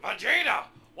Vegeta,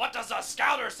 what does the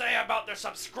scouter say about their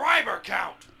subscriber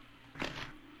count?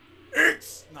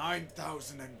 It's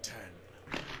 9,010.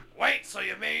 Wait, so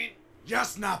you mean...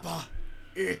 Yes, Nappa.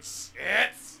 It's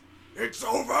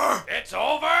over. It's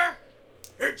over?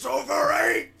 It's over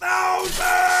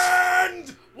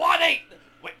 8,000! Wait,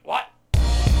 what?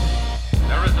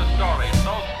 There is a story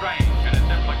so strange in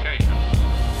its implications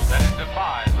that it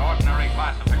defies ordinary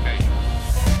classification.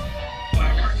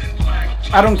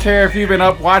 I don't care if you've been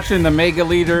up watching the Mega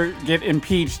Leader get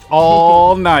impeached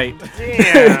all night.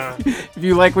 Damn. If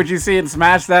you like what you see, and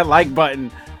smash that like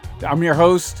button. I'm your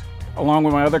host, along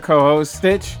with my other co-host,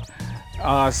 Stitch.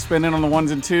 Spinning on the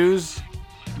ones and twos,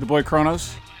 the boy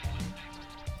Kronos.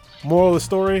 Moral of the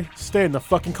story, stay in the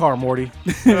fucking car, Morty.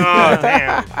 Oh,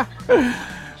 damn.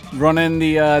 Running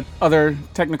the other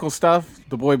technical stuff,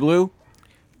 the boy Blue.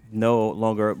 No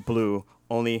longer blue,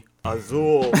 only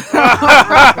azul.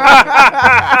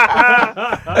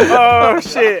 Oh,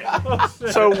 shit.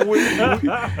 So,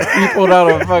 He pulled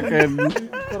out a fucking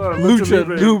Lucha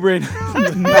Libre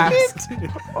mask.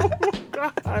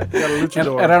 Got a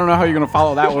luchador. And I don't know how you're going to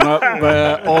follow that one up,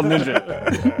 but all ninja.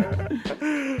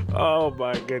 oh,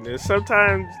 my goodness.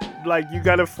 Sometimes, like, you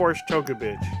gotta force choke a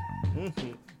bitch.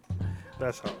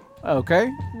 That's all. Okay,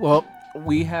 well,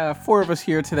 we have 4 of us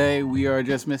here today. We are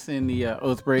just missing the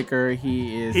Oathbreaker.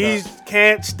 He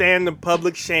can't stand the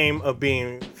public shame of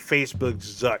being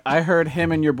Facebook's Zuck. I heard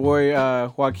him and your boy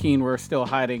Joaquin were still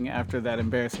hiding after that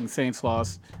embarrassing Saints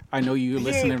loss. I know you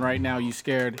listening right now. You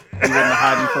scared. You went into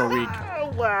hiding for a week.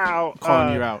 Oh, wow.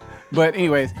 Calling you out. But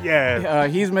anyways, Yeah.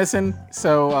 he's missing.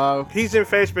 So He's in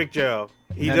Facebook jail.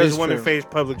 He That doesn't is want to true. face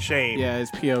public shame. yeah,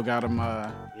 his PO got him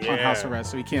on house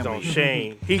arrest, so he can't He's on leave.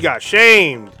 shame. He got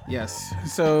shamed. Yes.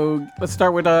 So let's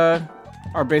start with our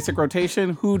basic rotation.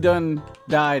 Who done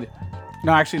died?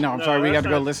 No, actually, no. I'm No, sorry. We that's have to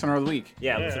go not- listener of the week.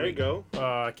 Yeah, Yeah, there you go.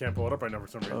 I can't pull it up right now for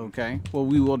some reason. Okay. Well,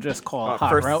 we will just call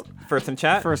hot route first in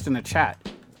chat. first in the chat.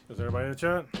 Is everybody in the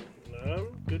chat? No,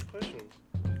 good question.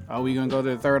 Are we gonna go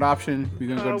to the third option? We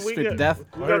gonna go to we straight to got- death?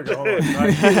 Oh, here we go. Hold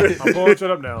on. I'm pulling shit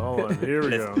up now. Hold on. Here we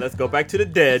go. Let's go back to the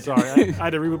dead. Sorry, I had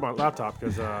to reboot my laptop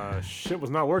because shit was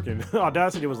not working.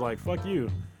 Audacity was like, fuck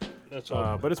you. That's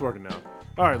all. But it's working now.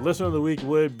 All right, listener of the week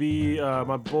would be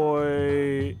my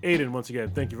boy Aiden once again.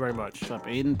 Thank you very much. What's up,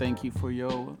 Aiden? Thank you for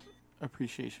your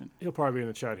appreciation. He'll probably be in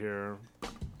the chat here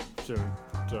soon.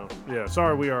 So, yeah,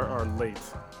 sorry we are late.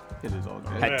 It is all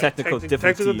good. Had technical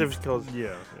Technical difficulties. difficulties.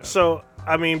 Yeah. So,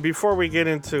 I mean, before we get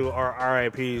into our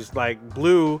RIPs, like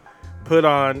Blue put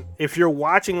on, if you're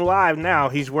watching live now,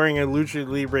 he's wearing a Lucha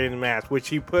Libre mask, which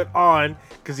he put on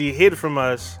because he hid from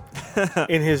us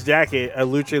in his jacket, a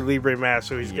Lucha Libre mask.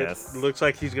 So he's Yes. looks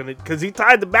like he's going to, because he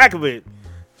tied the back of it.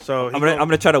 So I'm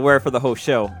gonna try to wear it for the whole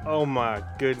show. oh my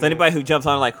goodness. So anybody who jumps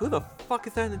on like, who the fuck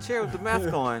is that in the chair with the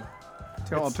mask on? It's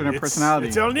your alternate personality.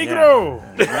 It's El Negro.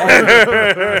 It's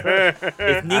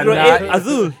Negro not-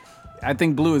 Azul. I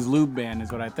think blue is lube band,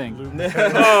 is what I think.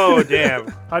 Oh, damn.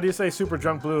 How do you say super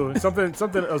drunk blue? Something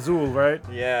azul, right?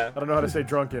 Yeah. I don't know how to say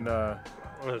drunk in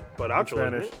Baracho,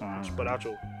 Spanish. isn't it? It's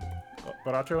Baracho.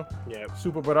 Baracho. Yeah.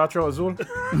 Super Baracho azul.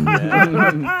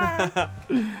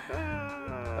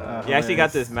 He actually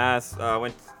got this mask.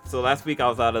 So last week I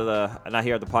was not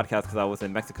here at the podcast because I was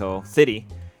in Mexico City,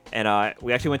 and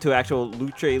we actually went to an actual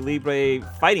Lucha Libre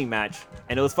fighting match,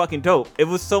 and it was fucking dope. It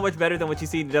was so much better than what you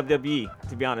see in WWE,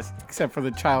 to be honest. Except for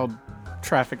the child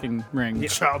trafficking ring.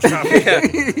 Child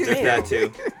trafficking. There's that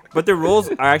too. But the rules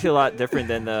are actually a lot different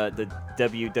than the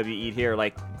WWE here.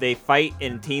 Like they fight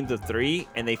in teams of 3,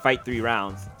 and they fight 3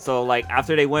 rounds. So like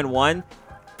after they win 1,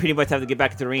 pretty much have to get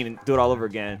back to the ring and do it all over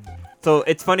again. So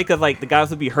it's funny because like the guys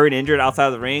would be hurt and injured outside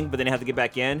of the ring, but then they have to get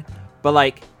back in. But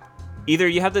like either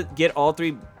you have to get all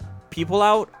 3 people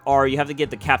out, or you have to get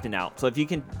the captain out. So if you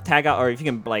can tag out, or if you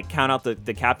can like count out the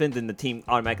captain, then the team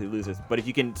automatically loses. But if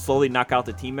you can slowly knock out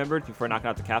the team members before knocking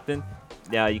out the captain,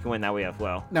 yeah, you can win that way as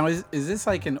well. Now, is this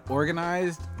like an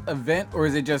organized event, or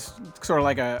is it just sort of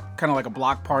like a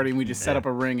block party and we just set up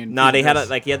a ring and? No, they had this?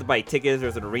 you had to buy tickets.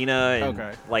 There's an arena, and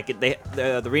Okay. like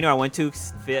the arena I went to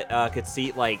could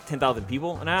seat like 10,000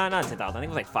 people. Nah, not 10,000. I think it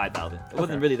was like 5,000. It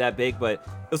wasn't really that big, but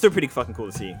it was still pretty fucking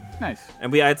cool to see. Nice.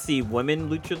 And we had to see women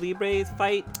lucha libres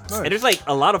fight, Nice. and there's like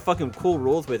a lot of fucking cool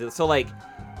rules with it. So like,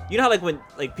 you know how like when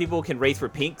like people can race for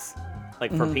pinks,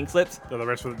 like for pink slips. Yeah, the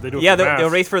rest of they do it Yeah, for they'll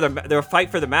mass. race for they'll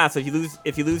fight for the mask. So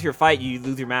if you lose your fight, you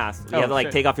lose your mask. You Oh, have to like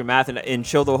shit. take off your mask and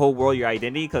show the whole world your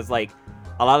identity, because like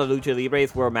a lot of lucha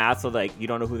libres wear masks, so like you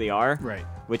don't know who they are, Right.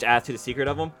 which adds to the secret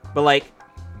of them. But like,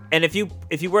 and if you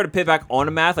were to put back on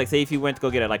a mask, like say if you went to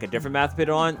go get a different mask put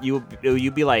on,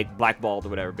 you'd be like blackballed or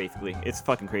whatever. Basically, it's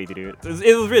fucking crazy, dude.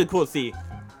 It was really cool to see.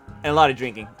 and a lot of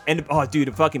drinking. And oh, dude,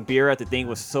 the fucking beer at the thing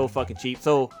was so fucking cheap.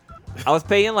 So I was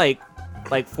paying like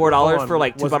 $4 for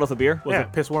like 2 bottles of beer. Was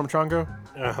it Piss Warm Chongo?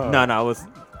 No, it was.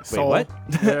 Wait, Soul. what?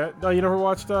 Yeah. No, you never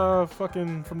watched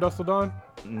fucking From Dusk Till Dawn?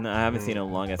 No, I haven't seen it in a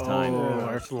long ass time.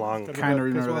 Yeah, It's long. Kind of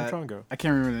Piss remember Warm that. Chongo. I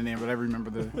can't remember the name, but I remember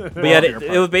the. But yeah,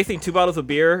 it was basically 2 bottles of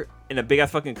beer in a big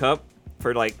ass fucking cup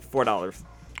for like $4.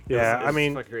 Yeah, It was I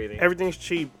mean, fucking crazy. everything's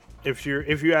cheap. If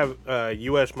you have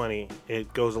U.S. money,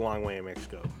 it goes a long way in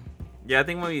Mexico. Yeah, I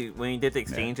think when we did the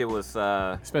exchange, it was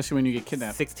Especially when you get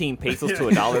kidnapped. 16 pesos to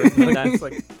 $1. Something like that. It's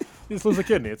like, you just lose a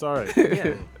kidney. It's all right.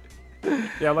 Yeah.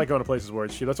 Yeah, I like going to places where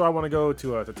it's cheap. That's why I want to go to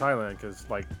Thailand because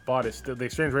like baht is still the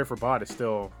exchange rate for baht is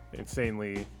still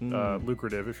insanely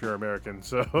lucrative if you're American.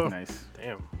 So Nice.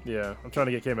 Damn. yeah, I'm trying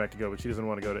to get K-Mac to go, but she doesn't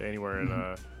want to go to anywhere. And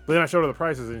but then I showed her the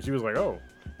prices and she was like, "Oh,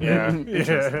 Yeah.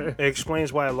 yeah." It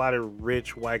explains why a lot of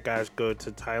rich white guys go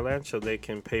to Thailand so they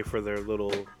can pay for their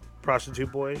little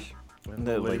prostitute boys.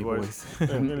 The lady boys.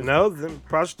 No, the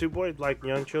prostitute boys, like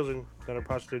young children that are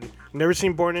prostituted. Never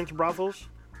seen Born into Brothels?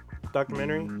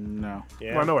 Documentary? No.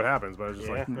 Yeah. Well, I know what happens, but it's just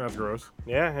like Yeah. that's gross.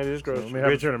 Yeah, it is gross. I mean, it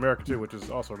happens Rich- here in America too, which is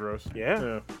also gross.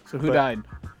 Yeah. So who But- died?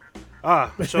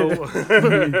 So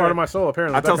Part of my soul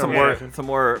apparently. I'll that tell some conversation.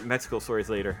 more Mexico stories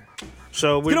later.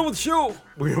 so we Get on with the show.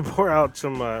 we're gonna pour out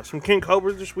some King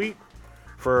Cobras this week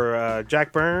for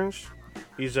Jack Burns.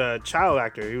 He's a child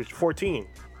actor. He was 14.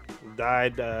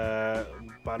 Died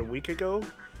about a week ago.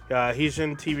 He's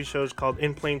in TV shows called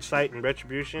In Plain Sight and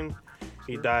Retribution.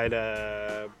 He died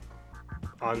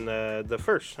on the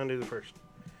first, Sunday the 1st.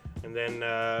 And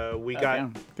then we got Damn.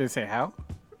 Did they say how?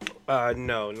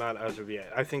 no, not as of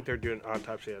yet. I think they're doing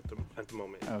autopsy at the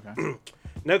moment. Okay.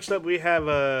 Next up, we have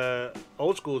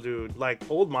old school dude, like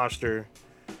old monster,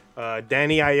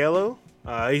 Danny Aiello.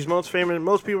 He's most famous.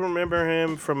 Most people remember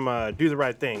him from Do the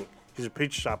Right Thing. He's a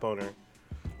pizza shop owner.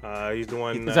 He's the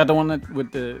one. Is that the one that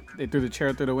they threw the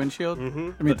chair through the windshield?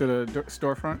 Mhm. I mean through the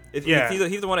storefront. Yeah.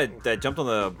 He's the one that jumped on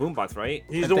the boombox, right?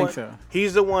 He's I the think one. so.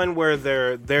 He's the one where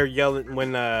they're yelling when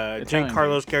Italian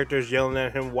Giancarlo's character is yelling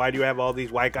at him. Why do you have all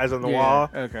these white guys on the Yeah, wall?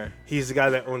 okay. He's the guy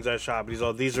that owns that shop. He's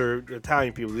all, these are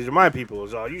Italian people. These are my people.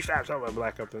 He's all, you should have something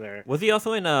black up in there. Was he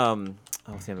also in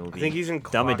what's the movie? I think he's in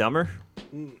Dumb and Dumber.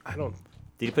 I don't.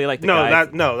 Did he play like the No, guy?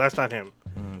 that's not him.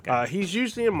 Okay. He's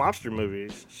usually in monster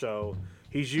movies. So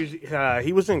he's usually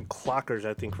he was in Clockers,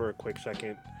 I think, for a quick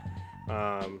second.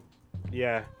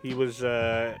 Yeah, he was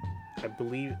I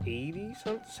believe 80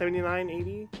 something, 79,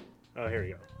 80. Oh, here we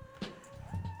go.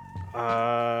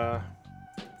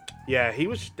 Yeah, he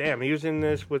was. Damn, he was in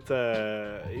this with.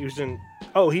 He was in.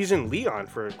 Oh, he's in Leon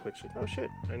for a quick second. Oh shit,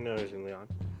 I know he's in Leon.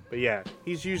 But yeah,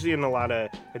 he's usually in a lot of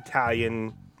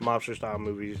Italian mobster style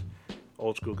movies.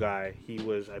 Old school guy. He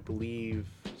was, I believe,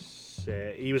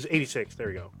 he was 86. There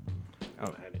we go.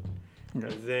 Oh, had it.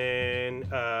 And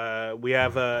then we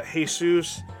have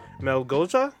Jesus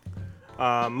Melgoza.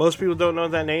 Most people don't know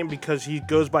that name because he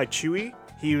goes by Chewy.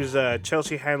 He was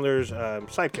Chelsea Handler's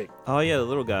sidekick. Oh yeah, the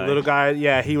little guy. Little guy,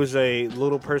 yeah, he was a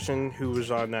little person who was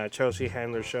on Chelsea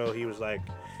Handler's show. He was like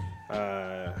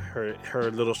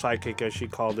her little sidekick, as she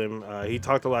called him. He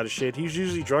talked a lot of shit. He's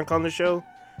usually drunk on the show,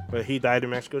 but he died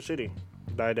in Mexico City.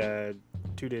 Died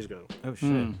 2 days ago. Oh shit.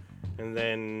 And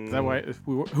then Is that why?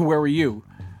 Where were you?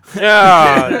 Oh,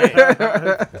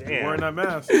 Wearing damn. that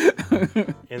mask.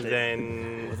 And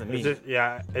then Wasn't is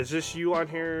me. this you on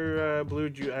here, Blue?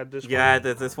 Did you add this? Yeah,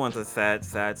 one? this one's a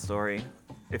sad story.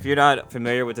 If you're not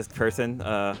familiar with this person,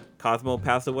 Cosmo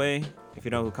passed away. If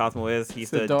you know who Cosmo is, he's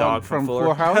The the dog dog from Fuller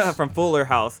Fuller House? from Fuller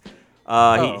House.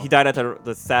 Oh. He died at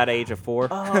the sad age of 4.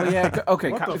 Oh yeah.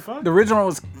 Okay. What the fuck? The original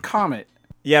was Comet.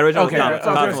 Yeah, original. Okay, Cosmo, I was I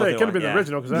was Cosmo gonna say it the could have been one, the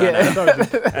original because Yeah. that dog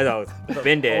was I know, it's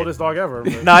been the dead. oldest dog ever.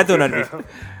 but- No, I thought that'd be How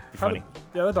funny. did-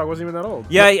 yeah, that dog wasn't even that old.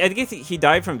 Yeah, I guess he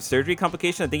died from surgery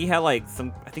complication. I think he had I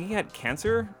think he had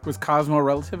cancer. Was Cosmo a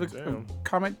relative of Damn.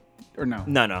 Comet or no?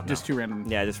 No. Just two random.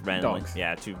 Yeah, just randomly. dogs.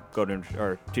 Yeah, two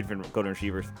different golden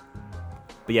retrievers.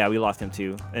 But yeah, we lost him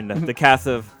too. And the cast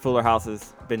of Fuller House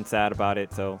has been sad about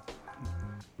it. So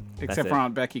Except it. for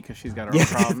Aunt Becky because she's got her own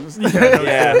problems.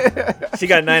 yeah, she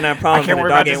got 99 problems. I can't and the worry dog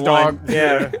about this ain't one. dog.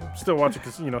 Yeah. Still watching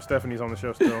because Stephanie's on the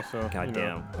show still. So God you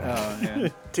know. damn. Oh yeah.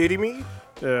 Titty me?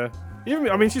 Yeah. Even,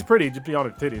 I mean, she's pretty. Just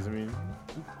beyond her titties. I mean,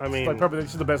 I mean, like probably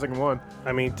she's the best looking one.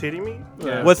 titty me?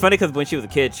 Yeah. What's funny because when she was a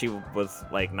kid, she was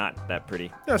not that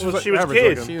pretty. Yeah, she Well, was, she was average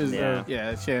kid. looking. She was. Yeah.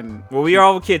 Yeah. She hadn't. Well, we are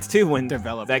all kids too when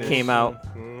Developed that this. came out.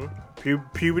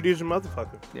 Puberty's a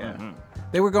motherfucker. Yeah. Mm-hmm.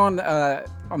 They were going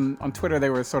on Twitter. They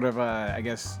were sort of I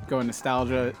guess going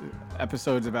nostalgia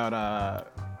episodes about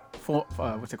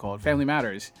what's it called? Family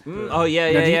Matters. Oh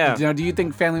yeah. Now, do you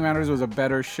think Family Matters was a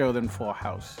better show than Full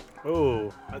House?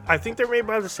 Oh, I think they're made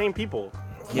by the same people.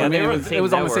 Yeah, I mean, they were it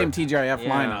was on the same network. TGIF Yeah.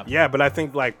 lineup. Yeah, but I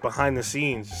think like behind the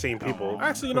scenes, same people.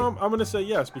 Actually, you know, I'm gonna say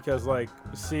yes because like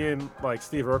seeing like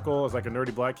Steve Urkel as like a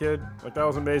nerdy black kid, like that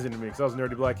was amazing to me because I was a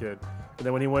nerdy black kid. And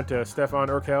then when he went to Stefan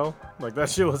Urkel, like that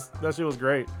shit was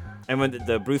great. And when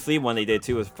the Bruce Lee one they did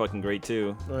too was fucking great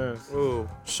too. Yeah. Ooh,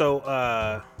 so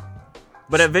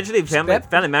But eventually, Family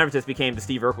That- Matters just became the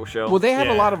Steve Urkel show. Well, they had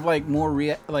a Yeah. lot of like more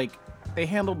like they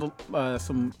handled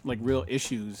some like real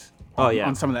issues. Oh, on, yeah.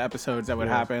 on some of the episodes that would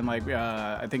happen. Like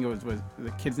I think it was the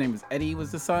kid's name was Eddie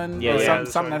was the son. Yeah, Or yeah. something,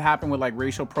 That's something right. that happened with like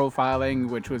racial profiling,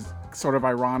 which was sort of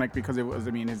ironic because it was.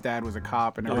 I mean, his dad was a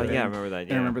cop and Oh, everything. yeah, I remember that, And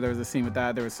yeah. I remember there was a scene with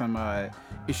that. There was some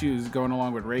issues going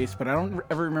along with race, but I don't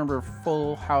ever remember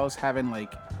Full House having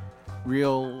like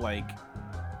real like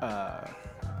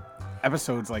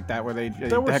episodes like that where they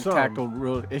were some. tackled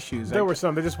real issues. There like- were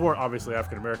some. They just weren't obviously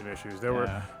African American issues. There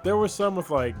Yeah. were some with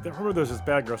like. I remember there was this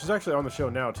bad girl. She's actually on the show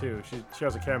now too. She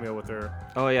has a cameo with her.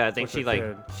 Oh yeah, I think With she the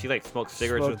like kid. smoked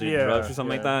cigarettes Smoked- with drugs or something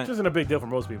like that. Which isn't a big deal for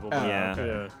most people. But, Oh, Yeah.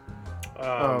 okay.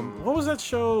 yeah. What was that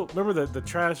show? Remember the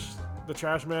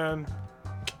trash man?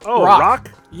 oh, Rock.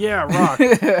 Rock. Yeah, Rock.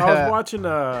 I was watching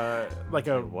like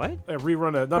a What? a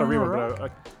rerun, not a Remember rerun,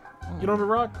 but you don't remember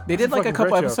Rock? They did, It's like, a fucking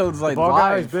couple great show. episodes, The like, Ball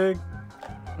Guy's live. big.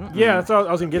 Yeah, that's all,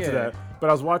 I was gonna get to Yeah. that. But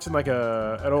I was watching like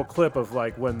an old clip of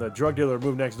like when the drug dealer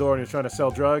moved next door and he was trying to sell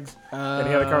drugs, and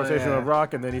he had a conversation yeah. with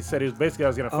Rock, and then he said he was basically I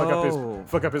was gonna Oh.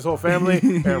 fuck up his whole family,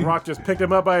 and Rock just picked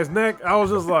him up by his neck. I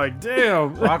was just like,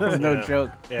 damn. Rock was no Yeah.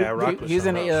 joke. Yeah, Rock was He's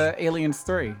in something else. Aliens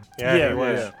 3. Yeah, he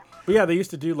was. yeah. But yeah, they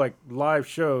used to do like live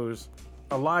shows,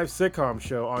 a live sitcom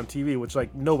show on TV, which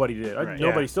like nobody did.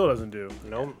 Nobody Yeah. still doesn't do.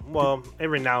 No, well,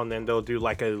 every now and then they'll do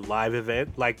like a live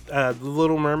event, like The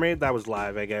Little Mermaid. That was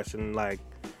live, I guess, and like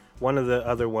one of the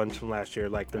other ones from last year,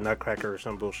 like the Nutcracker or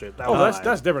some bullshit. That Oh, was that's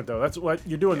live. different though. That's what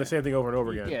you're doing the same thing over and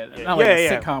over again. Yeah, not like Yeah, a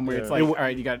yeah. sitcom where it's Yeah. like, It all w-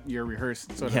 right, you got your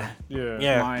rehearsed sort Yeah. Yeah.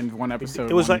 Yeah. lines, one episode.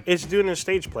 It was one- like it's doing a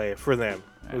stage play for them.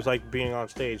 It was like being on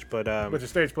stage, but But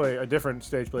a different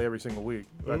stage play every single week.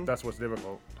 Mm-hmm. That's what's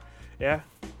difficult. yeah.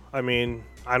 I mean,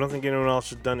 I don't think anyone else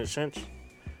has done it since.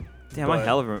 Damn, I But-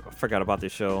 hell of a forgot about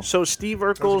this show. So Steve a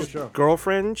Urkel's good show.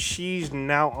 girlfriend, she's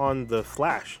now on The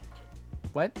Flash.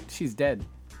 what? She's dead.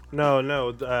 No,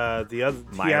 the other he had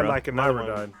Myra. like another Myra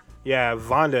one. died. Yeah,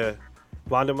 Vonda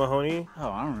Mahoney. Oh,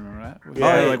 I don't remember that. Was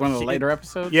Yeah, that like one of the she- later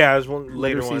episodes? Yeah, it was one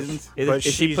later ones. seasons? But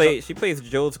She plays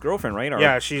Joe's girlfriend, right? Or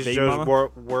Yeah, she's baby Joe's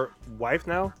mama? wife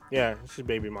now. Yeah, she's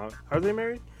baby mom. Are they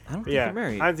married? I don't think Yeah, they're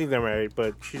married. I don't think they're married,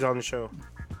 but she's on the show.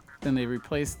 Then they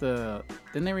replaced the.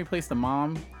 Didn't they replace the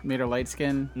mom? Made her light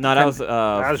skin. No, that was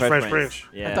Fresh Prince.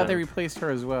 Yeah. I thought they replaced her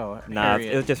as well. Nah,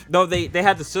 Harriet. it was just no. They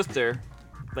had the sister,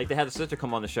 like they had the sister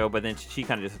come on the show, but then she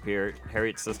kind of disappeared.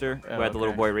 Harriet's sister, Oh, who had the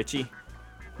little okay. boy Richie.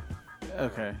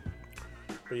 Okay.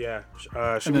 But yeah,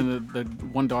 And then the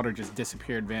one daughter just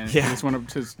disappeared, vanished. Yeah. She just went up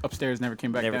to upstairs, never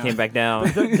came back Never down. came back down.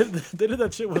 They did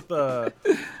that shit with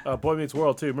Boy Meets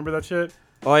World too. Remember that shit?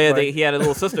 Oh yeah, Like- he had a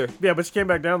little sister. Yeah, but she came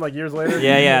back down like years later.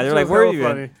 Yeah, yeah, they're She like, was "Where hella you been?"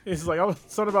 funny. He's like, "Oh,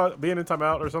 something about being in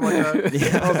timeout or something like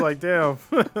that." I was like, "Damn."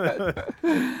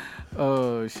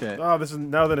 Oh shit. Oh, this is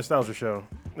now the nostalgia show.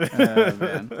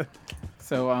 Man.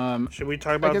 So should we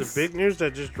talk about guess- the big news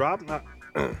that just dropped? Not,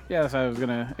 yeah, that's what I was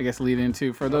gonna, I guess, lead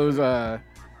into. For those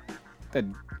that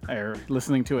are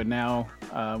listening to it now,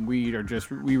 we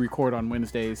record on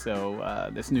Wednesday, so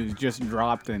this news just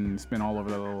dropped and it's been all over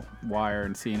the wire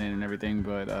and CNN and everything.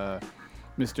 But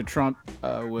Mr. Trump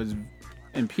was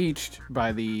impeached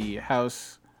by the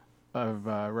House of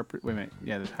the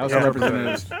House of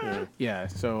Representatives. Yeah.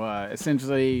 So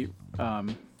essentially,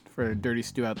 for a dirty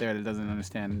stew out there that doesn't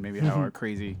understand maybe how our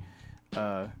crazy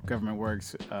government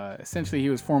works, essentially he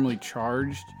was formally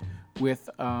charged with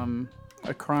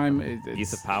a crime.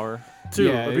 Use of power. Two,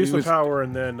 Yeah, it abuse of was- power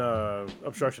and then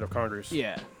obstruction of Congress.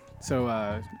 Yeah. So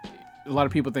a lot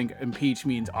of people think impeach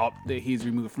means that he's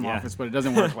removed from Yeah. office, but it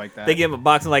doesn't work like that. They give him a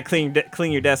box and like clean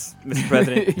your desk, Mr.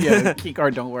 President. yeah, the key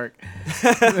card don't work.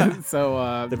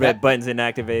 So The red button's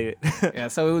inactivated. yeah,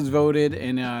 so it was voted,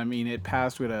 and I mean it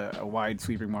passed with a wide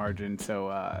sweeping margin. So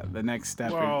the next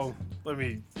step. Well,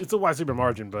 it's a wide sweeping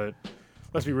margin, but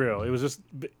let's be real. It was just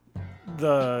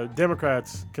the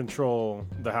Democrats control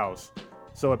the House.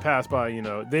 So it passed by,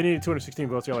 they needed 216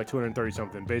 votes, they got like 230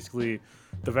 something. Basically,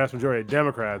 the vast majority of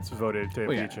Democrats voted to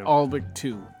well, impeach him. all but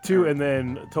two. And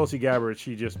then Tulsi Gabbard,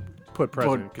 she just put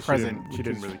president because she which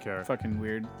didn't is really care. Fucking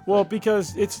weird. Well,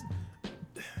 because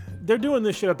they're doing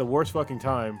this shit at the worst fucking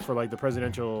time for like the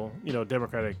presidential,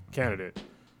 Democratic candidate.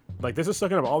 Like this is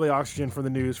sucking up all the oxygen from the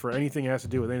news for anything that has to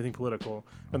do with anything political,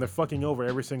 and they're fucking over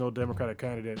every single Democratic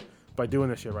candidate by doing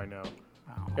this shit right now.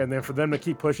 And then for them to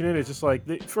keep pushing it, it's just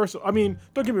like first. I mean,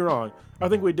 don't get me wrong. I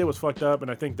think what he did was fucked up,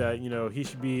 and I think that he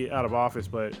should be out of office.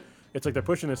 But it's like they're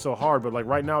pushing it so hard. But like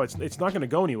right now, it's not going to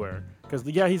go anywhere because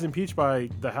he's impeached by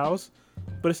the House,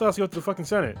 but it still has to go to the fucking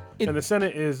Senate, and the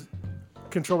Senate is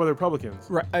controlled by the Republicans.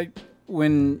 Right.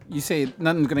 When you say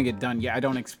nothing's going to get done, I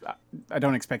don't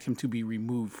expect him to be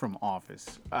removed from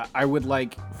office. I would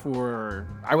like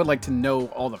to know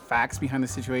all the facts behind the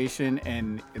situation,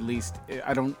 and at least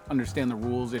I don't understand the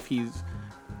rules if he's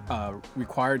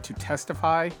required to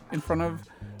testify in front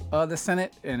of the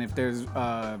Senate, and if there's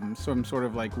some sort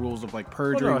of like rules of like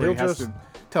perjury where he has to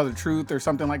tell the truth or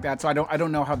something like that. So I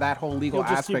don't know how that whole legal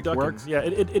aspect works. Yeah,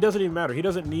 it doesn't even matter. He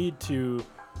doesn't need to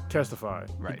testify.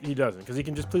 Right. He doesn't, because he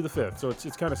can just plead the fifth. So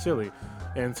it's kind of silly.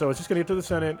 And so it's just going to get to the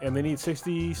Senate, and they need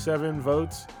 67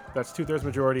 votes. That's 2/3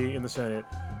 majority in the Senate.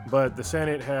 But the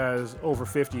Senate has over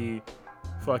 50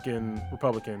 fucking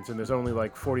Republicans, and there's only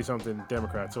like 40-something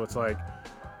Democrats. So it's like,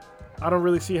 I don't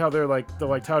really see how they're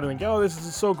touting like, oh, this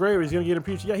is so great, he's going to get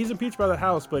impeached. Yeah, he's impeached by the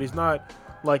House, but he's not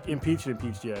like impeached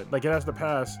yet. Like, it has to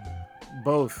pass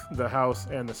both the House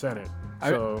and the Senate.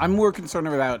 So I'm more concerned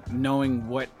about knowing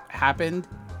what happened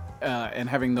and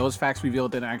having those facts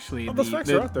revealed than actually those facts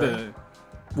are out there.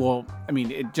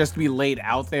 It just to be laid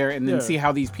out there and then see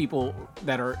how these people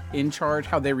that are in charge,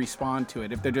 how they respond to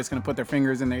it. If they're just going to put their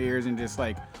fingers in their ears and just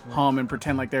like hum and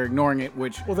pretend like they're ignoring it,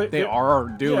 which they are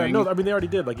doing. Yeah, no, I mean, they already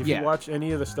did. Like, if you watch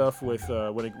any of the stuff with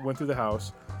when it went through the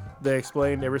House, they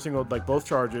explained every single, like, both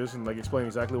charges and like explained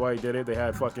exactly why he did it. They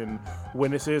had fucking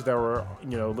witnesses that were,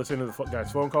 listening to the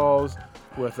guy's phone calls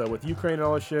with Ukraine and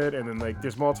all that shit. And then like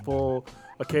there's multiple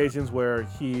occasions where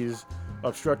he's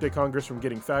obstructed Congress from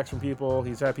getting facts from people.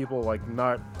 He's had people like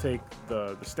not take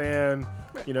the stand.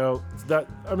 That,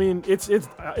 I mean, it's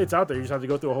out there. You just have to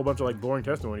go through a whole bunch of like boring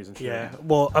testimonies and shit. Yeah.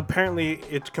 Well, apparently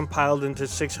it's compiled into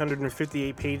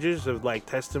 658 pages of like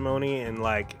testimony and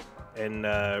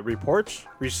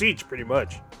receipts, pretty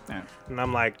much. Yeah. And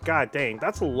I'm like, God dang,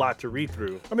 that's a lot to read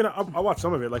through. I mean, I watched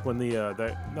some of it, like when not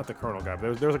the colonel guy,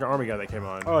 but there was like an army guy that came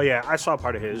on. Oh yeah, I saw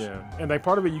part of his. Yeah, and like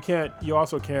part of it, you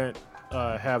also can't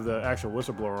have the actual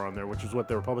whistleblower on there, which is what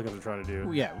the Republicans are trying to do.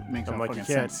 Well, yeah, it makes no fucking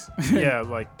sense. Yeah,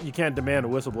 like you can't demand a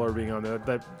whistleblower being on there.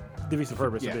 That defeats the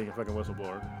purpose of being a fucking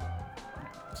whistleblower.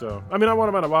 So, I mean, I want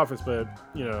him out of office, but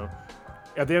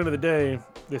at the end of the day,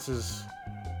 this is.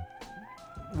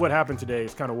 What happened today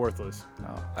is kind of worthless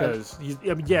because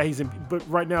but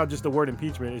right now just the word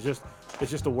impeachment is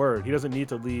just a word. He doesn't need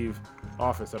to leave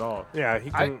office at all. Yeah,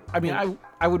 he can.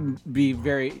 I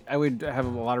would have a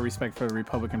lot of respect for the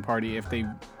Republican Party if they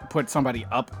put somebody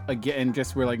up again and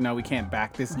just were like, no, we can't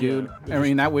back this dude.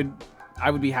 I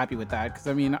would be happy with that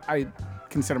because I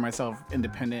consider myself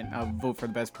independent. I'll vote for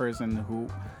the best person who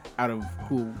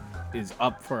is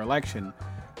up for election.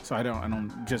 So I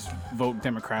don't just vote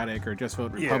Democratic or just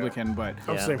vote Republican, but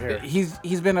same here.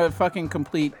 He's been a fucking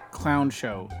complete clown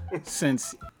show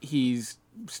since he's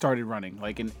started running,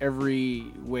 like in every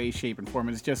way, shape, and form.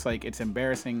 It's just like it's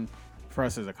embarrassing for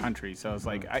us as a country. So it's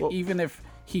like even if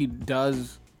he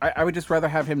does, I would just rather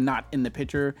have him not in the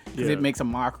picture because it makes a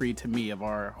mockery to me of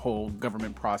our whole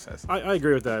government process. I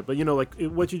agree with that, but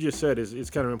what you just said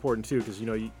is kind of important too because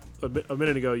a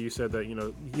minute ago you said that you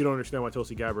don't understand why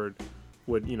Tulsi Gabbard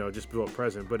would just vote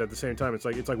president, but at the same time it's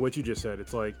like what you just said.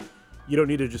 It's like you don't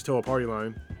need to just toe a party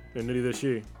line, and neither does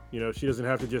she. She doesn't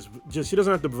have to just she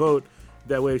doesn't have to vote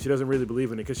that way if she doesn't really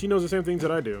believe in it, because she knows the same things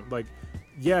that I do. Like,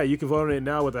 yeah, you can vote on it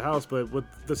now with the House, but with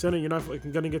the Senate you're not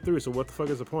gonna get through. So what the fuck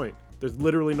is the point? There's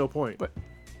literally no point. But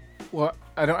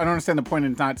I don't understand the point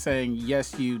in not saying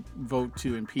yes you vote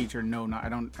to impeach or no not. I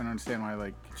don't understand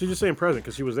why she's just saying president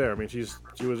because she was there. I mean she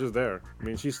was just there. I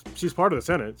mean she's part of the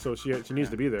Senate, so she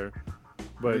needs to be there.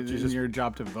 But it's your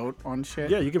job to vote on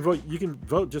shit. Yeah, you can vote. You can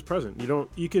vote just president. You don't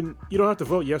have to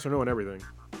vote yes or no on everything.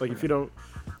 Like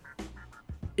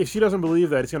if she doesn't believe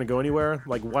that it's gonna go anywhere,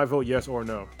 like why vote yes or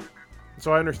no?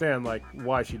 So I understand like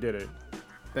why she did it.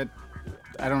 That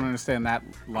I don't understand that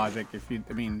logic.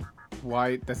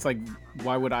 Why? That's like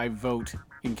why would I vote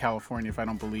in California if I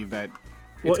don't believe that?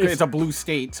 It's a blue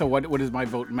state. So what does my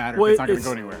vote matter if it's not gonna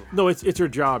go anywhere? No, it's your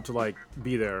job to like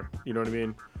be there. You know what I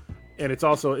mean? And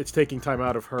it's taking time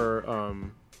out of her,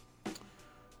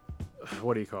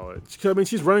 what do you call it? I mean,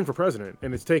 she's running for president,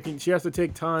 and she has to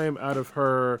take time out of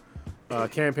her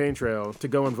campaign trail to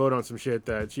go and vote on some shit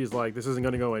that she's like, this isn't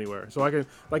going to go anywhere. So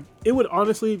it would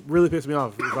honestly really piss me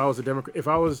off if I was a Democrat, if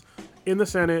I was in the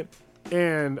Senate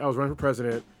and I was running for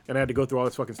president and I had to go through all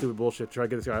this fucking stupid bullshit to try to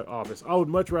get this guy out of office. I would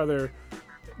much rather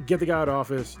get the guy out of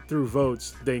office through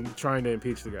votes than trying to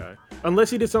impeach the guy. Unless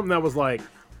he did something that was like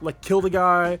like kill the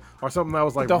guy or something that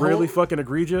was like The whole- really fucking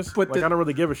egregious, but like I don't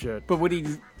really give a shit. But what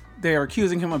they're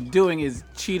accusing him of doing is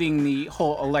cheating the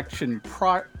whole election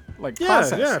process.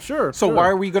 Yeah, sure. So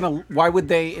sure. why would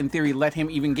they, in theory, let him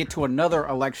even get to another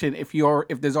election if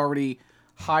there's already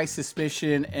high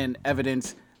suspicion and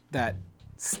evidence that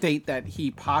state that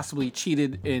he possibly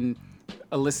cheated and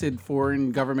elicited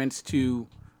foreign governments to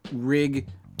rig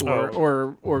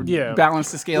or Yeah.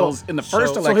 balance the scales in the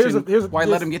first So election? here's Why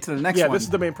let him get to the next one? This is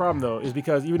the main problem though, is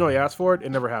because even though he asked for it, it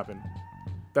never happened.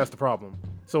 That's the problem.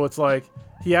 So it's like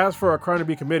he asked for a crime to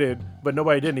be committed, but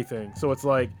nobody did anything. So it's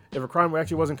like if a crime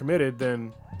actually wasn't committed,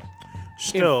 then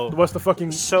Still, what's the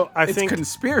fucking? so I it's think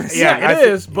conspiracy. Yeah, Yeah, I it think-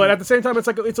 is. But at the same time, it's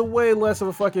like it's a way less of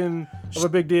a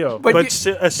big deal. But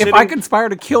if I conspire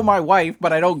to kill my wife,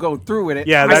 but I don't go through with it,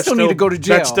 yeah, I that's still need to go to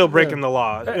jail. That's still breaking the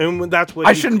law, and that's what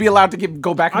I shouldn't be allowed to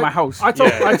go back in my house. I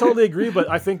totally agree, but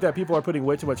I think that people are putting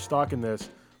way too much stock in this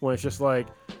when it's just like,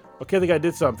 okay, the guy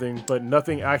did something, but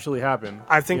nothing actually happened.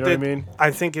 I think you know that what I mean.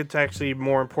 I think it's actually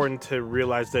more important to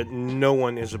realize that no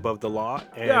one is above the law.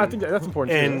 And, Yeah, I think that's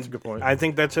important too. And That's a good point. I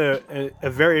think that's a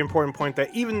very important point,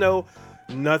 that even though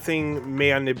nothing may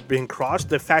have been crossed,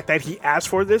 the fact that he asked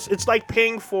for this, it's like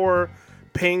paying for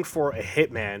a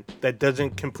hitman that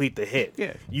doesn't complete the hit.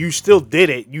 Yeah. You still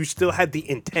did it. You still had the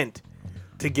intent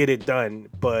to get it done,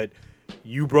 but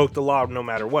you broke the law no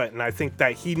matter what. And I think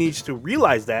that he needs to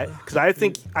realize that, because I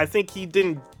think he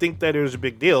didn't think that it was a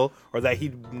big deal or that he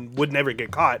would never get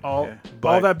caught. all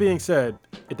But- that being said,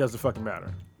 it doesn't fucking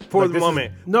matter. For Like, the this is-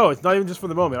 moment. no, it's not even just for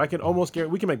the moment. I can almost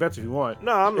guarantee we can make bets if you want.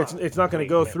 No, I'm not It's not going to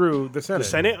go through the Senate. The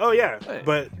Senate? Oh, yeah.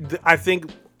 But I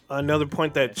think another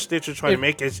point that Stitch is trying to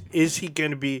make is he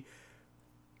going to be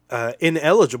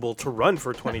ineligible to run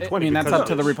for 2020? I mean, that's because up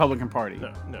to of the this? Republican Party.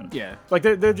 No. Yeah. Like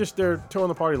they're towing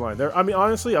the party line. I mean,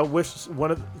 honestly, I wish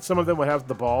some of them would have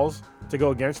the balls to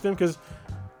go against him, because,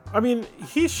 I mean,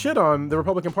 he shit on the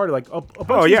Republican Party, like a bunch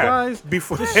of these guys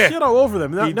Before- just shit all over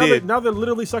them. He did. Now they're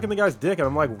literally sucking the guy's dick, and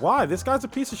I'm like, why? This guy's a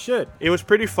piece of shit. It was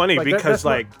pretty funny Like, because, that's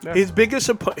not- like, yeah. his biggest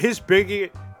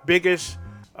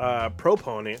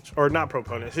proponents, or not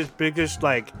proponents, his biggest,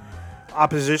 like,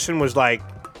 opposition was, like,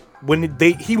 when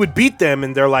he would beat them,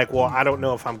 and they're like, well, I don't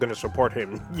know if I'm going to support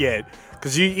him yet,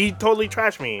 because he totally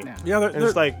trashed me. Yeah, And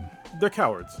it's like, they're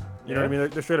cowards. You know what I Yeah. mean?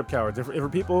 They're straight up cowards.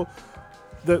 If people,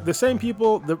 the same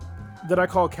people that I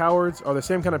call cowards are the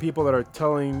same kind of people that are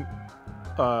telling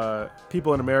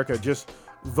people in America, just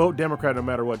vote Democrat no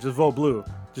matter what. Just vote blue.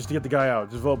 Just to get the guy out.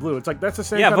 Just vote blue. It's like that's the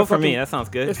same. Yeah, kind vote of for me. fucking- That sounds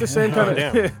good. It's the same kind of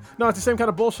damn. no. It's the same kind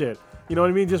of bullshit. You know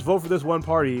what I mean? Just vote for this one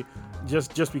party,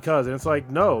 just because. And it's like,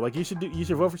 no, like you should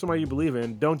vote for somebody you believe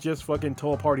in. Don't just fucking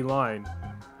toe a party line.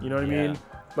 You know what I mean?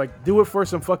 Like, do it for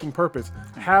some fucking purpose.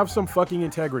 Have some fucking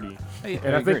integrity.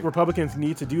 And I agree. think Republicans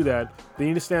need to do that. They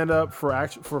need to stand up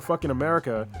for fucking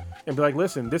America and be like,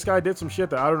 listen, this guy did some shit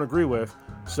that I don't agree with,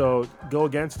 so go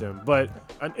against him. But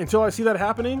until I see that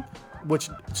happening, which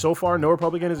so far no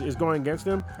Republican is going against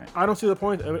him, I don't see the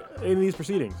point of any of these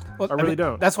proceedings. I really mean,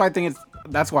 don't. That's why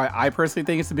that's why I personally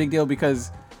think it's a big deal,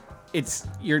 because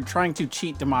you're trying to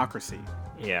cheat democracy.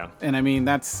 Yeah. And I mean,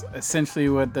 that's essentially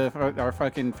what our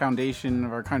fucking foundation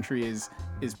of our country is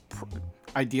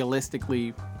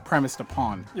idealistically premised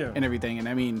upon, Yeah. and everything. And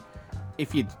I mean,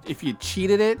 if you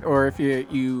cheated it, or if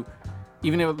you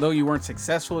even though you weren't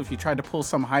successful, if you tried to pull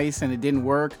some heist and it didn't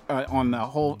work on the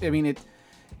whole, I mean, it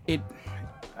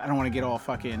I don't want to get all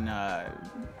fucking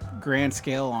grand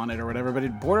scale on it or whatever, but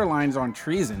it borderlines on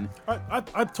treason. I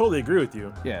totally agree with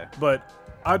you. Yeah. But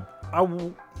I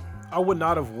would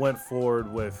not have went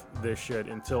forward with this shit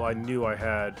until I knew I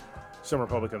had some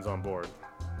Republicans on board.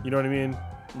 You know what I mean?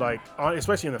 Like,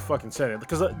 especially in the fucking Senate,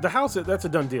 because the House, that's a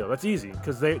done deal. That's easy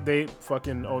because they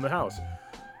fucking own the House.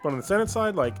 But on the Senate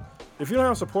side, like, if you don't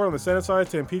have support on the Senate side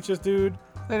to impeach this dude,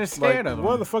 They're like, scared of him.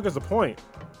 what the fuck is the point?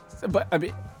 But I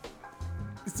mean,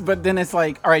 but then it's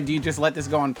like, all right, do you just let this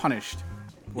go unpunished?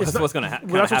 Well, that's what's going to happen.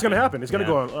 Well, that's what's going to happen. It's going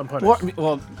to go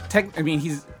unpunished. I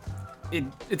mean,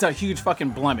 it's a huge fucking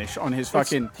blemish on his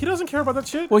fucking. He doesn't care about that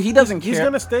shit. Well, he doesn't He's care.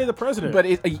 going to stay the president. But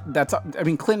I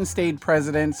mean, Clinton stayed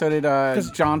president. So did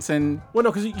Johnson. Well,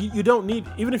 no, because you don't need,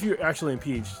 even if you're actually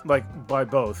impeached, like, by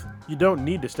both, you don't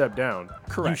need to step down.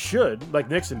 Correct. You should, like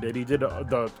Nixon did. He did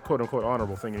the quote-unquote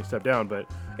honorable thing and he stepped down,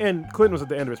 and Clinton was at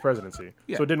the end of his presidency,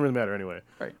 Yeah. so it didn't really matter anyway.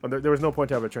 Right. There was no point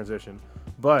to have a transition.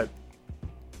 But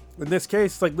in this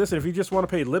case, it's like, listen, if you just want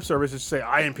to pay lip service, just say,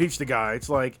 I impeached the guy, it's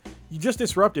like, you just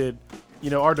disrupted,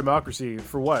 our democracy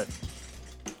for what?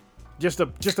 Just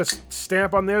a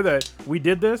stamp on there that we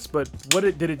did this, but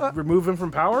did it remove him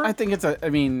from power? I think I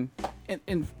mean,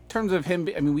 in terms of him,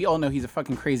 I mean, we all know he's a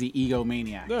fucking crazy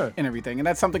egomaniac and everything, and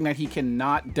that's something that he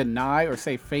cannot deny or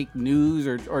say fake news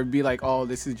or be like, oh,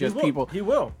 this is just people. He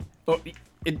will.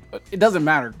 It doesn't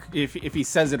matter if he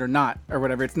says it or not or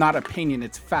whatever. It's not opinion.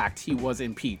 It's fact. He was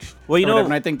impeached. Well, you know,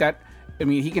 and I think that, I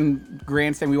mean, he can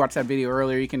grandstand. We watched that video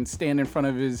earlier. He can stand in front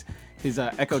of his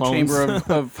echo Clones. chamber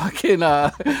of fucking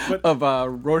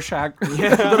Rorschach.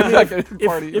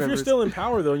 If you're still in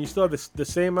power though, and you still have the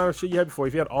same amount of shit you had before,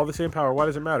 if you had all the same power, why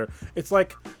does it matter? It's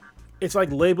like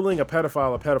labeling a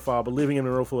pedophile, but leaving him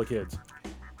in a room full of kids.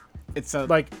 It's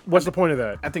like, what's the point of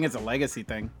that? I think it's a legacy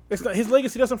thing. It's not, his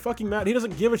legacy doesn't fucking matter. He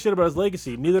doesn't give a shit about his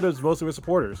legacy. Neither does most of his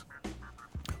supporters.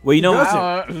 Well, you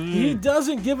know, He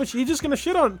doesn't give a shit. He's just gonna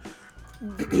shit on.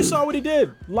 You saw what he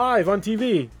did live on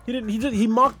TV. He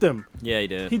mocked them. Yeah, he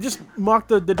did. He just mocked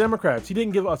the Democrats. He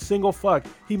didn't give a single fuck.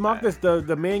 He mocked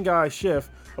the main guy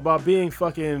Schiff about being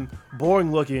fucking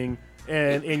boring looking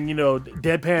and you know,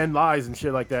 deadpan lies and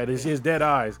shit like that. His dead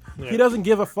eyes. Yeah. He doesn't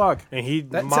give a fuck. And he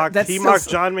mocked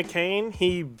John McCain.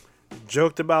 He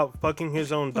joked about fucking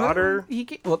his own daughter. He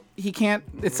can't.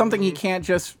 It's something he can't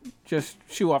just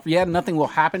shoo off. Yeah, nothing will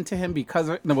happen to him because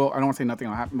of. No, well, I don't want to say nothing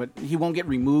will happen, but he won't get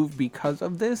removed because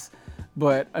of this.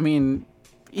 But I mean,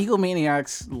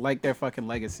 egomaniacs like their fucking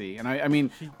legacy, and I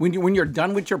mean, when you're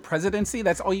done with your presidency,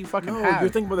 that's all you fucking have.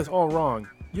 You're thinking about this all wrong.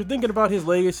 You're thinking about his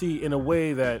legacy in a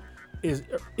way that is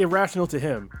irrational to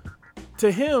him.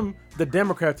 To him, the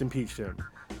Democrats impeached him.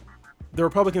 The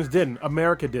Republicans didn't.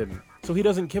 America didn't. So he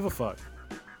doesn't give a fuck.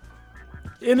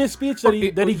 In his speech that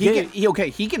he gave,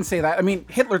 he can say that. I mean,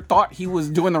 Hitler thought he was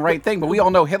doing the right thing, but we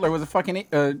all know Hitler was a fucking.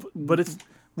 But it's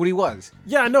what he was.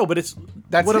 Yeah, I know, but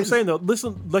that's what I'm saying though.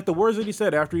 Listen, like the words that he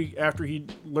said after he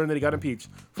learned that he got impeached.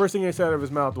 First thing he said out of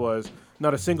his mouth was,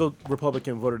 "Not a single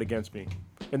Republican voted against me,"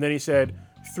 and then he said,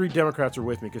 3 Democrats are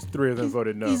with me because 3 of them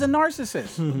voted no. He's a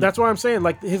narcissist. That's why I'm saying,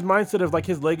 like, his mindset of like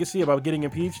his legacy about getting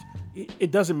impeached, it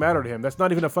doesn't matter to him. That's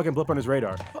not even a fucking blip on his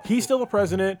radar. He's still a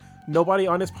president. Nobody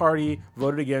on his party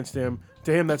voted against him.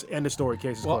 To him, that's end of story.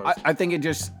 Case is closed. I think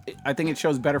it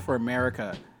shows better for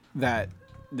America that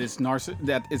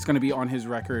that it's going to be on his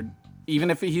record.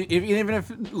 Even if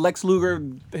Lex Luger,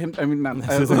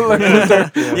 Luthor.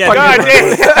 Yeah, God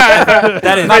damn.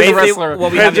 That is basically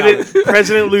what we have now.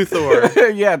 President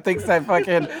Luthor. Yeah, thinks that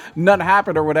fucking nothing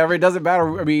happened or whatever. It doesn't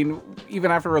matter. I mean, even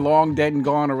after we're long dead and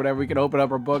gone or whatever, we can open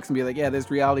up our books and be like, yeah,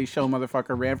 this reality show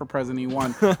motherfucker ran for president, he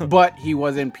won, but he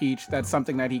was impeached. That's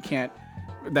something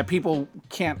that people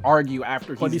can't argue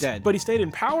after he's dead. But he stayed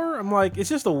in power? I'm like, it's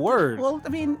just a word. Well, I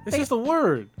mean... It's just a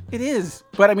word. It is.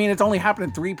 But, I mean, it's only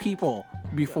happened to 3 people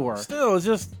before. Still, it's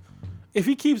just... If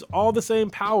he keeps all the same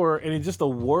power and it's just a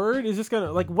word, it's just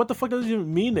gonna... Like, what the fuck does it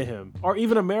even mean to him? Or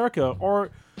even America? Or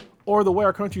the way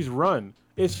our country's run?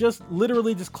 It's just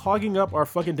literally just clogging up our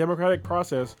fucking democratic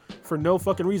process for no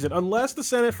fucking reason. Unless the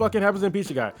Senate fucking happens to impeach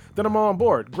the guy. Then I'm all on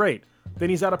board. Great. Then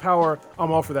he's out of power.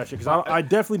 I'm all for that shit because I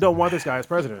definitely don't want this guy as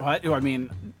president. I mean,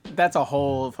 that's a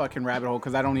whole fucking rabbit hole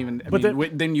because I don't even.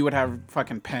 Then you would have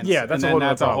fucking Pence. Yeah, that's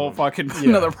a whole fucking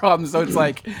another problem. So it's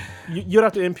like you'd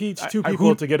have to impeach 2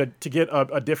 people to get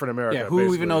a different America. Yeah, who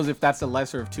basically. Even knows if that's the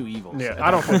lesser of 2 evils? Yeah,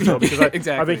 I don't think so because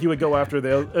exactly. I think he would go after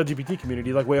the LGBT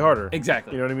community like way harder.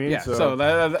 Exactly. You know what I mean? Yeah. So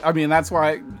that's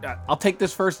why I'll take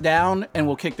this first down and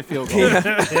we'll kick the field goal.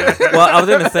 Well, I was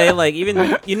gonna say like even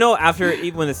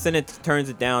when the Senate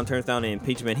turns down the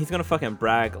impeachment, he's gonna fucking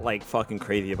brag like fucking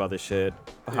crazy about this shit.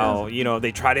 How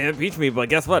they try to impeach me, but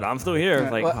guess what? I'm still here.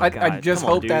 Like, well, I just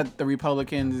hope that the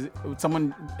Republicans,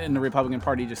 someone in the Republican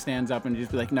Party, just stands up and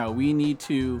just be like, no, we need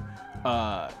to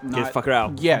not get this fucker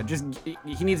out. Yeah,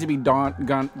 he needs to be gone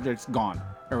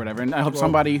or whatever. And I hope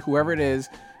somebody, whoever it is.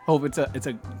 Hope it's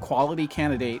a quality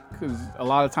candidate because a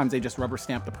lot of times they just rubber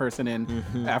stamp the person in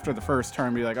after the first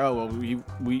term. Be like, oh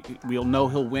well, we'll know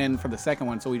he'll win for the second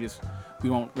one, so we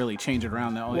won't really change it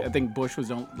around. I think Bush was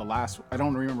the last. I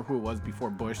don't remember who it was before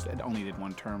Bush. It only did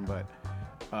 1 term,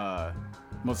 but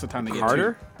most of the time they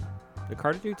Carter? get 2. Did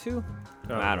Carter do 2?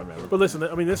 I don't remember. But listen,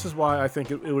 I mean, this is why I think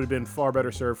it would have been far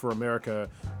better served for America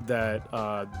that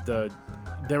the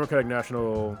Democratic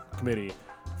National Committee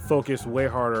focused way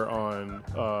harder on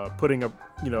propping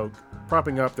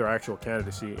up their actual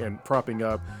candidacy and propping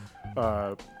up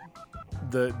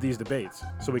these debates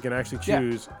so we can actually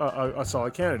choose a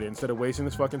solid candidate instead of wasting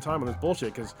this fucking time on this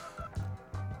bullshit. Because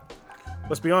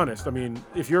let's be honest, I mean,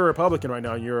 if you're a Republican right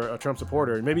now and you're a Trump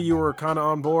supporter, and maybe you were kind of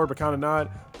on board but kind of not,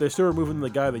 they're still removing the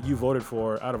guy that you voted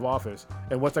for out of office.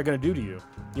 And what's that going to do to you?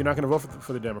 You're not going to vote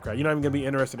for the Democrat. You're not even going to be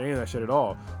interested in any of that shit at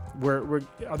all.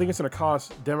 I think it's going to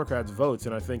cost Democrats votes,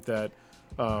 and I think that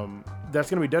that's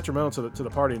going to be detrimental to the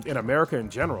party in America in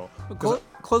general.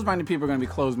 closed-minded people are going to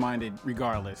be closed-minded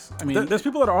regardless. I mean, There's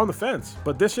people that are on the fence,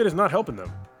 but this shit is not helping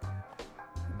them.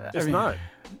 It's not.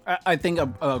 I think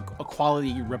a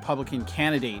quality Republican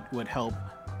candidate would help,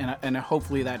 and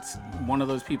hopefully that's one of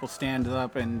those people stands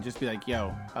up and just be like,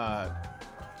 yo,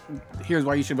 here's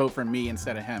why you should vote for me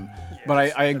instead of him. But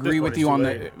I agree with you on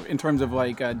in terms of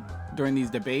like during these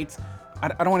debates. I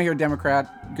don't want to hear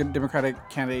good Democratic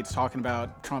candidates talking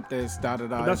about Trump this,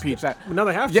 impeach that. Now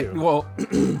they have to. Yeah, well,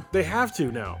 they have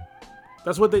to now.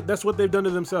 That's what they've done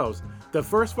to themselves. The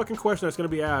first fucking question that's going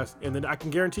to be asked, and then I can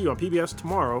guarantee you on PBS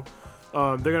tomorrow,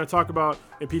 they're going to talk about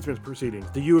impeachment proceedings.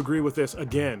 Do you agree with this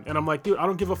again? And I'm like, dude, I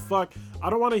don't give a fuck.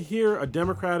 I don't want to hear a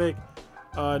Democratic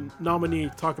nominee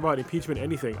talk about impeachment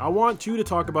anything. I want you to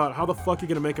talk about how the fuck you're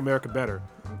going to make America better.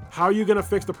 How are you going to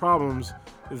fix the problems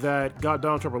that got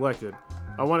Donald Trump elected?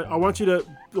 I want you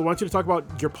to talk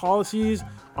about your policies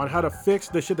on how to fix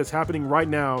the shit that's happening right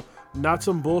now, not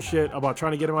some bullshit about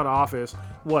trying to get him out of office.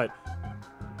 What?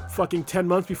 Fucking 10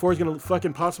 months before he's going to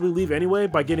fucking possibly leave anyway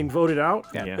by getting voted out?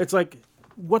 Yeah. It's like,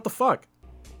 what the fuck?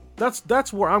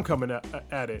 That's where I'm coming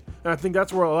at it. And I think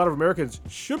that's where a lot of Americans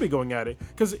should be going at it,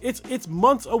 because it's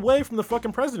months away from the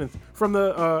fucking president, from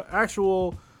the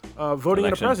actual voting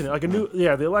in a president, like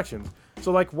the elections.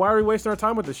 So like, why are we wasting our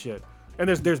time with this shit? And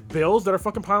there's bills that are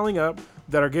fucking piling up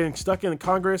that are getting stuck in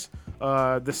Congress,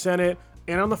 the Senate,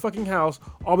 and on the fucking House,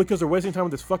 all because they're wasting time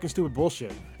with this fucking stupid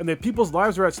bullshit. And the people's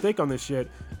lives are at stake on this shit,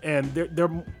 and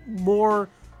they're more.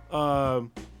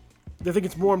 They think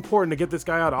it's more important to get this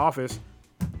guy out of office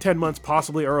 10 months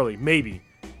possibly early, maybe.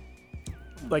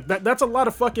 Like that's a lot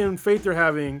of fucking faith you're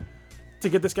having to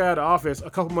get this guy out of office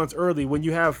a couple months early when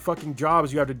you have fucking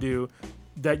jobs you have to do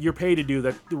that you're paid to do,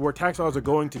 that where tax dollars are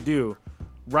going to do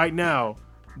right now,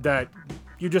 that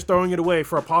you're just throwing it away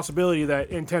for a possibility that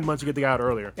in 10 months you get the guy out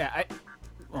earlier. Yeah,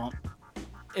 well,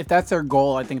 if that's their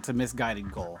goal, I think it's a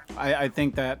misguided goal. I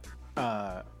think that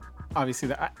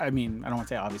obviously, I mean, I don't want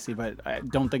to say obviously, but I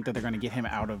don't think that they're going to get him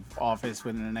out of office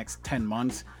within the next 10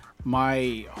 months.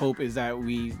 My hope is that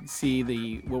we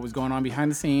see what was going on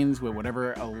behind the scenes with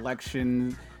whatever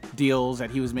election deals that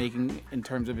he was making in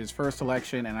terms of his first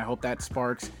election, and I hope that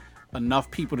sparks enough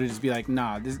people to just be like,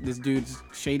 nah, this dude's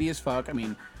shady as fuck. I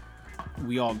mean,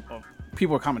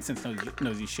 people with common sense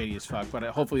knows he's shady as fuck, but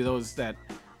hopefully those that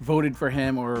voted for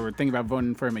him or were thinking about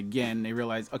voting for him again, they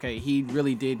realize, okay, he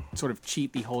really did sort of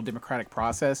cheat the whole democratic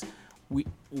process. We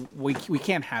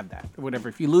can't have that. Whatever.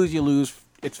 If you lose, you lose.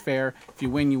 It's fair. If you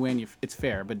win, you win. It's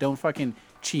fair. But don't fucking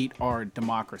cheat our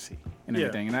democracy and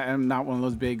everything. And I'm not one of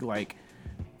those big like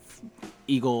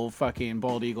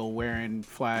bald eagle wearing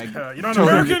flag. You're not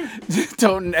American?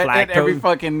 Toting at every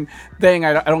fucking thing.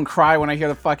 I don't cry when I hear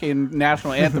the fucking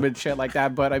national anthem and shit like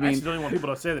that. But I mean, I actually don't even want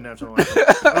people to say the national anthem.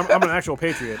 I'm an actual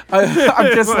patriot.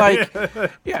 I'm just like,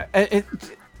 yeah.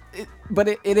 But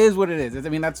it is what it is. I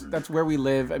mean, that's where we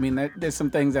live. I mean, there's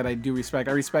some things that I do respect.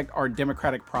 I respect our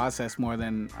democratic process more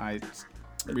than I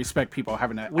respect people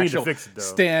having to we need to fix it, though.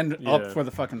 Stand up for the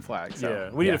fucking flag. So,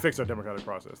 yeah, we need to fix our democratic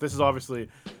process. This is obviously,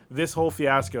 this whole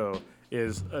fiasco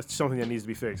is something that needs to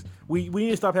be fixed. We need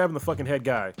to stop having the fucking head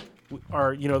guy,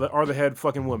 or the head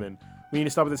fucking woman. We need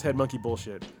to stop with this head monkey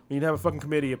bullshit. We need to have a fucking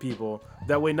committee of people.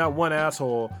 That way, not one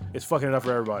asshole is fucking enough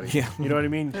for everybody. Yeah. You know what I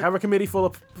mean? Have a committee full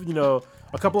of,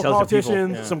 a couple of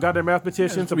politicians, some goddamn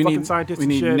mathematicians, some fucking scientists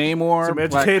and shit. We need Namor, some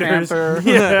educators. Black Panther.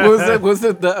 Yeah. Was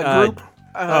it the group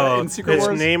in Secret it's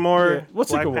Wars? Namor, Yeah.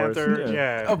 What's Black Secret Wars? Panther.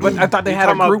 Yeah. Oh, but I thought they had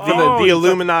a group for the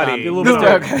Illuminati. The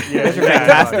Illuminati. Okay. Yeah.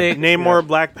 Fantastic. Namor,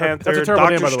 Black Panther, That's a terrible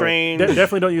name, Doctor by the way. Strange.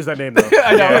 Definitely don't use that name, though.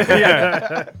 I know.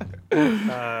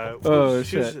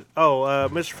 Shit.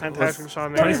 Mr. Fantastic's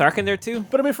on there. Tony Stark in there too.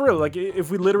 But I mean, for real, like,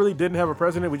 if we literally didn't have a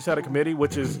president, we just had a committee,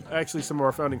 which is actually some of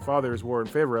our founding fathers were in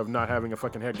favor of not having a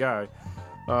fucking head guy,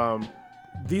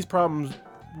 these problems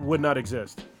would not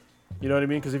exist. You know what I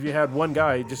mean? Because if you had one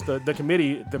guy, just the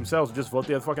committee themselves would just vote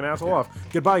the other fucking asshole off.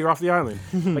 Goodbye, you're off the island.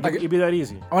 Like, it'd be that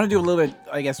easy. I want to do a little bit,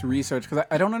 I guess, research because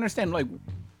I don't understand. Like,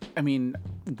 I mean,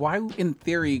 why in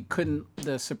theory couldn't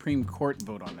the Supreme Court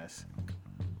vote on this?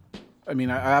 I mean,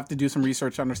 I have to do some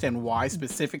research to understand why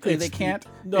specifically they can't.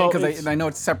 No, because I know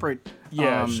it's separate.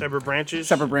 Separate branches.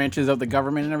 Separate branches of the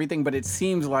government and everything. But it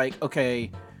seems like,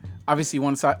 okay, obviously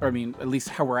one side, or I mean, at least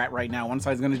how we're at right now, one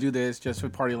side's going to do this just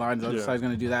with party lines, the other side's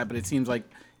going to do that. But it seems like,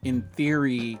 in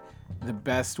theory, the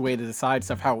best way to decide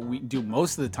stuff, how we do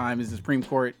most of the time, is the Supreme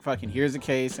Court fucking hears a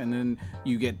case, and then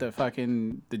you get the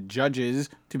judges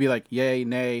to be like, yay,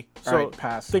 nay, all right,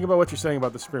 pass. Think about what you're saying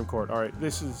about the Supreme Court. All right,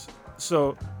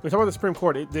 so we talk about the Supreme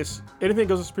Court. Anything that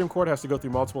goes to the Supreme Court has to go through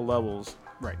multiple levels,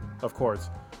 Right. of courts.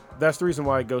 That's the reason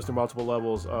why it goes through multiple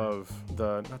levels of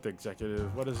not the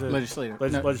executive. What is it? Legislative.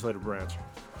 Legislative branch.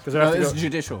 Because No, it's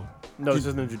judicial. No, this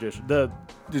isn't the judicial.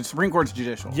 The Supreme Court's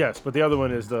judicial. Yes, but the other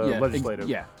one is the Yeah, legislative.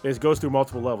 yeah. It goes through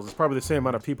multiple levels. It's probably the same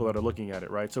amount of people that are looking at it,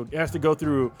 right? So it has to go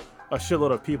through a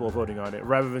shitload of people voting on it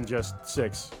rather than just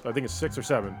 6. I think it's 6 or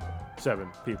 7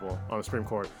 people on the Supreme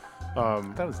Court.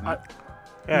 That was not.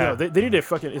 Yeah. No, they need to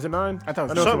fucking. Is it 9? I thought it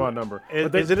was know it's an some- odd number. Is,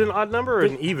 But they- is it an odd number or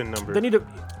an even number? They need to.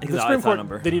 It's The an Supreme odd Court.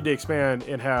 number. They need to expand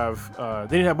and have.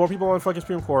 They need to have more people on fucking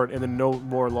Supreme Court, and then no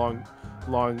more long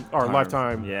or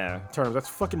lifetime Yeah. terms. That's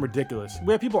fucking ridiculous.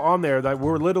 We have people on there that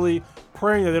we're literally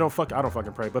praying that they don't fuck. I don't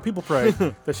fucking pray, but people pray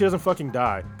that she doesn't fucking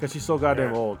die because she's so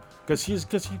goddamn old. Because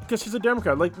she's a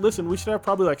Democrat. Like, listen, we should have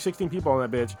probably like 16 people on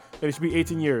that bitch, and it should be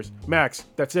 18 years max.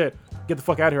 That's it. Get the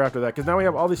fuck out of here after that. Because now we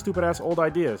have all these stupid ass old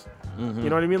ideas. You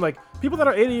know what I mean? Like, people that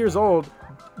are 80 years old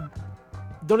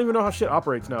don't even know how shit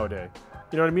operates nowadays.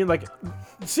 You know what I mean? Like,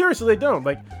 seriously, they don't.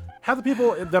 Like, half the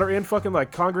people that are in fucking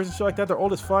like Congress and shit like that, they're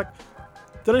old as fuck.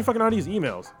 They don't even fucking know how to use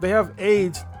emails. They have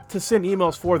aides to send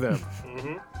emails for them.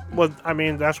 Well, I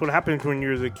mean, that's what happens when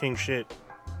you're the king shit.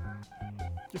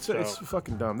 It's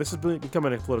fucking dumb. This is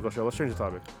becoming a political show. Let's change the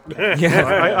topic.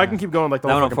 Yeah. I can keep going like the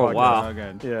That whole went fucking on for a podcast. while. Oh,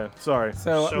 good. Yeah, sorry.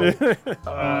 So,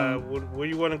 Where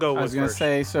you want to go I with was gonna first?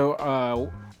 say, so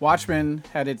Watchmen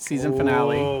had its season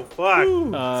finale. Oh, fuck.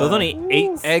 So it's only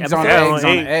 8 Eggs on episodes? eggs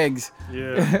on 8. eggs.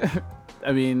 Yeah.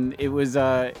 I mean, it was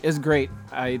great.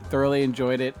 I thoroughly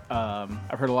enjoyed it.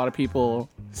 I've heard a lot of people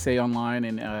say online,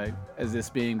 and as this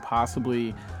being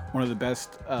possibly one of the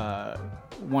best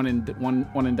one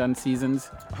and done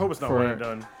seasons. I hope it's not For- one and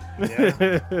done.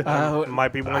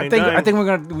 Might be one I and think done. I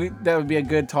think that would be a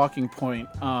good talking point.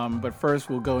 But first,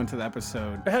 we'll go into the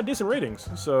episode. It had decent ratings,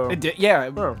 so. It did, yeah.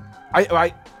 Oh.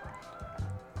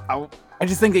 I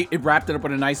just think it wrapped it up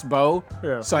with a nice bow.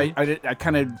 Yeah. So I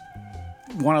kind of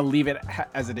want to leave it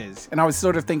as it is. And I was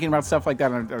sort of thinking about stuff like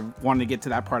that. And I wanted to get to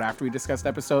that part after we discussed the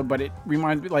episode. But it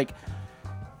reminds me like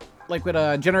with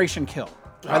Generation Kill.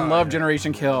 I love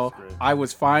Generation Kill. great. I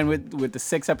was fine with the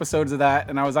 6 episodes of that.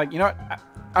 And I was like, you know what?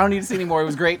 I don't need to see any more. It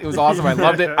was great. It was awesome. I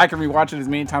loved it. I can rewatch it as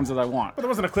many times as I want. But there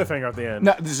wasn't a cliffhanger at the end.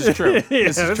 No, this is true. Yeah,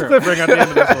 This is there's true. a cliffhanger at the end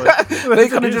of this one. They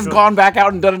could have just gone back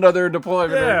out and done another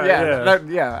deployment.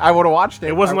 Yeah. I would have watched it.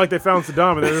 It wasn't like they found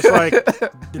Saddam and they're just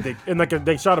like,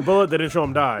 they shot a bullet, they didn't show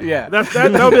him die. Yeah. That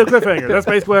would be a cliffhanger. That's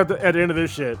basically at the end of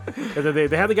this shit. And then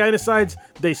they had the guy in the sides,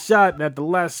 they shot, and at the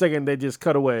last second, they just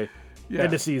cut away. Yeah.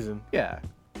 End of season. Yeah.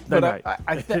 That But night.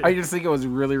 I just think it was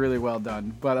really, really well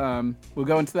done. But we'll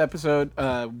go into the episode.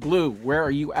 Blue, where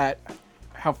are you at?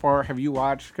 How far have you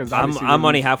watched? Because I'm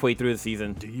only halfway through the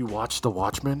season. Do you watch The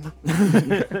Watchmen?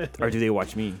 Or do they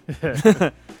watch me?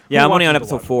 Yeah, I'm only on watches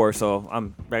The episode 4,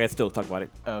 so I can still talk about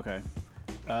it. Okay.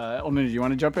 Olmin, do you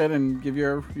want to jump in and give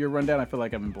your rundown? I feel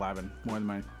like I've been blabbing more than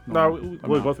my. No, normal we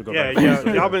amount. both would go Yeah, back.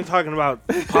 y'all been talking about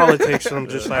politics, and I'm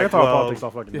just I can like, talk well, politics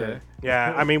all fucking Yeah. day.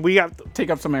 yeah. I mean, we have Take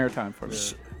up some airtime for me.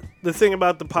 the thing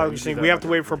about the politics do thing. that We have like to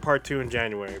wait for part 2 in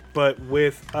January, but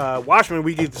with Watchmen,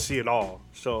 we get to see it all.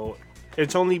 So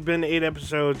it's only been 8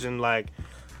 episodes, and like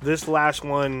this last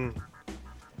one,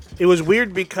 it was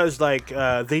weird because like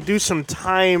they do some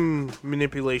time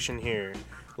manipulation here.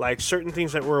 Like certain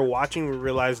things that we're watching, we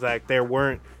realized like they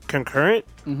weren't concurrent.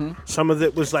 Mm-hmm. Some of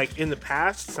it was like in the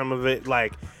past. Some of it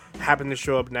like happened to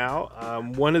show up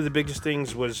now. One of the biggest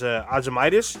things was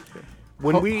Ozymandias.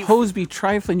 When Hoes be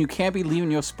trifling. You can't be leaving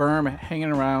your sperm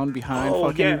hanging around behind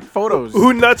fucking photos.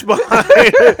 Who nuts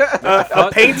behind a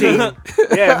painting?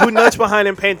 Yeah, who nuts behind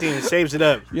a painting and saves it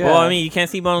up? Yeah. Well, I mean, you can't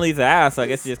see Mona Lisa's ass, so I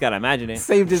guess you just gotta imagine it.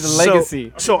 saved his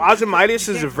legacy. So Ozymandias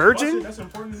is a virgin. That's an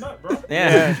important nut, bro.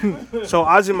 Yeah. So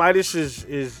Ozymandias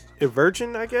is a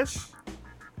virgin, I guess.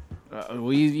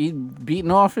 He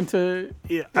beaten off into.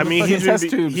 Yeah, I mean fucking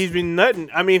test tubes. he's been nutting.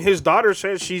 I mean, his daughter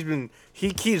says he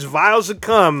keeps vials of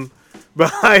cum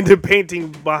behind the painting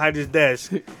behind his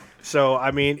desk. So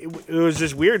I mean, it was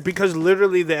just weird because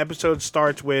literally the episode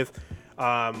starts with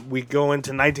we go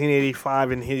into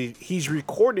 1985 and he's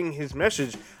recording his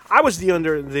message. I was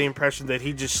under the impression that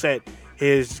he just set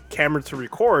his camera to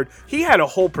record. He had a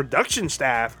whole production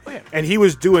staff, and he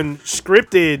was doing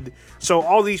scripted. So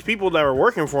all these people that were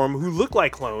working for him who look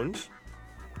like clones,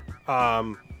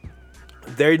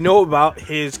 they know about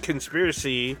his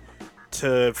conspiracy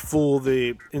to fool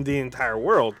the entire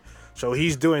world. So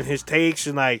he's doing his takes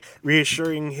and like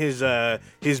reassuring his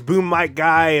boom mic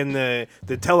guy and the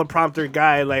teleprompter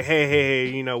guy, like, hey,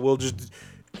 you know,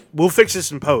 we'll fix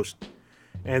this in post.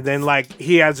 And then like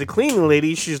he has a cleaning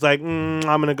lady, she's like, I'm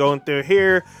gonna go in through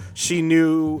here. She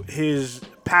knew his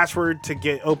password to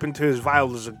get open to his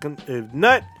vial as a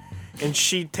nut, and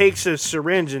she takes a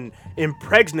syringe and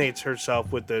impregnates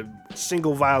herself with a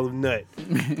single vial of nut.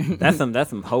 That's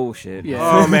some whole shit. Yeah.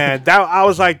 Oh man, I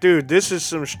was like, dude, this is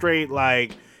some straight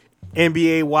like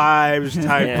NBA wives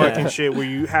type Yeah. fucking shit where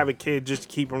you have a kid just to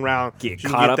keep him around, Get so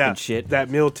you caught up that, in shit. that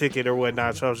meal ticket or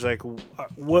whatnot. So I was like,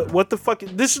 what the fuck?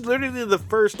 This is literally the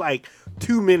first like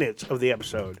 2 minutes of the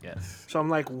episode. Yes. So I'm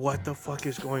like, what the fuck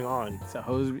is going on? So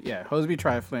Hoseby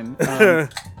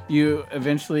Triflin. You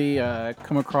eventually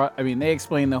come across. I mean, they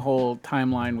explain the whole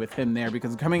timeline with him there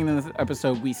because coming into this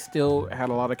episode, we still had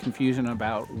a lot of confusion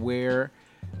about where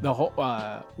the whole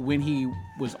when he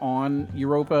was on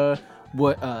Europa,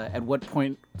 at what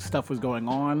point stuff was going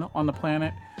on the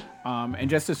planet, and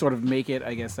just to sort of make it,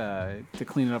 I guess, to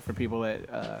clean it up for people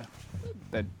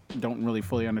that don't really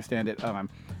fully understand it.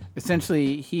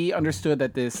 Essentially, he understood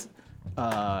that this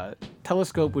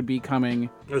telescope would be coming.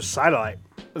 It was satellite.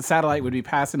 The satellite would be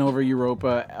passing over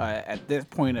Europa at this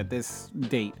point, at this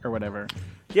date or whatever.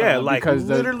 Yeah, like because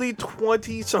literally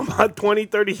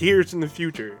 30 years in the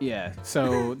future. Yeah,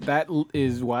 so that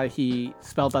is why he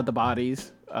spelled out the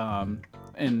bodies.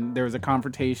 And there was a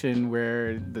confrontation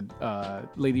where the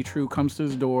Lady True comes to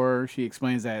his door. She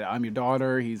explains that I'm your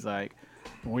daughter. He's like,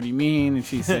 what do you mean? And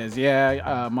she says,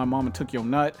 yeah, my mama took your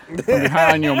nut from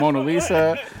behind your Mona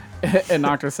Lisa and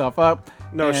knocked herself up.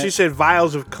 No, and, she said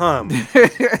vials of cum.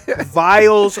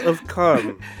 Vials of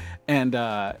cum. And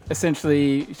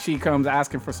essentially, she comes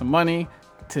asking for some money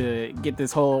to get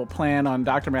this whole plan on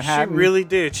Dr. Manhattan. She really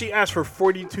did. She asked for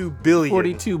 42 billion.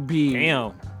 42B.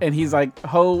 Damn. And he's like,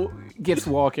 ho gets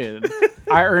walking.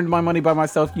 I earned my money by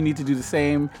myself. You need to do the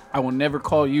same. I will never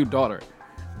call you daughter.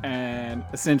 And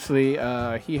essentially,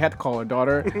 he had to call her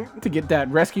daughter to get that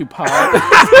rescue pod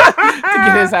to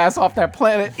get his ass off that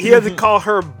planet. He had to call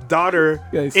her daughter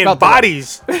Yeah, he in spelled it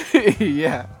bodies.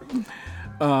 Yeah.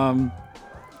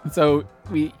 So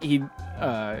he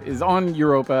is on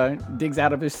Europa, digs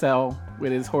out of his cell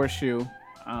with his horseshoe,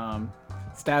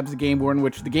 stabs the Game Warden,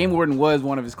 which the Game Warden was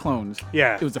one of his clones.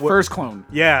 Yeah. It was the first clone.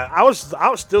 Yeah, I was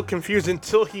still confused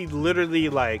until he literally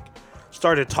like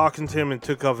started talking to him and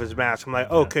took off his mask. I'm like,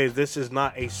 okay, this is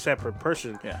not a separate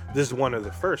person. Yeah. This is one of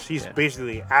the first. He's Yeah.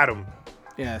 basically Adam.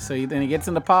 Yeah, so then he gets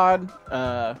in the pod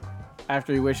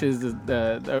after he wishes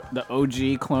the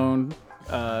OG clone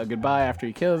goodbye after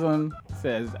he kills him.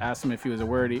 Asks him if he was a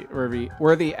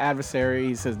worthy adversary.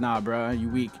 He says, nah, bro, you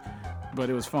weak. But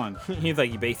it was fun. He's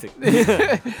like, you basic.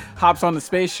 Hops on the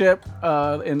spaceship,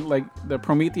 in like the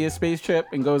Prometheus spaceship,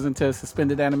 and goes into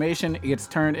suspended animation. It gets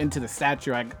turned into the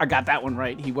statue. I got that one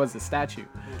right. He was the statue,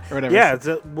 or whatever. Yeah,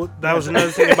 that was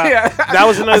another thing about. Yeah. That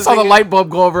was another. I saw thing. the light bulb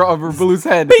go over Blue's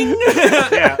head.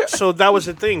 Yeah, so that was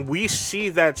the thing. We see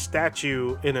that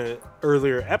statue in an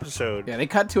earlier episode. Yeah, they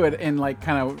cut to it in like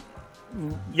kind of.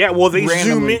 Yeah, well, they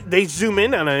Randomly. zoom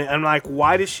in on it. I'm like,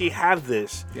 why does she have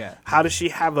this? Yeah. How does she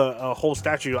have a whole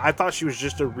statue? I thought she was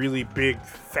just a really big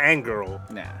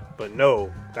fangirl, Nah. but no,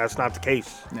 that's not the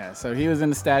case. Yeah, so he was in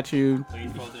the statue. So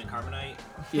he's frozen in carbonite?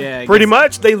 Yeah, Pretty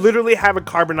much, they literally have a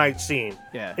carbonite scene.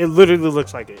 Yeah. It literally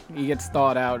looks like it. He gets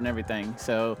thawed out and everything.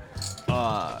 So,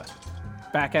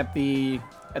 back at the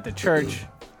church,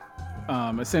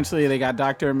 essentially they got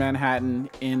Dr. Manhattan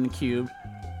in the cube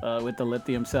with the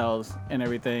lithium cells and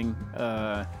everything.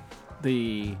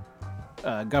 The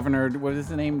governor, what is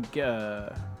the name?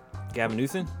 Gavin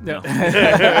Newsom? No.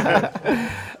 No.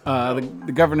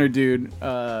 The governor dude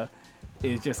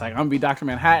is just like, I'm gonna be Dr.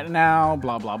 Manhattan now,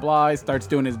 blah blah blah. He starts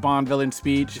doing his Bond villain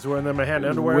speech. He's wearing the Manhattan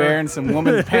underwear. Wearing some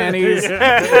woman's panties.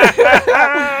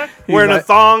 Wearing a like-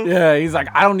 thong. Yeah, he's like,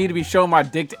 I don't need to be showing my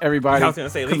dick to everybody I was gonna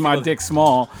say, at because least my he was- dick's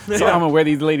small, so I'm gonna wear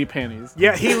these lady panties.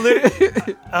 Yeah, he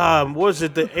literally, what was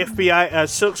it, the FBI,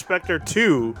 Silk Spectre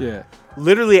 2, Yeah,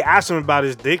 literally asked him about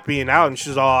his dick being out, and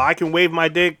she's all, I can wave my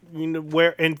dick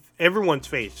where in everyone's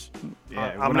face.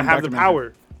 yeah. I'm gonna have the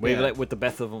power. Wave Yeah. it with the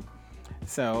best of them.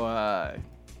 So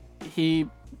he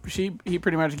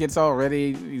pretty much gets all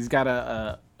ready. He's got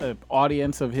a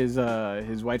audience of his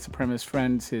white supremacist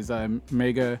friends, his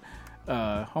mega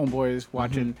homeboys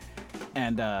watching,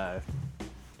 and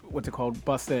what's it called?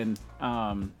 Bust in.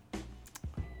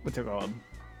 What's it called?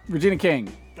 Regina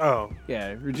King. Oh,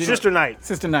 Yeah, Regina. Sister Knight.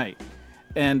 Sister Knight.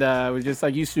 And was just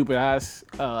like, you stupid ass.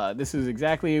 This is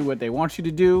exactly what they want you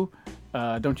to do.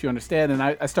 Don't you understand? And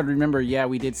I started to remember, yeah,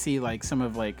 we did see like some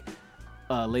of like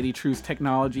Lady True's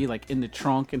technology like in the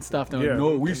trunk and stuff. They're like, Yeah.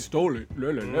 no, we stole it. La,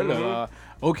 la, la, la.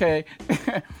 Okay.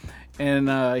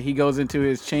 And he goes into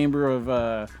his chamber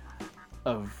of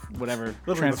whatever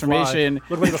Look transformation.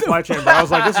 Look like the fly chamber. I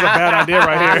was like, this is a bad idea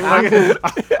right here.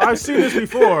 Like, I've seen this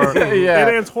before. Yeah.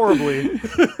 It ends horribly.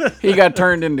 He got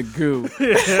turned into goo.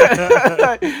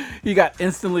 He got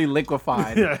instantly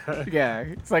liquefied. Yeah.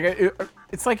 It's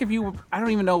like if you, I don't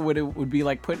even know what it would be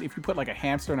like if you put like a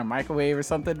hamster in a microwave or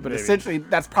something, but Maybe. essentially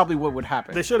that's probably what would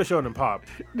happen. They should have shown him pop.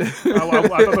 I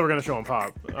thought they were gonna show him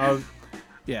pop.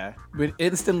 Yeah, but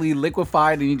instantly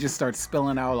liquefied and he just starts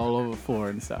spilling out all over the floor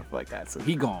and stuff like that. So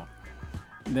he gone.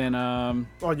 Then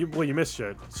you missed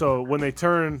shit. So when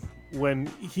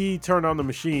he turned on the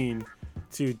machine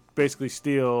to basically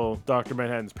steal Dr.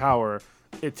 Manhattan's power,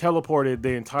 it teleported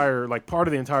the entire, like, part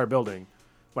of the entire building.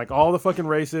 Like, all the fucking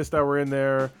racists that were in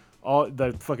there, all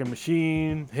the fucking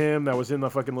machine, him that was in the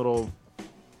fucking little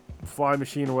fly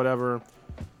machine or whatever,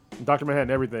 Dr. Manhattan,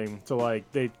 everything. So, like,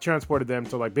 they transported them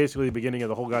to, like, basically the beginning of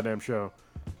the whole goddamn show.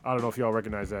 I don't know if y'all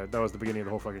recognize that. That was the beginning of the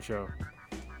whole fucking show.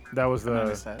 That was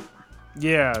the... that.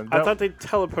 Yeah. I thought they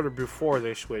teleported before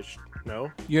they switched.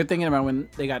 No? You're thinking about when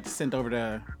they got sent over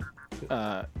to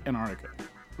Antarctica.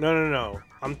 No.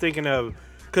 I'm thinking of...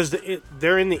 Because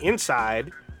they're in the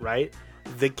inside, right?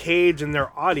 The cage and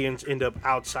their audience end up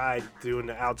outside doing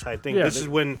the outside thing. Yeah, This is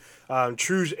when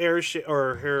True's airship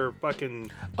or her fucking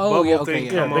Oh, bubble yeah, okay, thing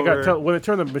yeah. come they over. got when they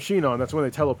turned the machine on, that's when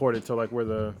they teleported to like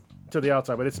to the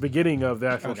outside. But it's the beginning of the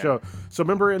actual Okay. show. So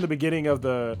remember in the beginning of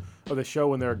the show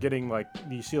when they're getting like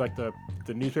you see like the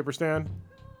newspaper stand?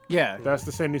 Yeah. That's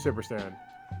the same newspaper stand.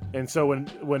 And so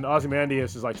when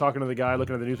Ozymandias is like talking to the guy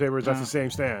looking at the newspapers, that's the same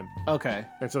stand. Okay.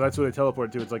 And so that's what they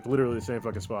teleported to. It's like literally the same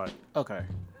fucking spot. Okay.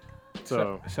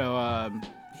 So So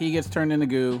he gets turned into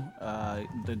goo.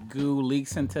 The goo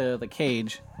leaks into the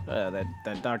cage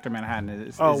that Dr. Manhattan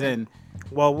is in.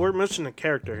 Well, we're missing a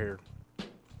character here.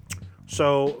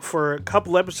 So for a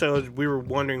couple episodes, we were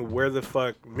wondering where the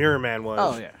fuck Mirror Man was.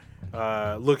 Oh,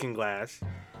 yeah. Looking Glass,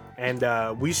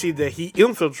 and we see that he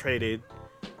infiltrated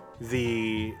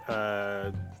the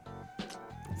 7th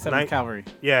Cavalry.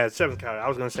 7th Cavalry. I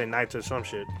was gonna say Knights or some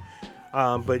shit,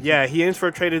 but yeah, he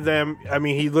infiltrated them. I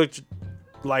mean, he looked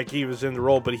like he was in the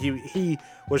role, but he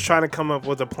was trying to come up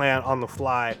with a plan on the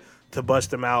fly to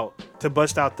bust out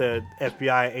the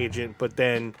FBI agent. But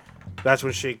then that's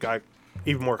when shit got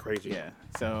even more crazy. Yeah.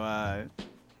 So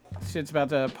shit's about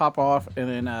to pop off, and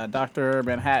then Dr.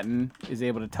 Manhattan is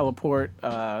able to teleport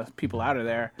people out of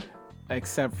there,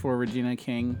 except for Regina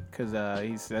King, because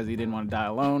he says he didn't want to die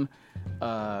alone.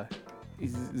 He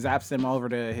zaps them over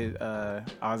to his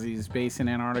Ozzy's base in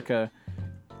Antarctica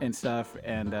and stuff,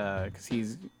 and because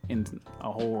he's in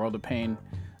a whole world of pain.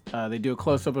 They do a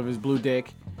close-up of his blue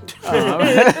dick. Had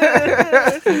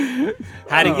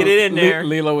to get it in there.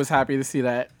 Lilo was happy to see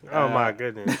that. Oh my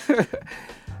goodness.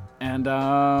 And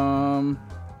then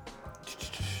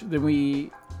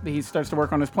he starts to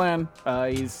work on his plan.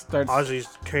 Ozzy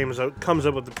comes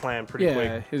up with the plan pretty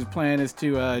quick. His plan is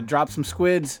to drop some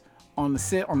squids on the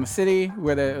city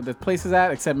where the place is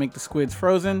at, except make the squids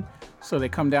frozen, so they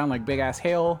come down like big ass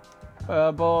hail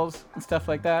balls and stuff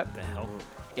like that. The hell?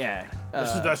 Yeah.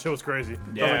 that shit was crazy. I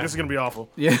was Yeah. like, this is gonna be awful.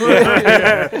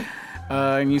 Yeah.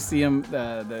 And you see him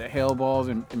the hail balls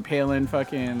impaling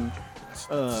fucking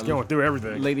Just going through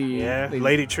everything.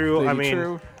 Lady True. I mean,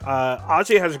 True.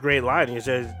 Ozzy has a great line.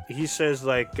 He says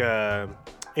like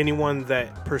anyone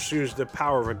that pursues the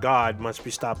power of a god must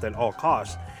be stopped at all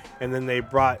costs. And then they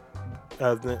brought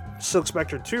the Silk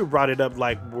Spectre 2 brought it up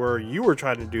like where you were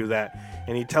trying to do that,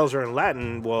 and he tells her in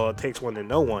Latin, well, it takes one to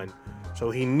know one. So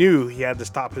he knew he had to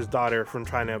stop his daughter from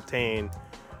trying to obtain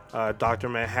Dr.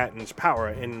 Manhattan's power.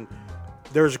 And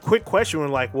there's a quick question when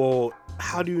like, well,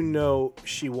 how do you know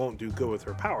she won't do good with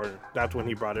her power? That's when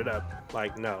he brought it up.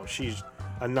 Like, no, she's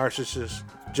a narcissist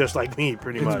just like me,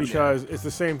 pretty It's much. because it's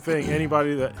the same thing.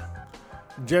 Anybody that,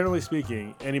 generally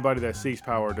speaking, anybody that seeks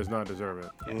power does not deserve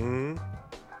it. Mm-hmm.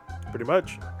 Pretty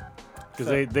much. Because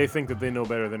they think that they know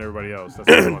better than everybody else. That's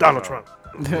what they want Donald to Trump.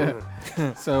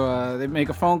 So they make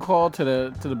a phone call to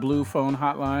the blue phone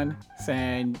hotline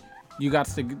saying you got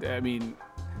to. I mean,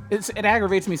 it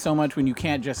aggravates me so much when you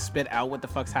can't just spit out what the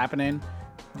fuck's happening.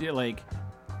 Like,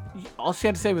 all she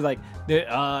had to say was like,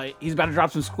 he's about to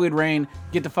drop some squid rain.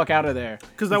 Get the fuck out of there.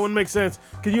 Because that wouldn't make sense.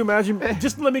 Can you imagine?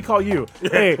 Just let me call you.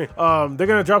 Hey, they're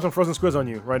gonna drop some frozen squids on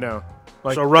you right now.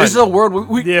 Like, So run. This is a word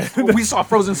we Yeah. we saw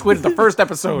frozen squid in the first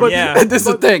episode. But- Yeah. This is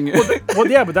a thing. well,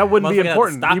 yeah, but that wouldn't be Motherfucker had to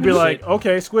important. stop You'd be and like, shit.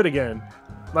 okay, squid again.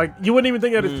 Like, you wouldn't even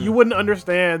think that you wouldn't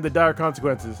understand the dire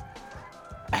consequences.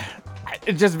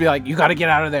 It'd just be like, you got to get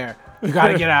out of there. You got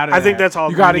to get out of there. I think that's all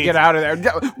You got to we get need. out of there.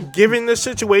 Given the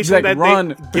situation Like, that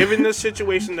run. given the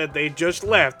situation that they just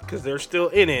left, because they're still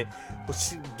in it,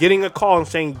 getting a call and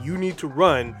saying you need to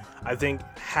run, I think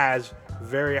has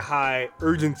very high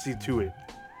urgency to it.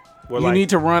 Where You need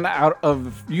to run out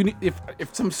of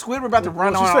if some squid were about to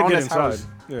run Well, she on said get this inside. house.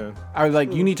 Yeah. I was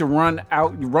like, you need to run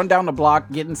out, run down the block,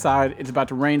 get inside. It's about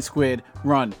to rain squid.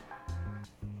 Run.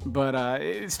 But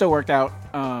it still worked out.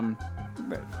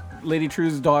 Lady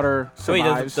True's daughter So wait,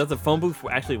 survives. does the phone booth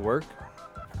actually work?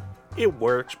 It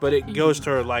works, but it goes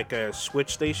to like a switch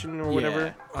station or whatever.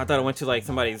 Yeah. I thought it went to like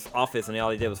somebody's office and all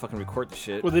they did was fucking record the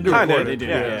shit. Well, they do Kinda, record they it. do,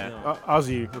 yeah.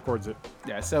 Ozzy records it.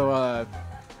 Yeah, so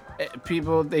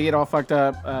people, they get all fucked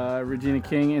up. Regina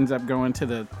King ends up going to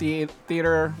the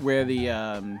theater where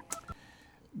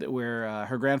where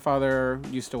her grandfather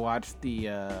used to watch the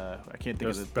I can't think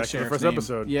That's of the back to the sheriff's first name.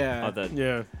 episode. Yeah. Oh, the-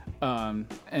 Yeah.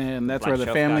 And that's Black where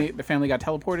shelf the family got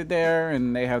teleported there,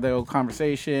 and they have their old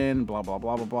conversation. Blah blah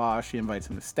blah blah blah. She invites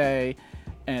him to stay,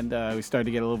 and we start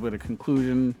to get a little bit of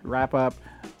conclusion wrap up.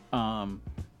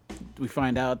 We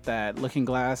find out that Looking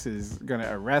Glass is gonna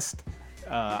arrest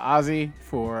Ozzy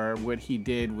for what he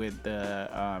did with the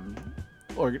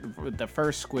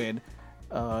first squid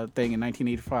thing in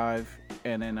 1985,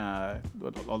 and then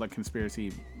all the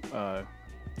conspiracy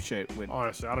shit with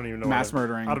Honestly, I don't even know. mass why,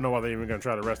 murdering. I don't know why they're even gonna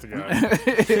try to arrest the guy.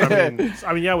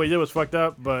 I mean, yeah, what he did was fucked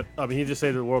up, but I mean, he just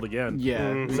saved the world again.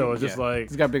 Yeah. So it's just like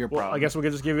he's got bigger well, problems. I guess we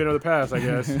could just give you another pass. I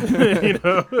guess. You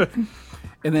know.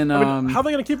 And then I mean, how are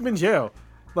they gonna keep him in jail?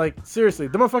 Like seriously,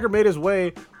 the motherfucker made his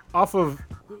way off of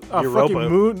a Europa. fucking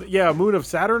moon. Yeah, moon of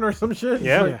Saturn or some shit. It's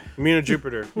Yeah, like, Moon of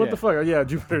Jupiter. what Yeah. the fuck? Yeah,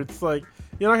 Jupiter. It's like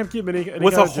you're not gonna keep him in any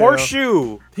With kind a of jail.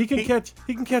 horseshoe. He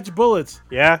can catch bullets.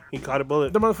 Yeah, he caught a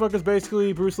bullet. The motherfucker's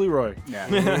basically Bruce Leroy. yeah.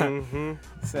 Mm-hmm.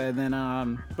 So then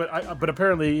But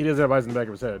apparently he doesn't have eyes in the back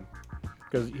of his head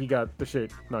because he got the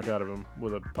shit knocked out of him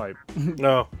with a pipe.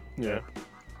 No. Yeah.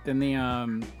 then the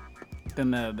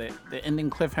ending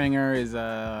cliffhanger is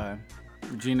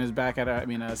Regina's back at her.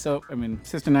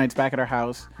 Sister Knight's back at her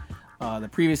house. The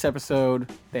previous episode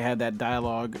they had that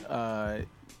dialogue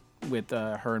with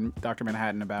her and Dr.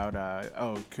 Manhattan about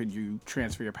could you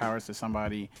transfer your powers to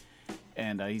somebody?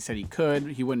 And he said he could.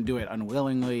 He wouldn't do it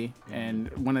unwillingly. And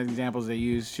one of the examples they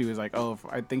used, she was like,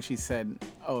 I think she said,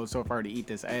 so if I were to eat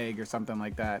this egg or something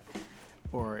like that.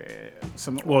 Or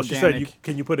some Well, organic. she said,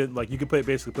 "Can you put it like you could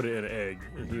basically put it in an egg?"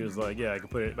 And he was like, "Yeah, I can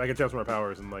put it. I can transfer my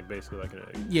powers and like basically like an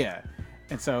egg." Yeah.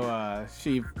 And so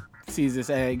she sees this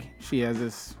egg. She has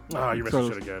this. Oh, you missed sort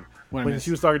the of- shit again. What I When missed?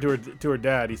 she was talking to her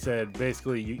dad, he said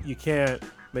basically you can't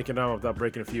make an omelet without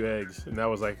breaking a few eggs, and that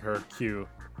was like her cue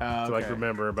to like okay.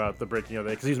 remember about the breaking of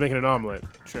the egg because he's making an omelet.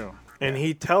 True. And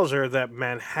he tells her that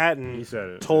Manhattan He said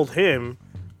it. told him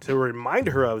to remind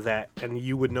her of that, and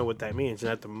you would know what that means.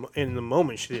 And in the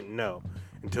moment, she didn't know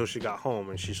until she got home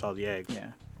and she saw the egg.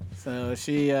 Yeah. So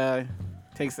she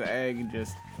takes the egg and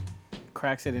just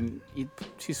cracks it and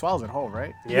she swallows it whole,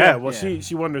 right? Yeah. Well, Yeah.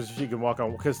 she wonders if she can walk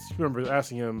on because she remember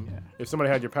asking him if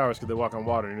somebody had your powers, could they walk on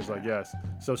water? And he's like, yes.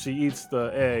 So she eats the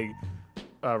egg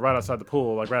right outside the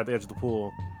pool, like right at the edge of the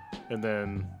pool, and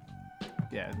then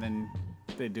Yeah. And then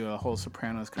they do a whole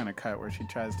Sopranos kind of cut where she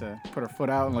tries to put her foot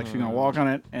out and like she's gonna walk on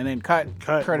it, and then cut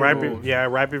credit right, rolls.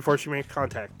 right before she makes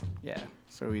contact. Yeah.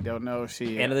 So we don't know if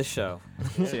she End of the show.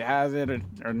 she has it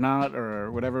or not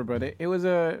or whatever, but it was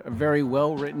a very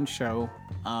well written show.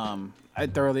 I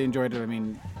thoroughly enjoyed it. I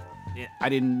mean, I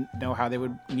didn't know how they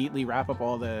would neatly wrap up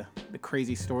all the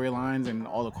crazy storylines and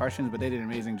all the questions, but they did an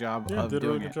amazing job of did a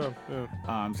really doing good it. job.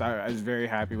 Yeah. So I was very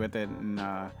happy with it, and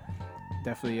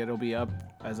definitely it'll be up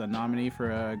as a nominee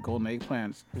for Golden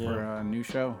Eggplants for a new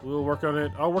show. We'll work on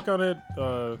it. I'll work on it.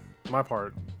 My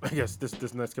part, I guess.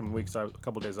 This next coming week, so I have a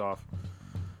couple days off.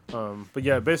 But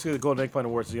yeah, basically the Golden Eggplant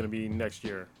Awards is going to be next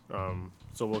year.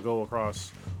 So we'll go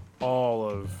across all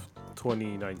of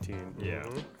 2019. Yeah.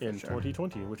 In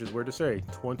 2020, which is weird to say.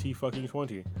 20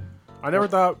 I never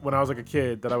thought when I was like a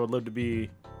kid that I would live to be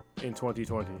in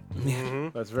 2020.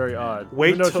 That's very odd. Wait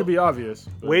Even though it till- should be obvious.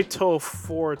 but- Wait till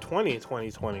 4/20,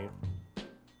 2020.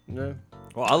 Yeah.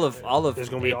 Well, all of It's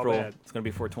gonna be all April. bad. It's gonna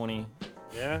be 420.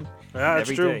 Yeah, that's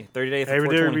Every true. day. 30 days. Every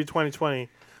day will 420. be 2020.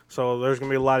 So there's gonna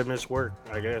be a lot of missed work,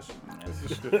 I guess.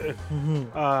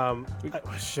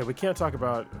 Shit, we can't talk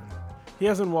about. He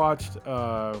hasn't watched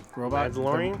Robots?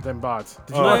 Mandalorian? them bots.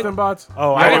 Did you Oh. watch them bots?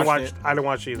 Oh, Yeah, I I didn't watched watch. I didn't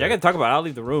watch either. Yeah, I gotta talk about it. I'll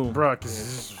leave the room. Bruh,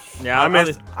 'cause Yeah, I I'll missed-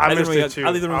 leave- I I'll leave missed the room- it too.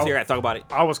 I'll leave the room I'll- here. I talk about it.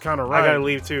 I was kind of right. I gotta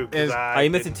leave too. 'Cause Is- I Oh, you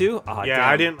missed it too? Oh,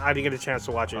 Yeah, damn. I didn't get a chance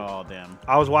to watch it. Oh damn!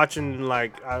 I was watching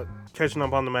catching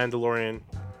up on the Mandalorian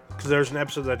because there's an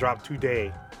episode that dropped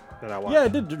today that I watched. Yeah,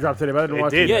 it did drop today, but I didn't It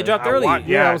watch did. it. Yeah, it dropped early.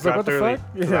 Yeah, I it was like, dropped what the early.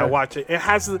 fuck? 'Cause Yeah. I watched it. It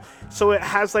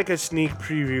has like a sneak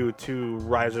preview to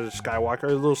Rise of Skywalker, a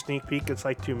little sneak peek. It's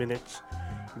like 2 minutes,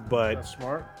 But That's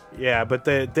smart. yeah, but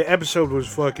the episode was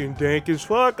fucking dank as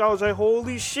fuck. I was like,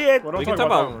 holy shit. Well, don't We can talk talk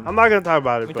about about- that one. I'm not gonna talk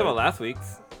about it. We but talked about last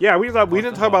week's. yeah, we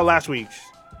didn't talk about last week's.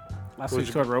 Last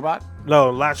week's Toy Robot. No,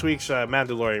 last week's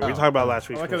Mandalorian. We Oh. talked about last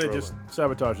I week's. like how they Mr. just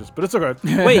sabotage this, but it's okay.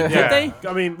 Wait, Yeah. did they?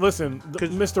 I mean, listen, 'Cause-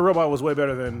 Mr. Robot was way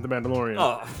better than The Mandalorian.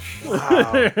 Oh,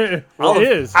 Well, it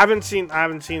is. I haven't seen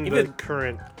the Even-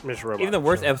 current Mr. Robot. even the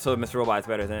worst so. episode of Mr. Robot is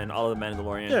better than all of the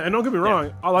Mandalorian. Yeah, and don't get me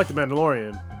wrong, I like The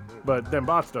Mandalorian, but them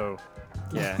bots though,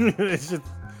 Yeah. it's just.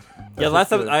 Yeah, that's last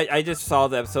just time I just saw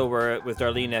the episode where it was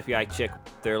Darlene and FBI chick.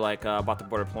 They're like about to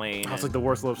board a plane. That's and- like the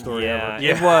worst love story yeah, ever.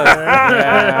 it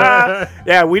was.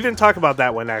 Yeah, we didn't talk about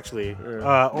that one actually.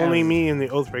 Yeah. Only me and the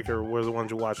Oathbreaker were the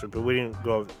ones who watched it, but we didn't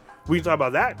go. We can talk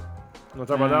about that. You want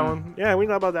to talk about that one? Yeah, we can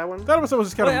talk about that one. That episode was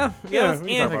just kind Oh, of yeah. we can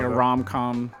Yeah, talk Like about a that. rom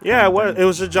com. Yeah, it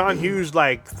was a John Hughes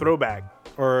like throwback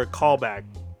or callback,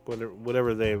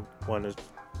 whatever they want to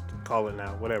call it now.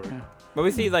 Whatever. Yeah. But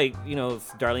we see like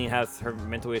Darlene has her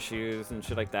mental issues and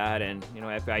shit like that, and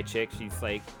FBI chick, she's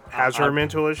like Has her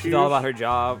mental issues. She's all about her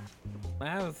job.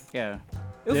 Yeah.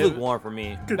 It was Yeah. lukewarm for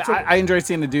me. Good, But so- I enjoy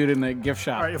seeing the dude in the gift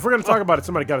shop. all right, if we're gonna talk about it,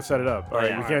 somebody got to set it up. All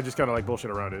right, yeah. we can't just kind of like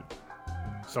bullshit around it.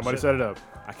 Somebody set it up.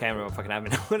 I can't remember what fucking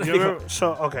happened now. You remember-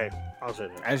 so okay, I'll say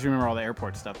that. I just remember all the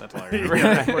airport stuff. That's all I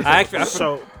remember. I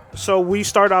So we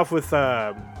start off with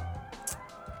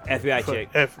FBI chick.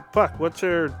 what's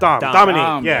her Dominique?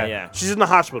 Dom, yeah. She's in the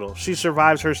hospital. She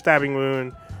survives her stabbing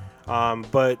wound,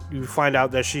 but you find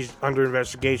out that she's under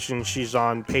investigation. She's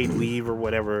on paid leave or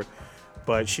whatever,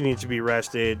 but she needs to be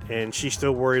arrested, and she's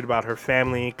still worried about her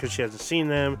family because she hasn't seen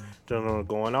them, don't know what's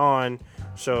going on.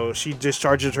 So she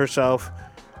discharges herself,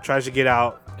 tries to get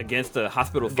out. Against the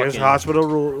hospital Against fucking hospital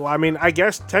rule. I mean, I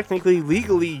guess technically,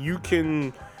 legally, you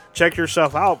can check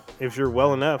yourself out if you're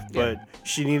well enough, but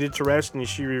she needed to rest and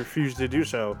she refused to do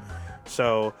so.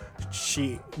 So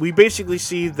we basically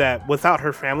see that without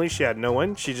her family, she had no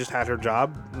one. She just had her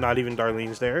job. Not even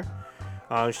Darlene's there.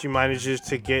 She manages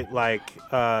to get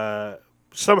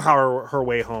somehow her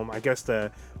way home. I guess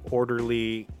the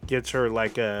orderly gets her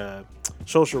like a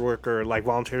social worker, like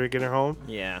volunteer to get her home.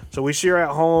 Yeah. So we see her at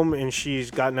home and she's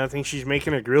got nothing. She's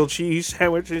making a grilled cheese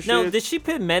sandwich and shit. No, did she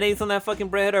put mayonnaise on that fucking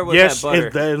bread or was Yes,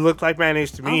 that butter? it looked like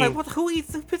mayonnaise to I me. was like,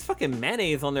 who puts fucking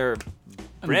mayonnaise on their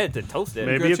bread to toast it?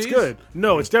 Maybe Grilled it's cheese? good.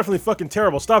 No, it's definitely fucking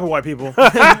terrible. Stop it, white people.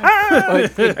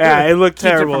 Yeah, it looked Keeps it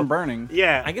terrible. from burning.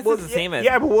 Yeah, I guess it's the same as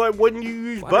Yeah, but why wouldn't you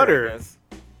use butter? I guess.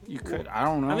 You could. I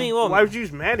don't know. I mean, well, Why would you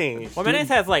use mayonnaise? well, mayonnaise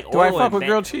has like do oil I fuck and with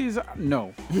grilled cheese?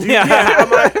 No.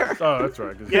 Yeah. Oh, that's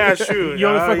right. 'cause Yeah, shoot. You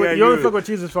only fuck with, yeah, you only you- fuck with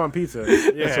cheese that's on pizza.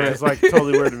 Yeah. So it's like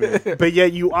totally weird to me. But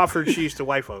yet you offer cheese to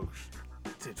white folks.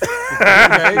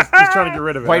 Okay. Just trying to get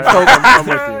rid of it. White I- folk. I'm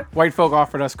with you. White folk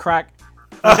offered us crack.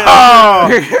 Oh,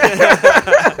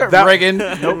 Reagan.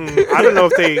 I don't know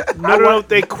if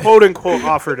they quote unquote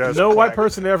offered us. No white crack.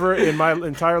 person ever in my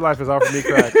entire life has offered me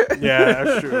crack. Yeah,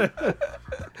 that's true.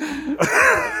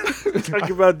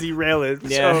 Talking about derailing.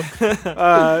 Yeah.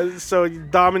 So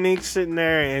Dominique's sitting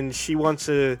there and she wants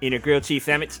to Eating a grilled cheese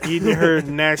sandwich. eating her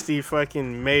nasty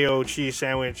fucking mayo cheese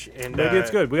sandwich, and Maybe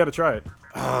it's good. We got to try it.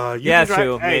 You Yeah, can try-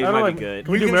 true. Hey, Maybe I it don't might like. be good.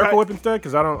 Can we You do can Miracle try- Whip instead?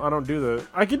 Because I don't do the.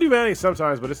 I can do mayonnaise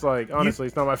sometimes, but it's like honestly,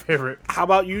 it's not my favorite. how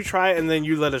about you try it and then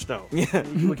you let us know? We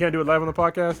can't do it live on the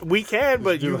podcast. We can,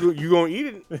 but do you gonna eat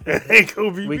it? It ain't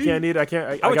gonna be We me. can't eat. I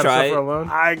can't. I would gotta try suffer it.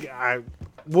 alone.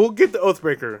 We'll get the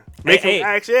Oathbreaker. Make Hey, him hey.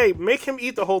 actually. Hey, make him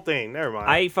eat the whole thing. Never mind.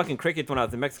 I ate fucking crickets when I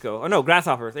was in Mexico. Oh no,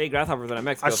 grasshoppers. I ate grasshoppers when I was in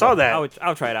Mexico. I saw so that.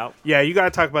 I'll try it out. Yeah, you gotta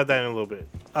talk about that in a little bit.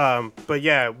 But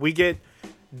yeah, we get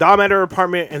Dom at her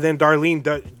apartment, and then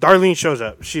Darlene shows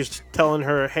up. She's telling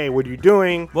her, "Hey, what are you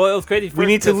doing? Well, it was crazy. We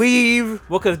need to leave."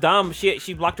 Well, cause Dom,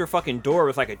 she blocked her fucking door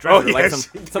with like a dresser, Oh, like yes,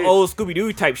 she some did. old Scooby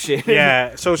Doo type shit.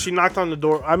 Yeah, so she knocked on the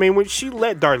door. I mean, when she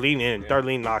let Darlene in,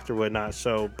 Darlene knocked her, whatnot.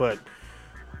 So, but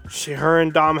her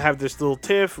and Dom have this little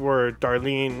tiff where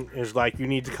Darlene is like, "You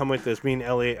need to come with us. Me and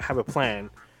Elliot have a plan.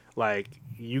 Like,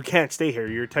 you can't stay here.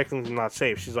 You're technically not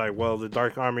safe." She's like, "Well, the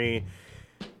Dark Army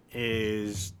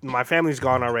is my family's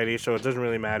gone already, so it doesn't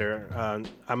really matter.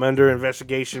 I'm under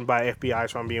investigation by FBI,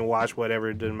 so I'm being watched. Whatever,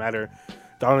 it doesn't matter."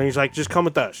 Darlene's like, "Just come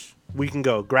with us. We can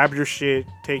go. Grab your shit,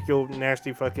 take your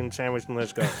nasty fucking sandwich, and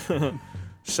let's go."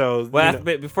 So, Well, you know-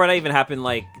 but before that even happened,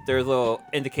 like there was a little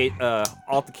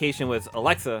altercation with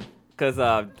Alexa, because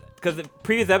the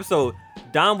previous episode,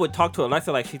 Dom would talk to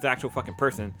Alexa like she's an actual fucking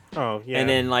person, oh yeah, and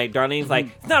then like Darlene's like,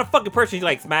 "It's not a fucking person." She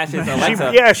like smashes she,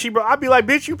 Alexa. I'd be like,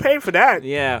 "Bitch, you paid for that."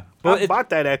 Yeah. Well, I bought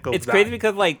that Echo. It's Dot. crazy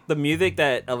because like the music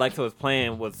that Alexa was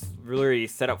playing was really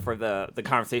set up for the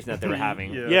conversation that they were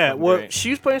having. Yeah, well, great.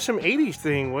 she was playing some '80s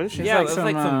thing, wasn't she? Yeah, it was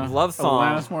like some love song.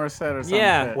 Alanis Morissette or something.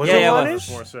 Yeah. Was yeah, it yeah, Alanis?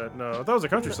 Morissette. No, that was a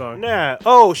country song. Yeah.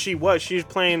 Oh, she was. She was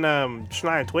playing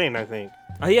Shania Twain, I think.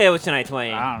 Oh yeah, it was Shania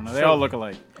Twain. I don't know. They all look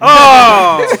alike.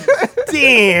 Oh,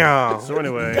 damn. So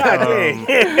anyway, God dang.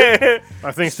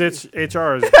 I think Stitch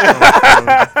HR is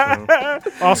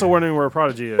also wondering where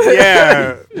Prodigy is.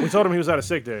 Yeah. We told him he was out of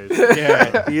sick days.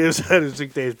 Yeah, he is out of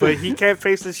 6 days, but he can't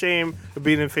face the shame of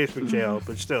being in Facebook jail.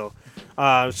 But still,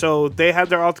 so they have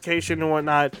their altercation and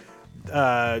whatnot.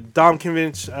 Dom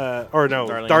convinced,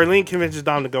 Darlene convinces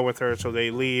Dom to go with her, so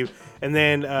they leave, and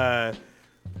then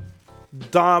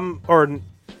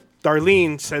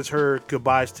Darlene says her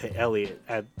goodbyes to Elliot,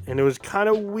 and it was kind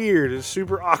of weird. It's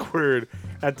super awkward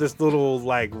at this little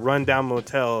like rundown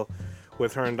motel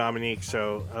with her and Dominique.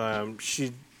 So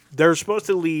they're supposed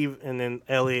to leave, and then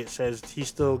Elliot says he's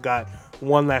still got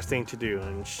one last thing to do,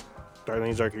 and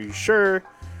Darlene's like, "Are you sure?"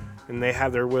 And they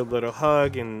have their weird little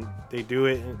hug, and they do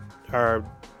it, or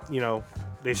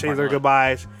they say their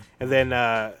goodbyes, and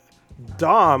then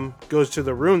Dom goes to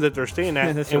the room that they're staying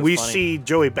at, and we see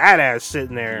Joey Badass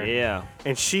sitting there. Yeah.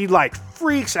 And she like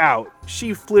freaks out.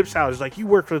 She flips out. It's like, "You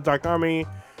work for the Dark Army.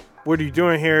 What are you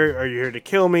doing here? Are you here to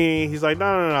kill me?" He's like, No.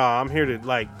 I'm here to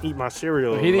like eat my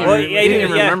cereal." He didn't, Well, he yeah, didn't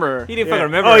even remember. He didn't Yeah. fucking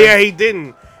remember. Oh yeah, he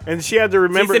didn't. And she had to He's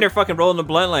remember. sitting there fucking rolling the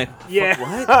blunt like, Yeah.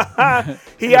 What?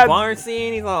 He The had. barn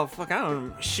scene. He's all, fuck, I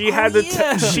don't. She had to.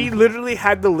 yeah. She literally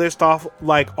had to list off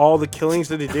like all the killings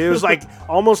that he did. It was like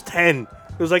almost 10.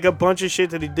 It was like a bunch of shit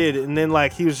that he did, and then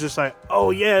like he was just like, "Oh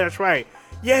yeah, that's right.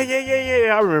 Yeah.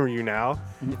 I remember you now."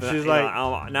 She's like,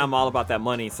 now I'm all about that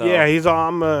money. So "Yeah,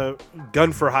 I'm a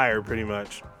gun for hire, pretty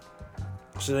much."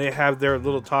 So they have their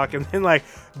little talk, and then like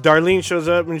Darlene shows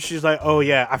up, and she's like, "Oh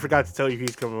yeah, I forgot to tell you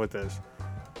he's coming with us."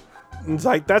 And it's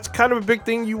like that's kind of a big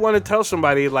thing you want to tell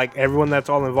somebody, like everyone that's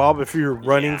all involved. If you're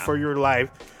running for your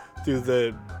life through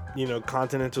the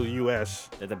continental U.S.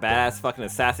 the badass fucking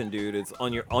assassin dude is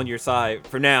on your side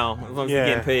for now, as long as you're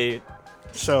getting paid.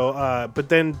 So, but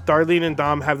then Darlene and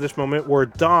Dom have this moment where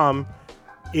Dom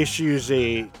issues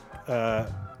she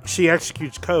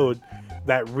executes code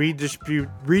that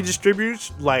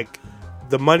redistributes like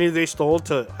the money they stole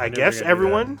to, I guess, gonna do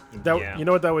everyone. That, You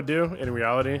know what that would do in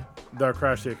reality? That would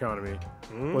crash the economy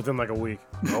within like a week.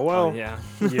 Oh well. Oh, yeah.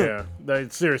 Yeah,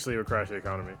 that seriously would crash the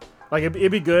economy. Like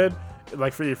it'd be good,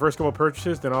 like for your first couple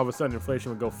purchases, then all of a sudden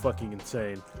inflation would go fucking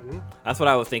insane. That's what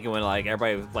I was thinking when like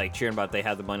everybody was like cheering about they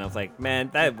had the money. I was like, man,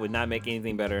 that would not make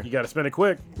anything better. You got to spend it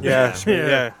quick. Yeah.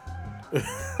 Yeah.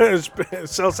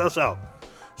 Sell.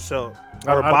 So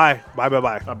or I- buy.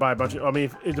 I'd buy a bunch of. I mean,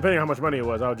 depending on how much money it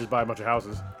was, I would just buy a bunch of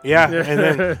houses. Yeah, and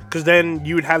then because then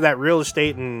you would have that real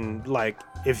estate, and like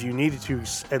if you needed to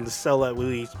and sell at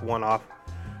least one off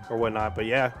or whatnot. But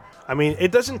yeah, I mean,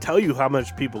 it doesn't tell you how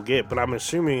much people get, but I'm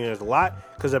assuming it's a lot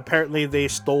because apparently they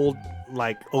stole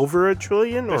like over $1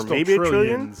 trillion or maybe $1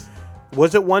 trillion.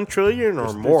 Was it 1 trillion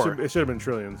or more? It should have been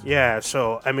trillions. Yeah.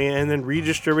 So I mean, and then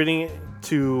redistributing it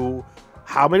to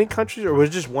how many countries, or was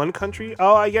it just one country?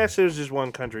 Oh, I guess it was just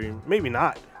one country. Maybe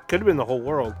not. Could have been the whole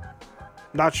world.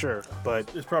 Not sure, but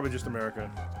It's probably just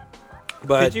America.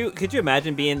 but Could you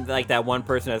imagine being like that one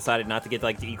person that decided not to get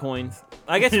like the e-coins?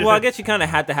 I guess you kind of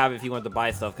had to have it if you wanted to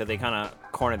buy stuff because they kind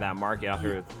of cornered that market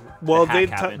after. well, the hack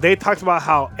happened. they talked about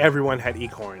how everyone had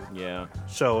eCoin. Yeah.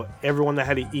 So everyone that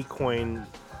had an eCoin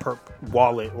per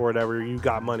wallet or whatever, you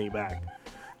got money back.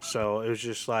 So it was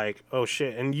just like, oh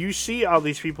shit. And you see all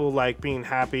these people like being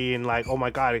happy and like, oh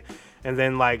my God. And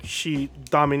then like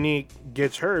Dominique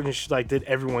gets hurt and she's like, did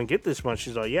everyone get this much?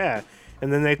 She's like, yeah.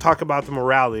 And then they talk about the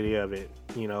morality of it,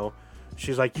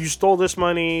 She's like, you stole this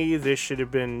money. This should have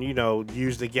been,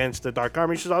 used against the Dark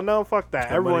Army. She's like, no, fuck that.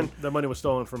 That money was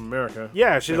stolen from America.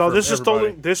 Yeah, she's And like, for this is everybody.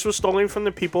 stolen. This was stolen from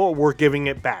the people. We're giving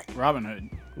it back. Robin Hood.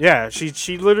 Yeah,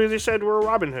 she literally said we're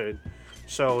Robin Hood.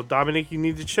 So Dominic, you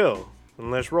need to chill and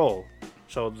let's roll.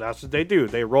 So that's what they do.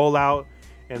 They roll out,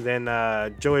 and then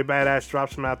Joey Badass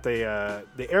drops him out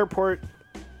the airport,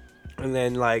 and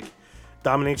then like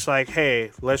Dominic's like,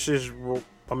 hey, let's just.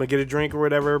 I'm gonna get a drink or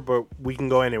whatever, but we can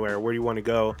go anywhere. Where do you want to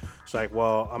go? It's like,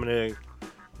 well, I'm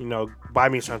gonna, buy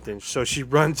me something. So she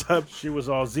runs up. She was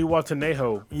all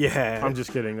Ziwatanejo. Yeah, I'm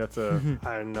just kidding. That's I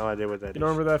have no idea what that is. You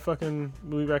don't remember that fucking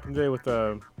movie back in the day with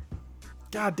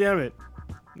God damn it.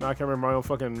 No, I can't remember my own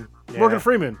fucking Morgan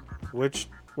Freeman. Which?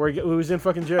 Where he was in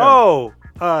fucking jail. Oh,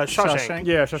 Shawshank.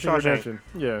 Yeah, Shawshank Redemption.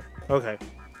 Yeah. Okay.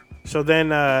 So then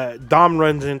Dom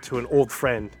runs into an old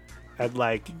friend at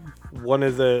like one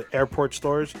of the airport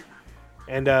stores,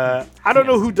 And I don't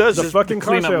know who does The this. fucking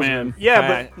car cleanup salesman. man.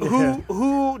 Yeah, but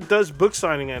who does book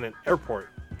signing at an airport?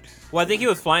 Well, I think he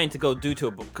was flying to go to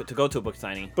a book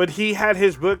signing. But he had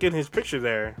his book and his picture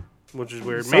there, which is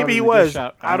weird. Saw Maybe it he in the gift was.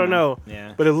 shop. I don't know.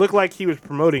 Yeah. But it looked like he was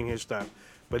promoting his stuff.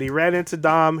 But he ran into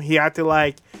Dom. He acted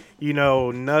like,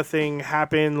 nothing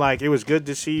happened. Like, it was good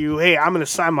to see you. Hey, I'm going to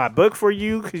sign my book for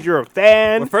you because you're a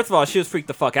fan. Well, first of all, she was freaked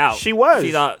the fuck out. She was.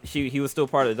 She thought he was still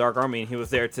part of the Dark Army and he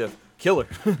was there to kill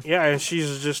her. Yeah, and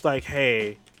she's just like,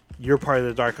 hey, you're part of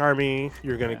the Dark Army.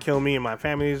 You're going to kill me and my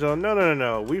family. So,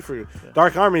 no.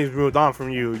 Dark Army's moved on from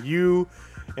you. You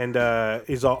and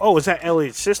he's all, oh, is that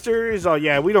Elliot's sister? He's all,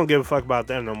 yeah, we don't give a fuck about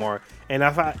them no more. And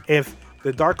if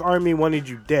the Dark Army wanted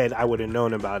you dead, I would have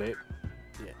known about it.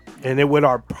 Yeah. And it would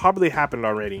have probably happened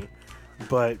already.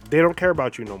 But they don't care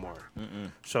about you no more.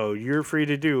 So you're free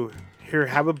to do. Here,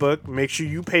 have a book. Make sure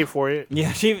you pay for it.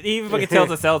 Yeah, she even fucking tells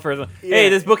the salesperson, "Hey,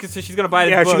 this book is she's gonna buy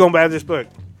this Yeah, book." she's going to buy this book.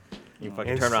 You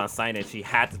fucking turn around and sign it. She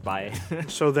had to buy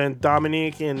it. So then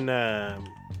Dominique and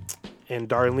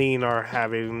Darlene are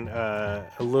having a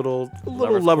little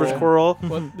lover's quarrel.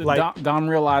 Well, Like- Dom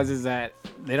realizes that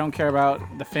they don't care about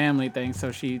the family thing,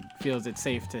 so she feels it's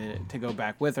safe to go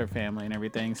back with her family and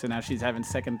everything. So now she's having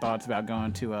second thoughts about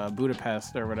going to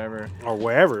Budapest or whatever. Or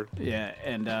wherever. Yeah,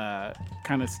 and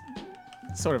kind of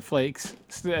sort of flakes.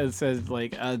 Says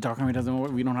like, Dark Army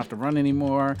we don't have to run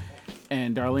anymore.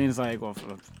 And Darlene's like, well,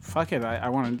 fuck it, I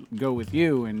want to go with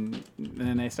you. And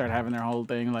then they start having their whole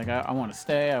thing like, I want to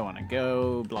stay, I want to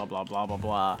go, blah, blah, blah, blah,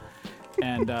 blah.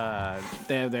 And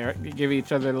they give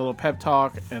each other a little pep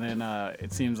talk, and then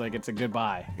it seems like it's a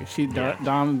goodbye.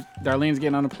 Darlene's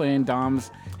getting on a plane,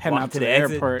 Dom's heading Walking out to to the the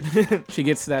exit. airport. She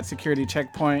gets to that security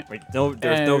checkpoint.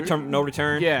 There's no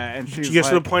return. Yeah, and She gets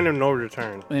to the point of no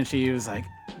return. and then she was like,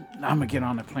 I'm going to get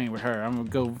on the plane with her. I'm going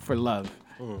to go for love.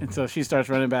 And so she starts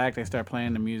running back. They start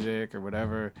playing the music or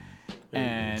whatever.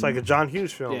 And It's like a John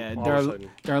Hughes film. yeah, all of a sudden.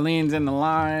 Darlene's in the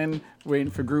line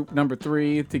waiting for group number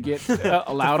 3 to get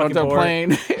allowed onto fucking the board.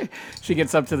 plane. She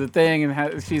gets up to the thing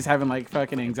and she's having like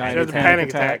fucking anxiety, She has a panic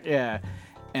attack. Yeah.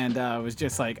 And was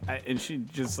just like, and she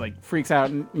just like freaks out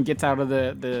and gets out of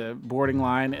the boarding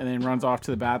line and then runs off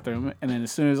to the bathroom. And then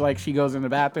as soon as like she goes in the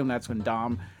bathroom, that's when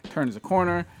Dom turns the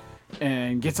corner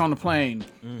and gets on the plane.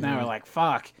 Now we're like,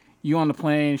 fuck, you on the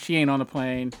plane, she ain't on the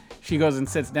plane. She goes and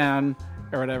sits down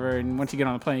or whatever. And once you get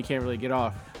on the plane, you can't really get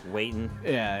off. Waiting.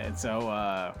 Yeah, and so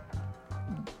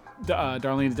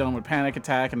Darlene's dealing with panic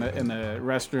attack in the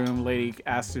restroom. Lady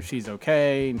asks if she's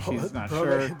okay, and she's not Bro,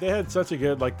 sure. They had such a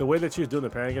good, like, the way that she was doing the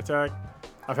panic attack.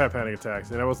 I've had panic attacks,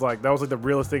 and that was like the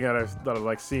realest thing that I've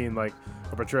like seen, like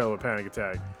a portrayal of a panic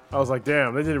attack. I was like,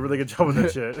 damn, they did a really good job with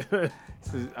that shit.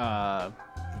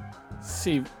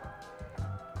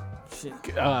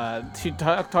 She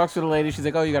talks to the lady. She's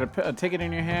like, "Oh, you got a ticket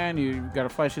in your hand? You got a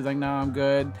flight?" She's like, "No, I'm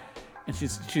good." And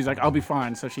she's like, "I'll be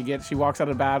fine." So she walks out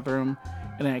of the bathroom,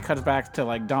 and then it cuts back to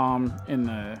like Dom in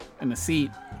the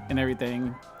seat and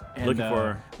everything, and,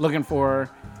 looking for her,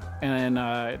 and then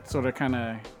it sort of kind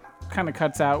of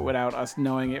cuts out without us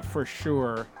knowing it for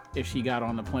sure if she got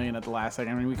on the plane at the last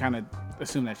second. I mean, we kind of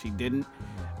assume that she didn't,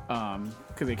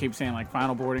 because they keep saying like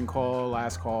final boarding call,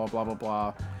 last call, blah blah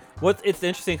blah. It's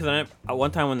interesting because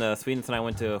one time when the Swedes and I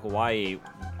went to Hawaii,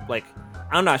 like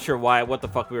I'm not sure what the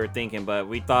fuck we were thinking, but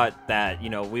we thought that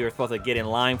we were supposed to get in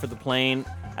line for the plane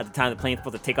at the time the plane's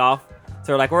supposed to take off.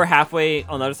 So we're halfway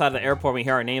on the other side of the airport. We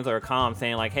hear our names on our comm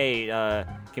saying like, "Hey,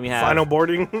 can we have Final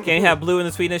boarding. Can we have Blue and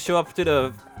the Sweetness show up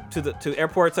to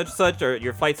airport such and such, or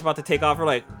your flight's about to take off?" We're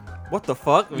like, "What the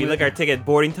fuck?" We look our ticket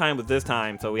boarding time was this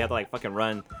time, so we had to like fucking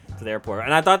run to the airport.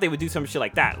 And I thought they would do some shit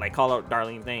like that, like call out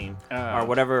Darlene's name or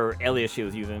whatever alias she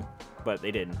was using, but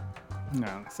they didn't.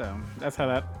 No, so that's how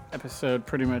that episode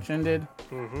pretty much ended.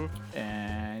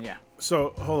 And yeah.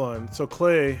 So hold on. So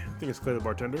Clay, I think it's Clay the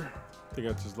bartender. I think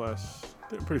that's his last.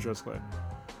 I'm pretty sure it's Clay.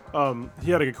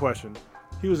 He had a good question.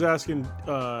 He was asking,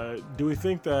 do we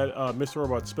think that Mr.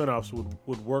 Robot spinoffs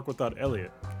would work without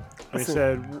Elliot? And he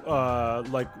said,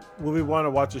 like, would we want to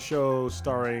watch a show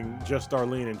starring just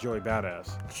Darlene and Joey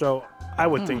Badass? So I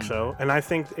would think so, and I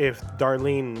think if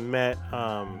Darlene met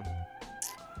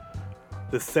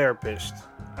the therapist,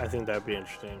 I think that'd be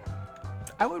interesting.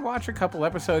 I would watch a couple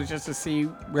episodes just to see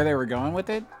where they were going with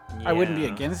it. I wouldn't be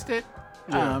Yeah. against it.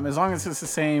 As long as it's the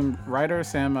same writer,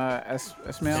 Sam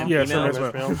Esmail. Yeah, Email.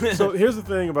 Sam Esmail. So here's the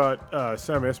thing about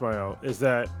Sam Esmail is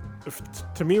that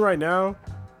to me right now,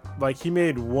 like he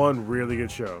made one really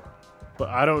good show, but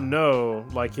I don't know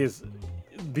like his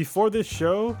before this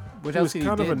show. What he else was he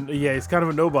kind of did? he's kind of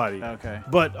a nobody. Okay.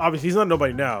 But obviously he's not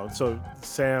nobody now. So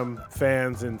Sam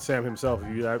fans and Sam himself,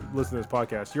 if you listen to this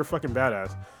podcast, you're fucking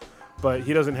badass. but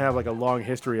he doesn't have like a long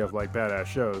history of like badass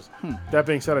shows. That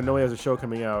being said, I know he has a show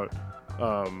coming out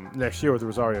next year with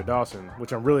Rosario Dawson,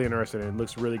 which I'm really interested in. It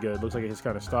looks really good. It looks like his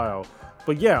kind of style.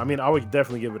 But yeah, I mean, I would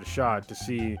definitely give it a shot to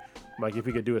see like if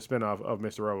he could do a spinoff of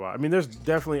Mr. Robot. I mean, there's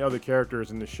definitely other characters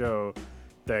in the show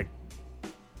that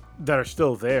are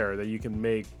still there that you can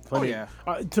make plenty.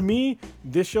 Oh, To me,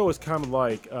 this show is kind of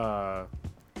like a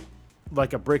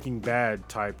Breaking Bad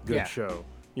type good show.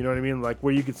 You know what I mean? Like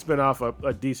where you could spin off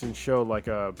a decent show like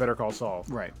a Better Call Saul.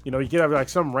 Right. You know, you could have like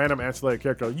some random ancillary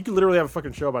character. You could literally have a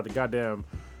fucking show about the goddamn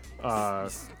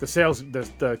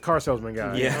the car salesman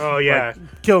guy. Yeah. Oh yeah.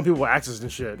 Like, killing people with axes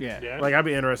and shit. Yeah. Yeah. Like I'd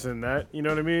be interested in that. You know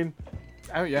what I mean?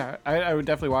 I would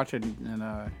definitely watch it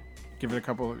and give it a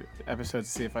couple episodes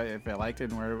to see if I liked it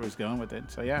and where it was going with it.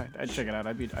 So yeah, I'd check it out.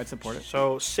 I'd support it.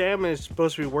 So Sam is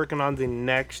supposed to be working on the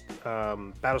next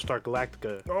Battlestar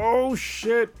Galactica. Oh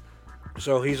shit!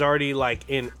 So he's already like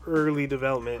in early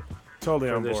development. Totally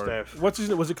For on this board. stuff. What's his?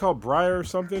 Was it called Briar or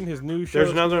something? His new show. There's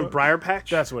another one, Briar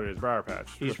Patch. That's what it is. Briar Patch.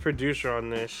 He's producer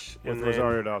on this. with And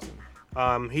Rosario then,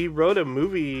 Dawson. he wrote a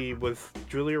movie with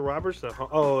Julia Roberts.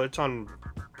 It's on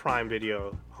Prime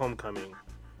Video. Homecoming.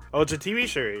 Oh, it's a TV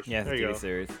series. Yeah, it's a there you TV go.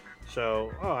 series. So,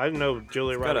 I didn't know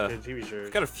Julia It's got Roberts did a TV series.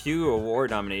 It's got a few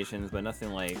award nominations, but nothing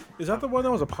like. Is that the one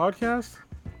that was a podcast?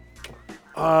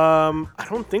 I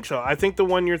don't think so. I think the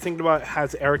one you're thinking about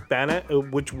has Eric Bana,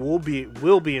 which will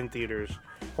be in theaters.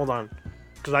 Hold on,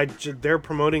 because they're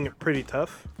promoting it pretty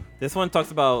tough. This one talks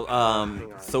about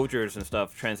hang on. soldiers and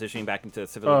stuff transitioning back into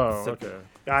civil. Oh, okay.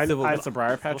 Civil- That's a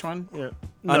Briar Patch one. Yeah.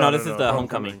 no, this is the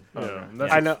Homecoming. Yeah. Okay.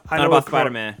 That's I know. Not I know about what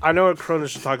Spider-Man. I know what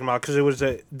Cronus is talking about because there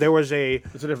was a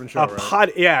It's a different show,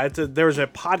 right? there was a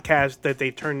podcast that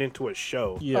they turned into a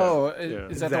show. Yeah. Oh, yeah.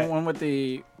 is that That- the one with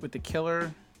the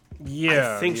killer?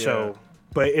 Yeah, I think yeah. so,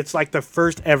 but it's like the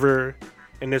first ever,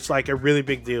 and it's like a really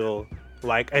big deal.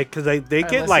 Like, because they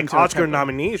get listened like to a Oscar couple.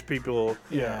 nominees, people.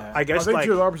 Yeah. I guess think like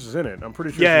Julia Roberts is in it. I'm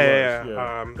pretty sure Yeah, she was.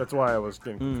 yeah. That's why I was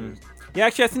getting confused. Yeah,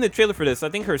 actually, I seen the trailer for this. I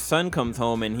think her son comes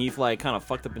home and he's like kind of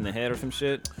fucked up in the head or some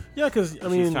shit. Yeah, because I She's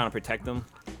mean, trying to protect him.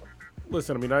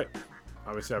 listen, I mean,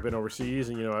 obviously I've been overseas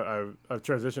and I've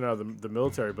transitioned out of the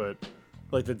military, but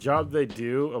like the job they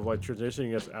do of like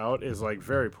transitioning us out is like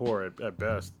very poor at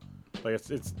best. Like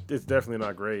it's definitely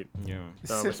not great. Yeah.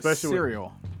 Especially with-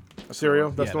 Serial. Cereal,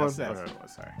 that's yeah, the one. that's Okay. what it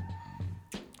was, sorry.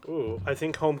 Ooh, I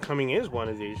think Homecoming is one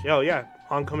of these. Oh yeah,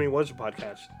 Homecoming was a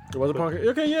podcast, It was a podcast.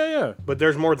 Okay, yeah. but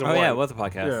there's more than Oh one. yeah, it was a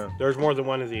podcast. Yeah. There's more than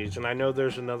one of these, and I know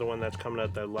there's another one that's coming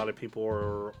up that a lot of people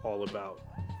are all about.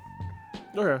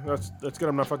 Okay, that's good.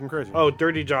 I'm not fucking crazy. Oh,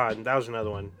 Dirty John, that was another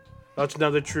one. That's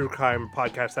another true crime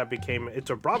podcast that it's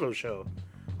a Bravo show.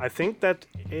 I think that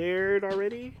aired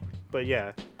already, but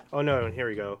yeah. Oh no, here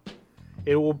we go.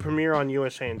 It will premiere on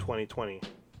USA in 2020,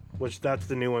 which that's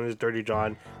the new one is Dirty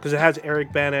John because it has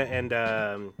Eric Bana and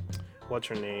what's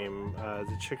her name,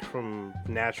 the chick from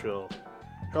Nashville.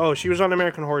 Oh, she was on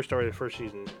American Horror Story the first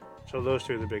season. So those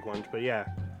two are the big ones. But yeah,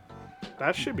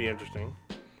 that should be interesting.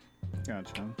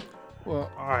 Gotcha.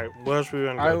 Well, All right, what else we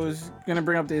gonna? I was gonna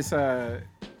bring up this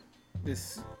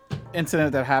this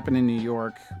incident that happened in New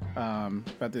York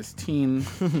about this teen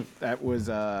that was.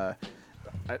 I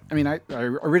mean, I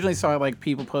originally saw like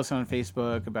people posting on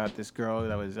Facebook about this girl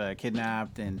that was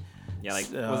kidnapped and Yeah,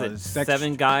 like was it sex-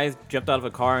 7 guys jumped out of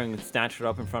a car and snatched her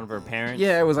up in front of her parents?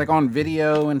 Yeah, it was like on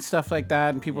video and stuff like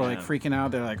that, and people were like Yeah. freaking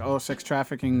out. They're like, "Oh, sex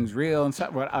trafficking's real," and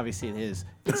stuff. Well, obviously it is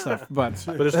and stuff, but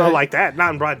But it's not like that.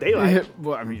 Not in broad daylight.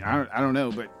 well, I mean, I don't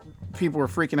know, but people were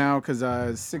freaking out because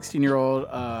a 16-year-old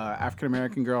African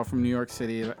American girl from New York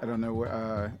City. I don't know.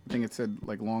 I think it said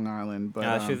like Long Island,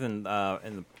 but she was in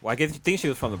the. Well, I guess you think she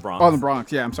was from the Bronx. oh, the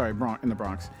Bronx. Yeah, I'm sorry, in the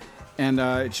Bronx. And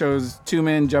it shows 2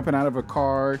 men jumping out of a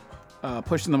car,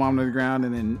 pushing them onto the ground,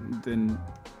 and then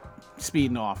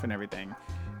speeding off and everything.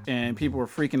 And people were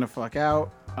freaking the fuck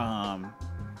out.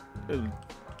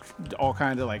 All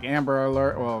kinds of like Amber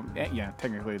Alert. Well, yeah,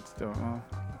 technically it's still.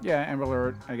 Yeah, Amber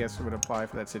Alert, I guess, would apply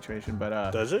for that situation.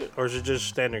 But Does it, or is it just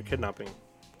standard kidnapping?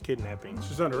 Kidnapping.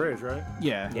 She's underage, right?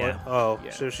 yeah, Yeah. Oh,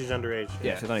 Yeah. so she's underage.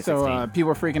 yeah. she's only So 16. people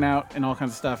were freaking out and all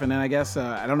kinds of stuff. And then I guess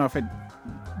I don't know if it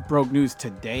broke news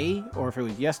today or if it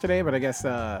was yesterday, but I guess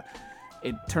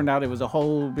it turned out it was a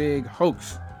whole big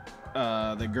hoax.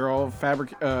 The girl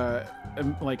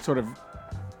sort of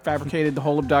fabricated the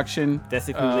whole abduction.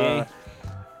 Desi Poulier.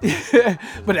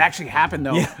 But it actually happened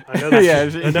though. Yeah. Another, Yeah,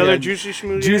 another yeah. Juicy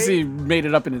Smoothie. Juicy made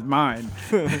it up in his mind.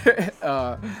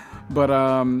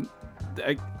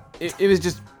 It was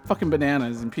just fucking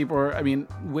bananas, and people were,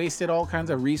 wasted all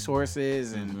kinds of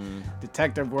resources and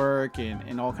detective work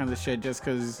and all kinds of shit just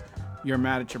because you're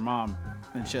mad at your mom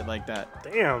and shit like that.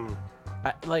 Damn.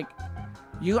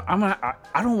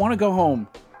 I don't want to go home.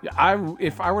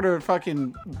 If I were to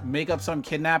fucking make up some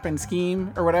kidnapping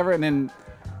scheme or whatever, and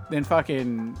then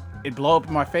fucking it blow up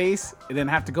in my face, and then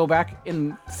have to go back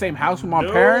in the same house with my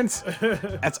parents,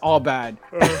 that's all bad.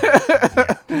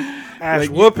 Ass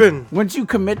whooping. Once you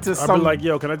commit to I'd some, be like,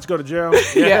 yo, can I just go to jail?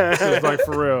 yeah, It's like,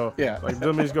 for real. Yeah. Like,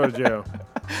 let me just go to jail.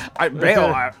 I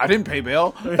didn't pay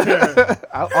bail.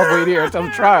 I'll wait here until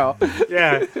the trial.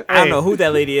 Yeah. I don't Hey, know who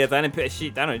that lady is. I didn't pay.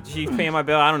 She's paying my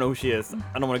bill. I don't know who she is.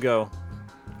 I don't want to go.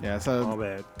 Yeah, so all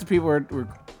bad. the people were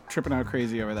tripping out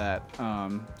crazy over that.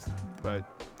 But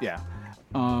yeah.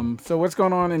 So what's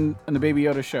going on in the Baby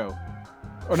Yoda show?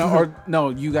 Or no,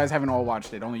 you guys haven't all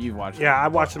watched it. Only you've watched it. Yeah, I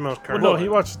watched the most Well, current. no, he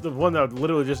watched the one that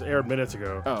literally just aired minutes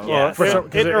ago. Oh, Yeah, for some-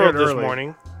 'cause it it aired aired this early.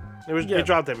 morning. Yeah. It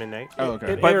dropped at midnight. Oh,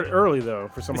 okay. It But- aired early, though,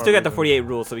 for some We still got the reason. 48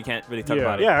 rule, so we can't really talk Yeah.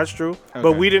 about it. Yeah, that's true. Okay.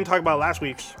 But we didn't talk about last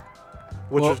week's,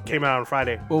 which Well- came out on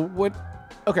Friday. Well, what?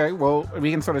 Okay, well,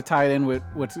 we can sort of tie it in with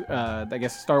what's. I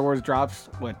guess Star Wars drops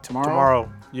tomorrow. Tomorrow.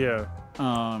 Yeah.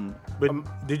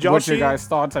 But did y'all What's see? your guys'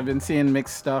 thoughts? I've been seeing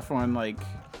mixed stuff on like.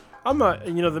 I'm not,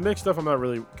 the mixed stuff I'm not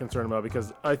really concerned about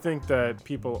because I think that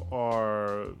people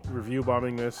are review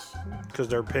bombing this. Because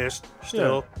they're pissed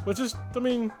still. Yeah. Which is,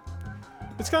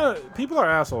 it's kind of, people are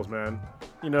assholes, man.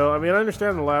 I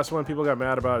understand the last one, people got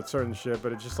mad about certain shit,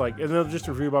 but it's just like, and they'll just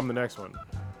review bomb the next one.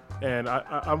 And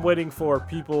I'm waiting for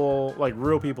people, like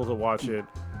real people, to watch it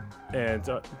and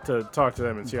to talk to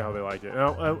them and see how they like it.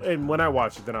 And when I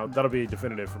watch it, then that'll be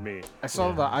definitive for me. I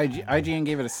saw the IGN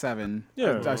gave it a 7.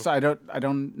 Yeah. I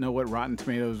don't know what Rotten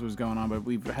Tomatoes was going on, but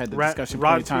we've had the Ra- discussion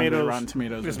Rotten plenty times. Tomatoes- Rotten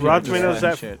Tomatoes. was Rotten just Tomatoes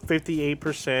that at shit.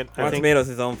 58%. I Rotten think. Tomatoes is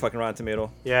his own fucking Rotten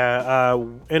Tomato. Yeah.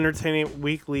 Entertainment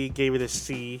Weekly gave it a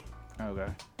C. Okay.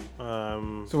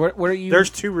 Um, So what are you? there's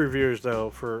 2 reviewers though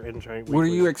for Entertainment Weekly. What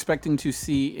are you expecting to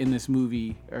see in this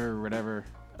movie or whatever?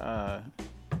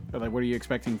 Or like, what are you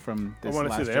expecting from this? I want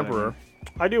to see Last the Jedi Emperor. movie?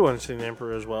 I do want to see the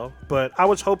Emperor as well, but I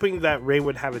was hoping that Rey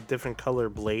would have a different color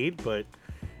blade, but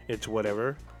it's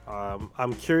whatever.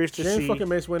 I'm curious to She ain't see. fucking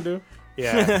Mace Windu.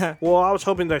 Yeah. Well, I was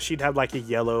hoping that she'd have like a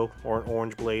yellow or an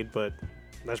orange blade, but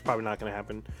that's probably not going to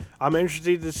happen. I'm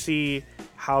interested to see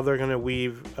how they're going to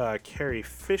weave Carrie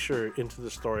Fisher into the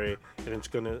story, and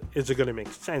is it going to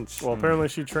make sense? Well, apparently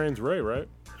she trains Rey, right?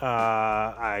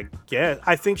 I guess.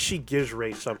 I think she gives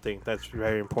Rey something that's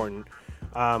very important.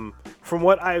 From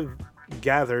what I've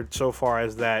gathered so far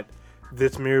is that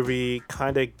this movie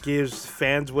kind of gives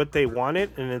fans what they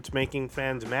wanted, and it's making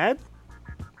fans mad.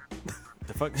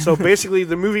 The fuck? So basically,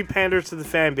 the movie panders to the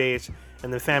fan base,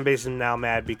 and the fan base is now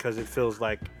mad because it feels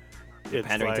like it's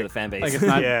Pandering to like, the fan base. Like it's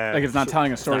not. Yeah. Like it's not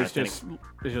telling a story. not It's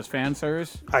just fan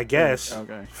service. I guess.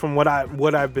 Okay. From what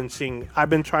I've been seeing, I've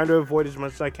been trying to avoid as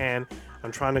much as I can.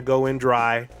 I'm trying to go in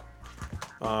dry.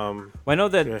 Well, I know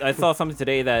that Yeah. I saw something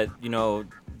today that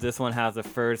this one has the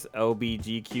first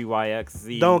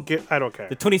LBGQYXZ. I don't care.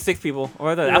 The 26 people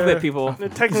or the alphabet people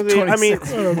Technically, I mean,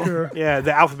 26. I don't care. yeah,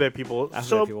 the alphabet people.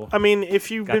 So, people. I mean, if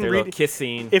you've got been their little reading, kiss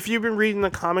scene. if you've been reading the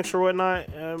comics or whatnot,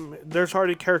 there's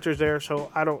already characters there,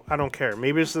 so I don't care.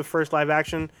 Maybe it's the first live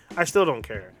action. I still don't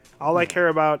care. All I care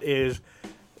about is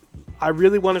I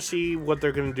really want to see what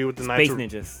they're gonna do with the Space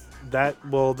Knights.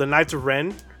 ninjas. The Knights of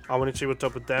Ren. I want to see what's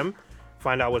up with them.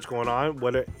 Find out what's going on.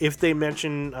 If they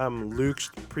mention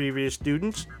Luke's previous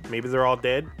students, maybe they're all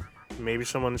dead. Maybe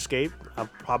someone escaped.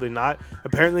 Probably not.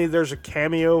 Apparently, there's a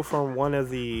cameo from one of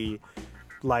the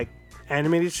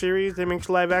animated series that makes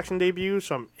a live action debut,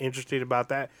 so I'm interested about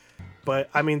that. But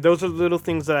I mean, those are the little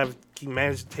things that I've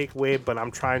managed to take away, but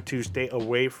I'm trying to stay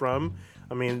away from.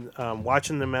 I mean,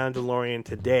 watching The Mandalorian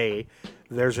today,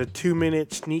 there's a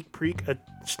 2-minute sneak peek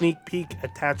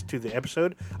attached to the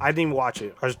episode. I didn't even watch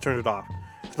it. I just turned it off.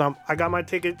 So I got my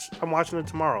tickets. I'm watching it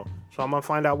tomorrow. So I'm going to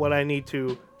find out what I need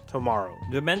to tomorrow.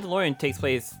 The Mandalorian takes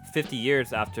place 50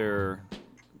 years after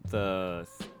the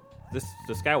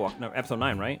Skywalker, no, episode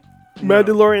 9, right?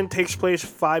 Mandalorian takes place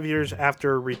 5 years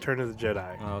after Return of the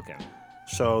Jedi. Oh, okay.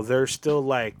 So they're still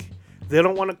they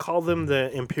don't want to call them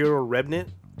the Imperial Remnant,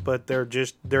 but they're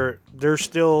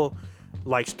still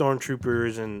like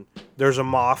stormtroopers, and there's a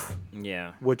Moff,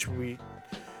 Yeah. which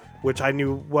I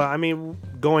knew. Well, I mean,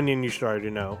 going in, you started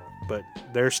to know, but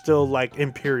they're still like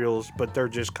Imperials, but they're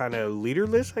just kind of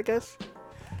leaderless, I guess.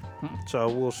 So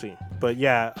we'll see. But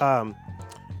yeah,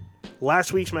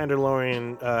 last week's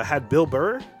Mandalorian had Bill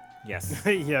Burr, Yes.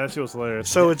 Yeah, that shit was hilarious.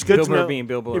 so it's good Bill to Burr know. being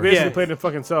Bill He Burr. basically Yeah. played it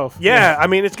fucking self. Yeah, I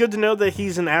mean, it's good to know that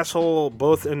he's an asshole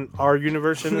both in our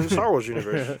universe and in the Star Wars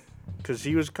universe, because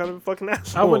he was kind of a fucking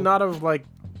asshole. I would not have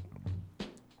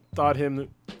thought him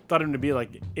thought him to be like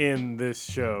in this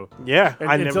show. Yeah,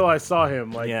 Until I saw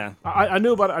him, like, Yeah. I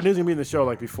knew about it. I knew he was gonna be in the show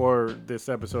like before this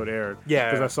episode aired. Yeah.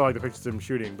 because I saw like the pictures of him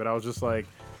shooting. But I was just like,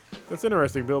 that's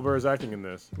interesting. Bill Burr is acting in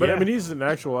this, but Yeah. I mean, he's an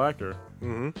actual actor.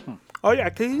 Oh yeah,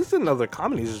 'cause he's in other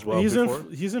comedies as well. he's before.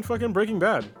 he's in fucking Breaking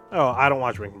Bad. Oh, I don't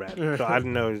watch Breaking Bad, so I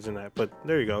didn't know he was in that. But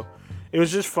there you go. It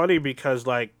was just funny because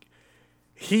like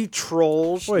he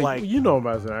trolls Wait, like. you know him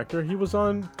as an actor. He was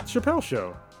on Chappelle's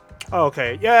show. Oh,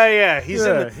 okay, yeah. He's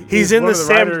Yeah, he's in one the of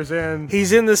the Sam. writers and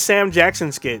He's in the Sam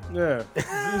Jackson skit. yeah,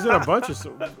 he's in a bunch of.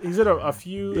 He's in a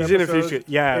few. He's in a few episodes, shit,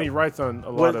 yeah. and he writes on a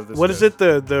lot of this. What is stuff.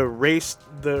 it? The race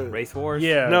Race Wars.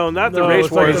 Yeah, No, not the No, race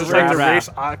it's like wars. the It's like the draft.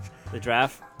 race. The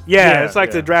draft. Yeah, it's like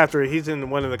yeah. the draft where he's in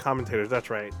one of the commentators. That's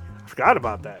right. I forgot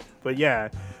about that. But yeah,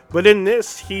 but in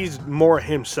this, he's more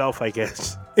himself, I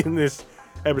guess, in this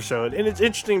episode. And it's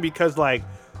interesting because like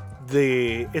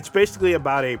it's basically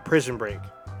about a prison break.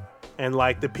 And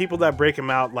like the people that break him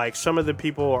out, like some of the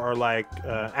people are like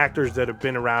actors that have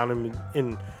been around him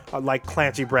in like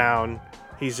Clancy Brown.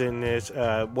 He's in this.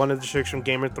 One of the chicks from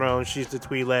Game of Thrones. She's the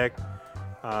Twi'lek.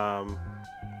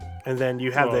 And then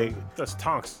you have that's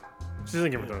Tonks. She's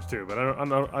in Game of Thrones too, but I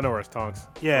know her as Tonks.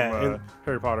 Yeah, from, and-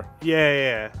 Harry Potter.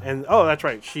 Yeah, and oh, that's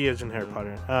right, she is in Harry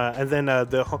Potter. And then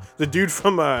the dude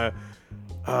from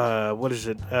what is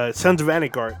it? Sons of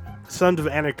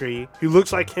Anarchy, who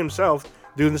looks like himself,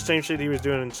 doing the same shit he was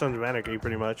doing in Sons of Anarchy,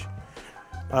 pretty much.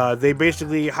 They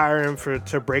basically hire him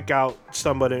to break out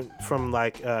somebody from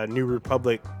like New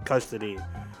Republic custody.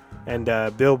 And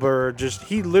Bill Burr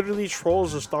he literally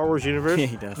trolls the Star Wars universe Yeah,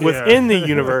 he does. within the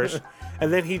universe,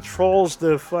 and then he trolls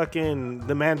the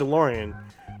Mandalorian,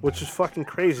 which is fucking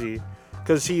crazy,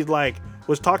 because he like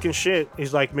was talking shit.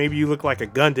 He's like, maybe you look like a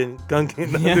Gungan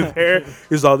under there.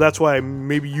 He's like, that's why I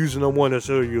maybe using the one to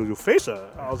show your face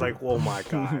up. I was like, oh my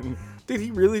god, did he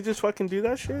really just fucking do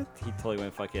that shit? He totally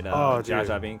went fucking Oh, Jar dude.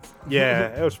 Jar Binks. Yeah,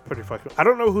 it was pretty fucking. I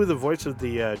don't know who the voice of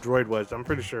the droid was. I'm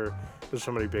pretty sure it was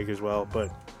somebody big as well,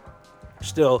 but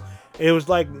still, it was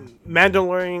like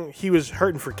Mandalorian. He was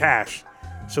hurting for cash,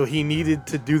 so he needed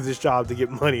to do this job to get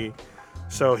money.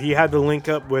 So he had to link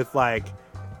up with like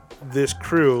this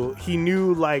crew. He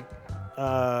knew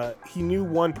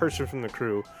one person from the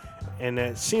crew, and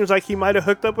it seems like he might have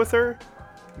hooked up with her.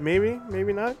 Maybe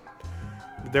not.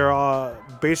 They're all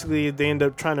basically they end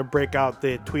up trying to break out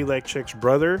the Twi'lek chick's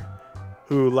brother,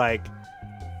 who like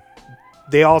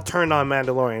they all turned on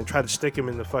Mandalorian and tried to stick him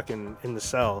in the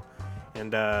cell,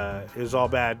 and it was all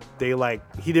bad. They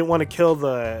he didn't want to kill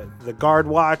the guard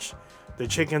watch. The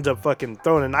chick ends up fucking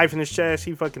throwing a knife in his chest.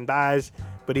 He fucking dies,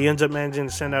 but he ends up managing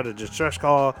to send out a distress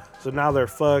call. So now they're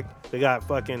fucked. They got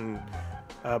fucking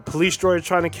police droids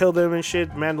trying to kill them and shit.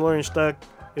 Mandalorian stuck.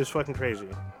 It was fucking crazy.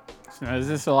 So is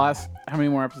this the last? How many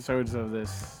more episodes of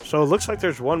this? So it looks like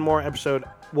there's one more episode.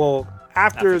 Well,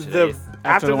 after the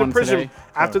one prison today?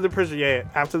 after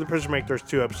the prison break, there's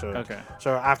 2 episodes. Okay.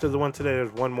 So after the one today,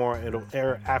 there's one more. It'll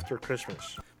air after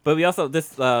Christmas. But we also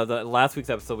the last week's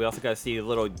episode, we also got to see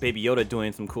little Baby Yoda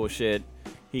doing some cool shit.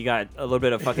 He got a little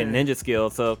bit of fucking ninja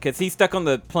skill. So cause he's stuck on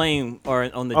the plane or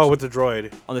on the with the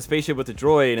droid. on the spaceship with the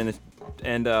droid,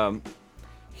 and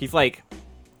he's like,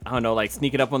 I don't know, like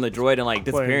sneaking up on the droid and like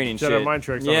disappearing and Jedi shit. mind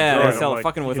tricks on the Yeah, droid. he's I'm all like,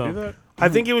 fucking you with can him. do that? I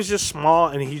think he was just small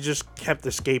and he just kept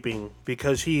escaping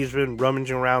because he's been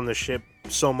rummaging around the ship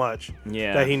so much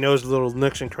Yeah. that he knows the little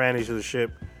nooks and crannies of the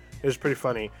ship. It was pretty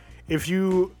funny.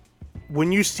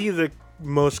 When you see the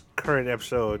most current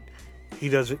episode, he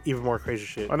does even more crazy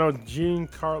shit. I know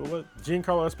Giancarlo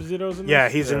Esposito's in this. Yeah,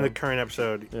 he's in the current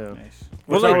episode. Yeah. Nice.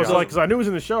 Which Well, I was like- like, because I knew he was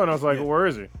in the show, and I was like, well, where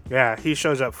is he? Yeah, he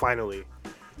shows up finally.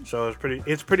 So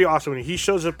it's pretty awesome. He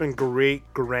shows up in great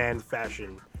grand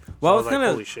fashion. Well, I was So I was like,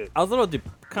 kind holy of, shit. I was a little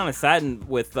kind of saddened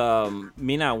with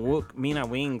Mina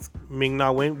Wings. Ming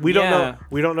Na Wen. We don't know.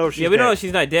 We don't know if she's Yeah, we don't know dead. if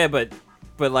she's not dead, but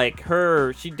like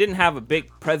she didn't have a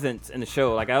big presence in the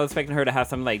show. Like I was expecting her to have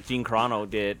something like Gene Carano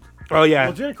did. Oh yeah.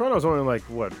 Well, Giancarlo's only like,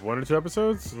 what, 1 or 2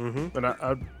 episodes? Mm-hmm.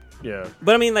 And yeah.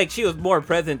 But I mean, like she was more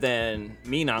present than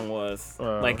Minang was.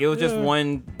 Like it was just yeah.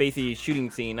 one basically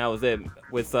shooting scene. That was it.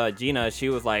 With Gina, she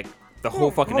was like the whole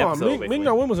fucking Hold on, episode. Ming basically.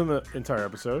 Na Wen was in the entire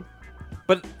episode.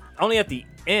 But only at the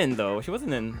end though. She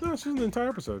wasn't in. No, she was in the entire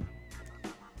episode.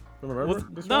 Remember? Was,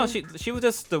 this no, one? she was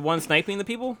just the one sniping the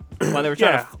people while they were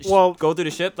trying Yeah, to well, go through the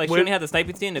ship. Like she when- only had the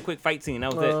sniping scene, and a quick fight scene.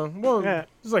 That was it. Well, Yeah.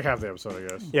 it's like half the episode, I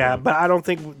guess. Yeah, but I don't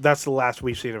think that's the last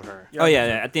we've seen of her. Oh yeah,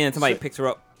 yeah. At the end, somebody picks her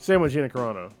up. Same with Gina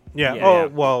Carano. Yeah. Yeah, oh yeah.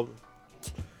 well.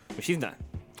 But she's not.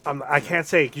 I can't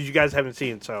say because you guys haven't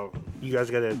seen, so you guys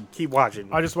gotta keep watching.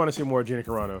 I just want to see more Gina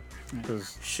Carano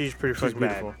because She's pretty she's fucking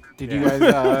beautiful. bad. Did you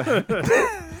guys?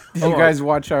 Did you guys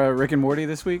watch Rick and Morty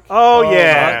this week? Oh,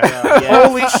 yeah. Yeah.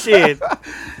 Holy shit.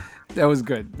 That was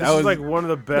good. This is like one of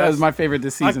the best. That was my favorite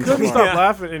this I season. so couldn't far. stop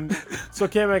laughing, and so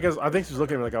Cam, I think she was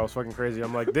looking at me like I was fucking crazy.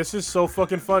 I'm like, this is so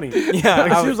fucking funny. Yeah,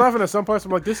 like, I she was- was laughing at some parts.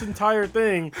 I'm like, this entire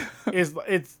thing it's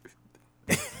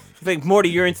It's like, Morty,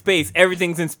 you're in space.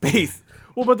 Everything's in space.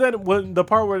 well, but then when the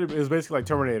part where it was basically like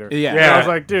Terminator. Yeah. And I was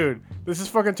like, dude, this is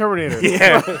fucking Terminator.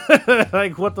 Yeah.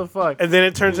 like what the fuck? And then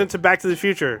it turns into Back to the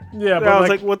Future. Yeah, And but I was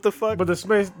like- like, what the fuck? But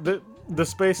the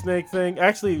space snake thing,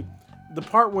 actually, the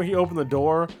part where he opened the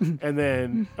door and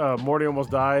then Morty almost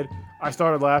died, I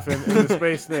started laughing. And the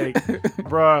space snake,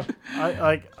 bruh,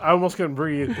 I almost couldn't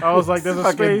breathe. I was like, there's a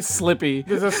Fucking space. Slippy.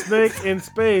 There's a snake in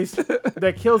space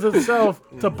that kills itself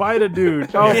to bite a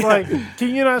dude. I was like,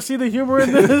 can you not see the humor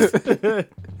in this?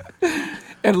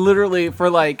 And literally for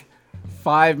like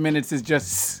 5 minutes is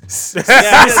just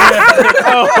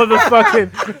Oh,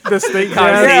 the snake jam.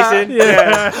 Conversation.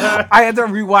 Yeah. I had to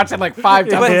rewatch it like 5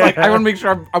 times. I was Yeah. like, I want to make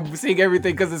sure I'm seeing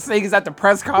everything because the snake is at the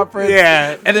press conference.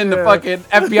 Yeah. And then the fucking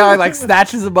FBI like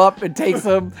snatches him up and takes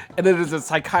him. And then there's a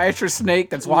psychiatrist snake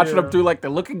that's watching Yeah. him through like the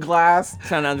looking glass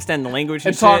Trying to understand the language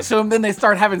and and talks shit. to him. Then they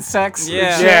start having sex. and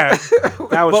Yeah. shit. Yeah.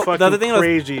 That was Well, fucking the other thing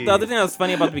crazy. the other thing that was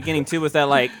funny about the beginning too was that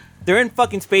like they're in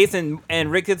fucking space and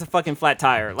Rick gets a fucking flat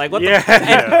tire. Like what? Yeah. The,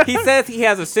 and he says he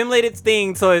has a simulated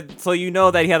thing, so you know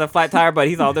that he has a flat tire. But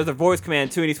he's all there's a voice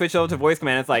command too, and he switched over to voice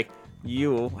command. It's like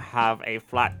you have a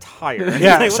flat tire.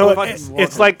 Yeah, Like, what so the fuck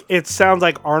it's like it sounds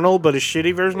like Arnold, but a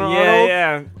shitty version of yeah, Arnold.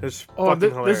 yeah. It's Oh, fucking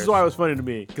this hilarious. is why it was funny to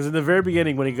me because in the very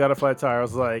beginning when he got a flat tire, I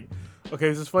was like, okay,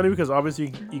 this is funny because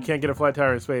obviously you can't get a flat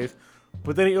tire in space.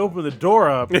 But then he opened the door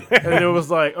up, and it was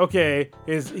like, okay,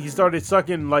 he started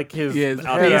sucking like his Yeah, his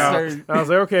head head out. started- And I was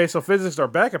like, okay, so physics are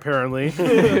back apparently.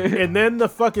 And then the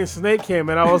fucking snake came,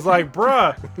 and I was like,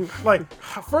 bruh, like,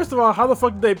 first of all, how the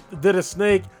fuck did a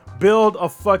snake build a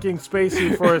fucking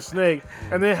spacesuit for a snake,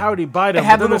 and then how did he bite him? It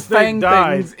had But then little the snake fang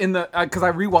died. things in the because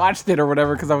I rewatched it or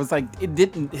whatever because I was like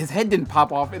his head didn't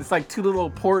pop off. It's like 2 little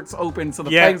ports open so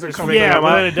the Yeah, fangs are coming. Yeah, out.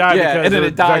 but then it died Yeah, because and then of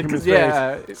it died vacuum in 'cause-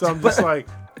 yeah. space. So I'm just like,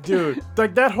 dude,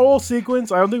 like that whole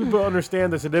sequence, I don't think people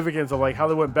understand the significance of like how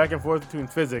they went back and forth between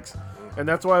physics. And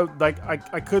that's why like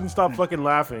I couldn't stop fucking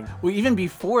laughing. Well, even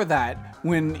before that,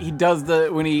 when he does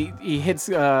when he hits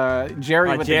Jerry with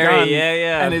Jerry, the gun, yeah,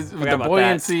 yeah. and his with Forgot the about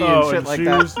buoyancy Oh, and shit and like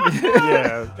shoes.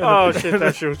 that. Yeah. Oh shit,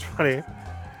 that shit was funny.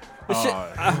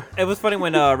 It was funny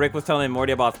when Rick was telling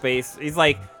Morty about space. He's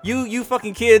like, "You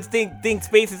fucking kids think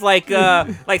space is like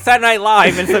Saturday Night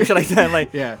Live and some shit like that.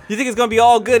 Like, Yeah. you think it's gonna be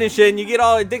all good and shit, and you get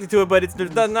all addicted to it, but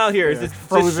there's nothing out here. It's just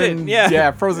Frozen, shit.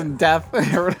 Yeah, frozen death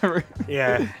or whatever.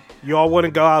 Yeah, you all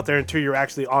wouldn't go out there until you're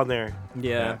actually on there.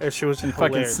 yeah. That shit was Fucking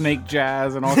hilarious. snake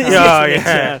jazz and all kinds Yeah, of yeah.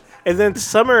 Yeah. And then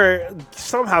Summer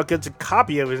somehow gets a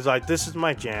copy of it. It's like, this is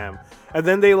my jam. And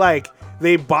then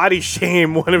they body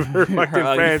shame one of her fucking Her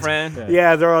ugly friends. friend.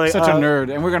 Yeah, they're like, Such a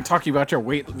nerd, and we're gonna talk to you about your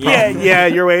weight. Yeah, yeah,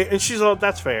 you're right. And she's all,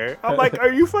 that's fair. I'm like,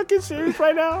 are you fucking serious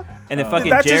right now? And then Did fucking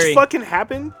that Jerry, just fucking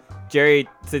happen? Jerry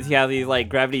says he has these like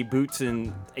gravity boots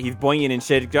and he's boinging and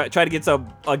shit. Try to get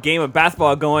a game of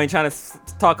basketball going, trying to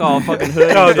talk all fucking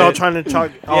hood. Oh, and they're all shit. trying to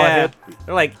talk. Yeah,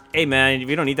 they're like, hey man,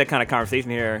 we don't need that kind of conversation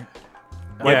here.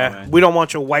 Yeah, we don't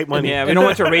want your white money. Yeah, we don't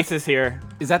want your racists here.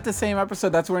 Is that the same episode?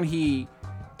 That's when he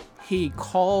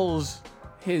calls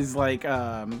his like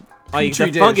petri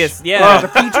the dish. fungus, yeah. the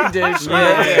petri dish.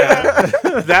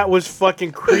 Yeah. That was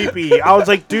fucking creepy. I was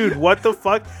like, dude, what the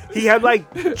fuck? He had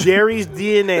like Jerry's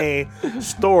DNA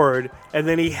stored, and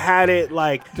then he had it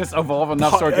like Just evolve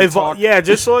enough so it can talk. yeah,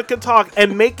 just so it could talk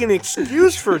and make an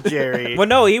excuse for Jerry. Well,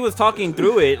 no, he was talking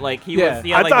through it. Like he Yeah. was.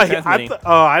 He had, I like, the thought, transmitting.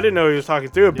 I didn't know he was talking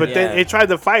through it, but then Yeah. it tried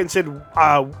to fight and said,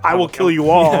 "I will kill you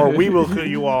all, or we will kill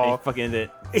you He all." fucking ended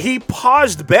it. He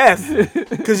paused Beth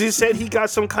because he said he got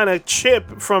some kind of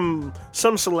chip from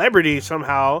some celebrity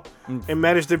somehow and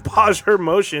managed to pause her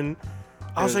motion.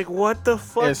 I was like, "What the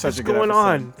fuck It's such is a good going episode.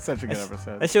 on?" Such a good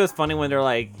episode. That shit was funny when they're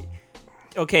like,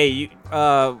 okay, you,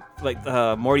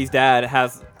 Morty's dad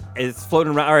is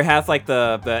floating around or has like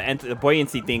the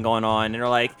buoyancy thing going on, and they're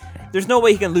like, there's no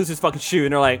way he can lose his fucking shoe,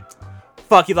 and they're like,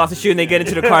 fuck, he lost his shoe, and they get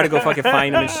into the car to go fucking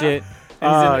find him and shit.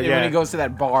 And yeah. when he goes to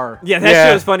that bar. Yeah, that Yeah.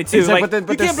 shit was funny too. He's like, Like, but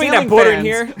you the can't bring that ceiling border in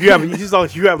fans- here. He's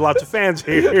like, "You have lots of fans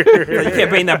here." You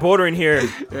can't bring that border in here.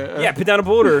 Yeah, put down a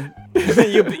border.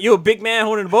 you a big man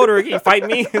holding a border. You fight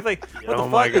me? It's like, what Oh the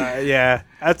my fuck? god, yeah,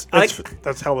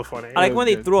 that's hella funny. I like when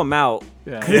they threw him out.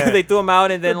 Yeah. They threw him out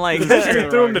and then like. He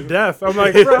threw him to death. I'm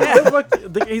like, bro, what the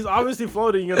fuck? He's obviously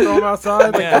floating. You gonna throw him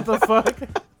outside? Like, Yeah. what the fuck?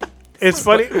 It's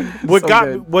funny. What So got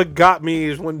good. what got me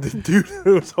is when the dude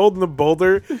was holding the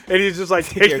boulder and he's just like,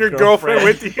 "Take your girlfriend girlfriend."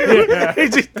 with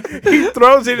you." he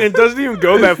throws it and doesn't even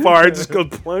go that far. It just goes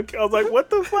plunk. I was like, "What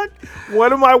the fuck?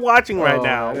 What am I watching right Oh,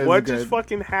 now? that is What good. just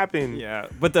fucking happened?" Yeah,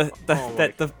 but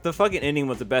the fucking ending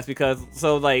was the best because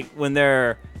like when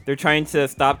they're trying to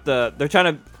they're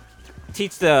trying to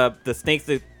teach the snakes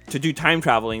to do time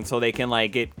traveling so they can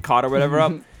like get caught or whatever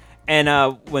up.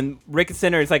 And when Rick and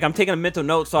Center is like, I'm taking a mental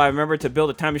note so I remember to build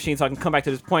a time machine so I can come back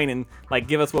to this point and like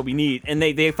give us what we need. And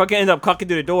they fucking end up cocking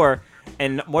through the door.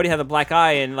 And Morty has a black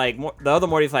eye, and like the other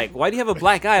Morty's like, why do you have a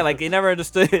black eye? Like they never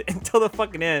understood it until the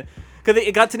fucking end. Because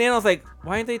it got to the end, I was like,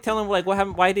 why aren't they telling him like what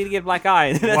happened? Why did he get a black eye?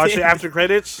 And then Watch the after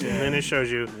credits, and then it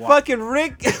shows you. fucking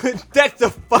Rick decked the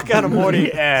fuck out of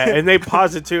Morty. Yeah, and they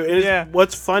pause it too. And Yeah.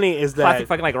 What's funny is that Classic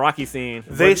fucking like Rocky scene.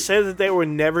 they said that they would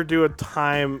never do a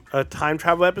time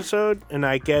travel episode, and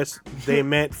I guess they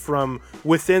meant from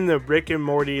within the Rick and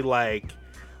Morty like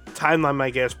timeline, I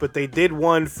guess. But they did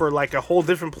one for like a whole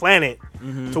different planet,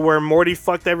 to where Morty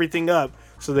fucked everything up.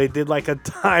 So they did like a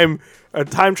time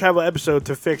travel episode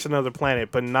to fix another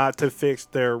planet, but not to fix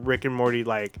their Rick and Morty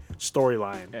like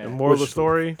storyline. The moral of the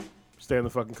story: stay in the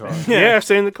fucking car. Yeah,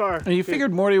 stay in the car. And you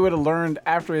figured Morty would have learned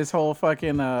after his whole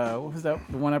fucking what was that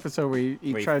the one episode where he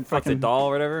Wait, tried fuck the fucking doll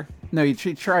or whatever. no he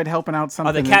tried helping out Oh,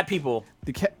 something. the cat people.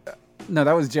 The cat. No,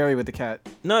 that was Jerry with the cat.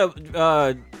 No,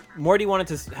 Morty wanted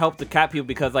to help the cat people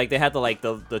because like they had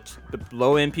the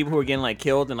low end people who were getting like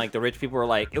killed and like the rich people were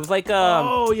like it was like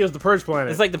Oh, yeah, it's the Purge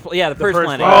Planet. it's like the Purge Purge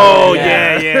Planet. Planet. Oh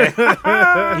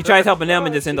yeah. He tries helping them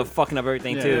and just ended up fucking up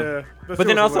everything Yeah. too. Yeah, that But shit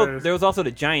then was also hilarious. there was also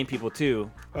the giant people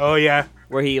too, Oh yeah.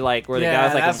 where the Yeah, guy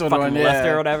was like a that's what fucking one, molester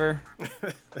yeah. or whatever.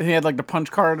 And he had like the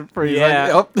punch card for he's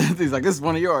Yeah. like, oh, he's like, this is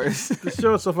one of yours. The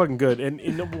show is so fucking good. And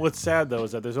you know what's sad though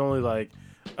is that there's only like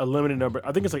a limited number.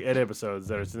 I think it's like 8 episodes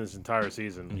that are in this entire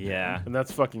season. Yeah. And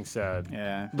that's fucking sad.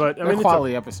 Yeah, But I they're mean,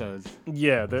 quality episodes.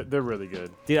 yeah, they're really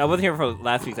good. Dude, I wasn't here for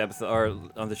last week's episode or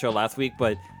on the show last week,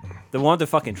 but the one with the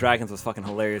fucking dragons was fucking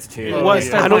hilarious too. Oh, What?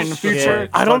 yeah. I Playing don't. the future.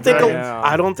 I don't think. Yeah.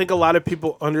 I don't think a lot of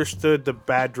people understood the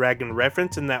bad dragon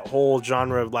reference in that whole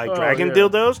genre of like Oh, dragon yeah.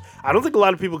 dildos. I don't think a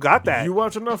lot of people got that. You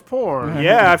watch enough porn.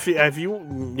 Yeah,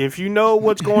 if you know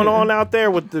what's going on out there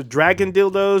with the dragon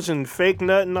dildos and fake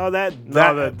nut and all that.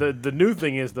 No, the new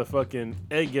thing is the fucking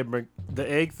the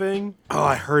egg thing. Oh,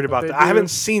 I heard about they that. do? I haven't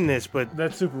seen this, but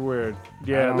That's super weird. I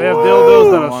Yeah, don't they have know.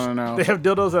 dildos I wanna know. that they have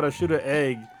dildos that'll shoot an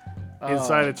egg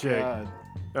inside Oh, a chick. God.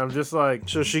 I'm just like,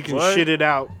 so she can What? shit it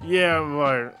out. yeah, I'm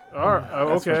like, all right,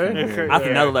 That's okay. fucking weird. That's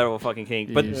Yeah. another level of fucking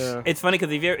kink. But Yeah. it's funny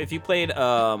because if you played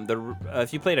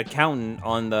if you played Accountant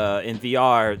on in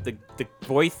VR, the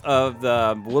voice of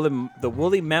the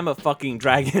woolly mammoth fucking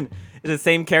dragon is the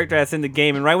same character that's in the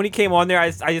game. And right when he came on there, I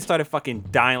just started fucking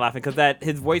dying laughing because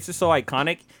his voice is so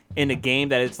iconic in the game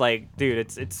that it's like, dude,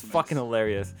 it's fucking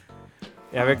hilarious.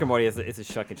 Yeah, Rick and Morty is a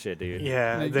fucking shit, dude.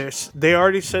 Yeah, they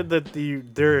already said that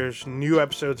there's new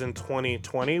episodes in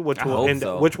 2020, which I will hope end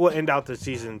so. which will end out the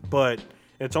season, but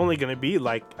it's only going to be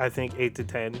like I think 8 to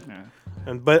 10.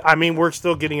 Yeah. But I mean, we're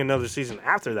still getting another season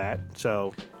after that.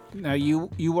 So Now you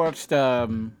watched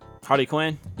Harley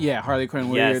Quinn. Harley Quinn.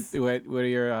 What Yes. are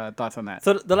your thoughts on that?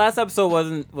 So the last episode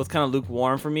was kind of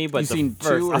lukewarm for me, but You've the seen first,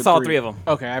 two or I saw all three? three of them.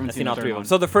 Okay, I haven't I've seen seen all the three third of them. one.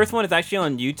 So the first one is actually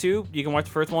on YouTube. You can watch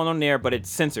the first one on there, but it's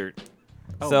censored.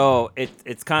 Oh. So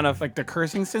it's kind of Like the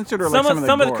cursing censored, or some like of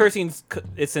the gore? cursing's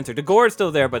is censored. The gore is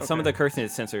still there, but some of the cursing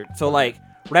is censored. So like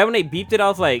right when they beeped it, I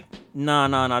was like, nah,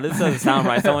 this doesn't sound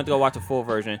right. So I went to go watch the full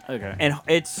version. Okay. And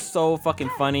it's so fucking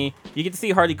funny. You get to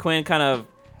see Harley Quinn kind of,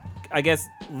 I guess,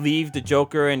 leave the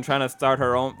Joker and trying to start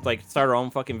her own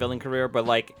fucking villain career. But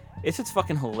like, it's just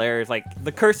fucking hilarious. Like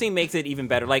the cursing makes it even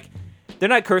better. Like they're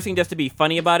not cursing just to be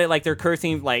funny about it. Like they're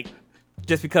cursing like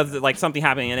just because like something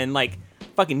happening, and then like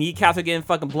fucking kneecaps are getting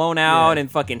fucking blown out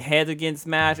and fucking heads are getting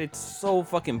smashed. It's so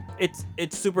fucking it's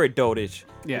super adultish.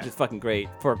 Yeah. Which is fucking great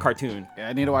for a cartoon. Yeah,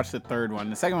 I need to watch the third one.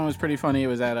 The second one was pretty funny. It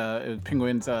was at it was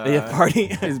Penguin's Party.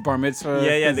 his bar mitzvah.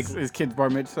 Yeah, his kid's bar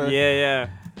mitzvah. yeah.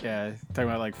 Yeah, talking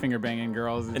about like finger banging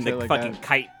girls and, And shit the like fucking that.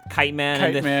 kite man. Kite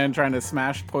and the, man trying to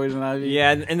smash Poison Ivy.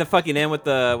 Yeah, and the fucking end with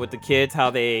the kids, how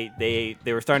they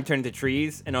were starting to turn into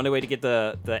trees, and the only way to get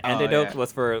the antidote yeah.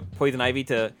 was for Poison Ivy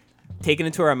to take it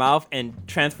into her mouth and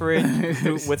transfer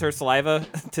it with her saliva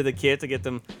to the kid to get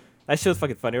them. That show's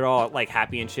fucking funny. They're all like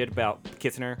happy and shit about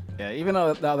kissing her. Yeah, even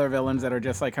though the other villains that are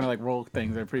just like kind of like role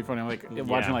things are pretty funny. Like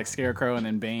watching like Scarecrow and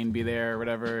then Bane be there or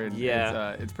whatever.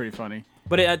 Yeah. it's pretty funny.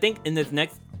 But I think in this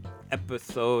next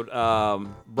episode,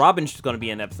 Robin's going to be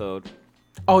an episode.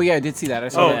 Oh yeah, I did see that. I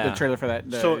saw yeah. the trailer for that.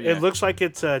 So it looks like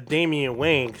it's Damian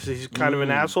Wayne because he's kind of an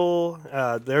asshole.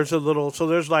 There's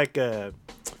like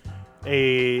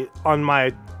on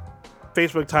my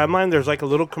Facebook timeline, there's like a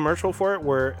little commercial for it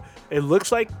where it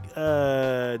looks like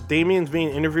Damien's being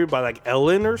interviewed by like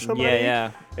Ellen or somebody.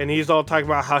 Yeah. And he's all talking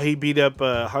about how he beat up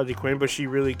Harley Quinn, but she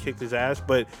really kicked his ass.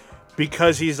 But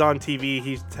because he's on TV,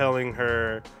 he's telling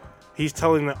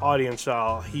the audience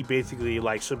how he basically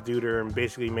like subdued her and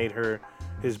basically made her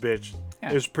his bitch.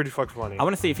 Yeah. It was pretty fucking funny. I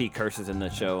want to see if he curses in the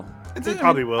show. He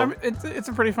probably will. It's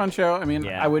a pretty fun show. I mean,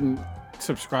 Yeah. I wouldn't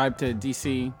subscribe to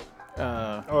DC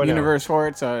no. universe for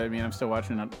it, so I mean, I'm still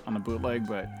watching it on the bootleg,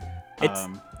 but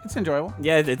it's enjoyable.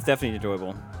 Yeah, it's definitely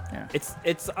enjoyable. Yeah.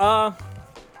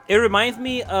 It reminds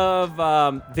me of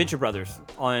Venture Brothers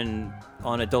on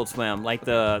Adult Swim, like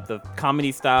the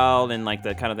comedy style and like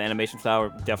the kind of the animation style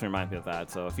definitely reminds me of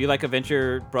that. So if you like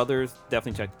Adventure Brothers,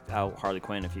 definitely check out Harley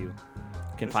Quinn if you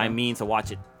can find means to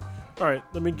watch it. All right,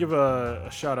 let me give a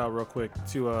shout out real quick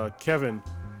to Kevin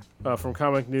from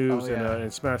Comic News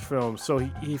and Smash Films. So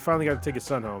he finally got to take his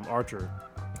son home, Archer.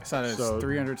 I saw it was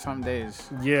 300 something days.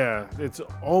 Yeah, it's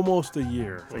almost a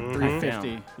year. It's like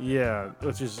 350. Yeah,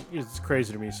 it's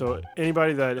crazy to me. So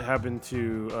anybody that happened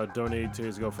to donate to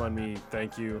his GoFundMe,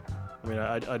 thank you. I mean,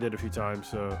 I did a few times.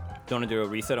 So Do you want to do a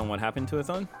reset on what happened to his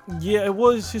son? yeah, it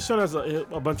was his son has a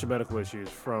bunch of medical issues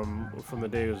from the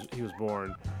day he was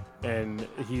born, and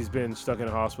he's been stuck in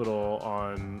a hospital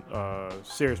on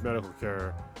serious medical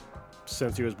care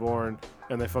since he was born.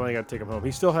 And they finally got to take him home.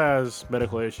 He still has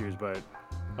medical issues, but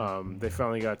they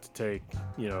finally got to take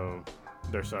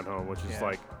their son home, which is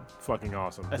like fucking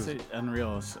awesome. That's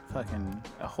unreal. It's fucking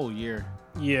a whole year.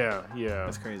 Yeah.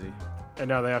 That's crazy. And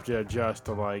now they have to adjust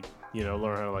to learn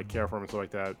how to care for him and stuff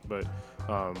like that. But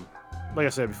like I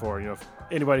said before, if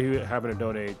anybody who happened to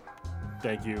donate,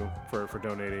 thank you for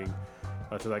donating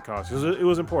to that cause, because it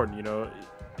was important.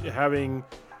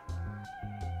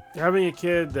 Having a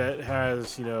kid that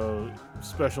has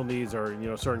special needs or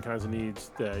certain kinds of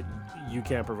needs that you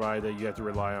can't provide, that you have to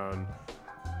rely on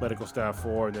medical staff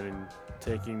for, and then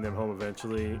taking them home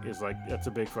eventually that's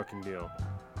a big fucking deal.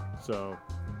 So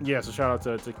so shout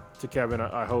out to Kevin.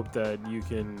 I hope that you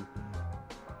can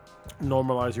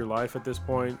normalize your life at this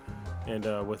point, and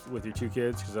with your two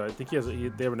kids, because I think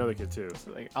they have another kid too. It's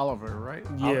like Oliver, right?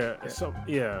 Yeah.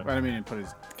 But I didn't mean to put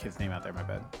his kid's name out there. My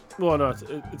bad. Well, no,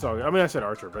 it's all good. I mean, I said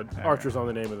Archer, but Archer's on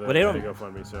the name of the But they don't-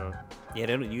 GoFundMe, so Yeah,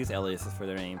 they don't use aliases for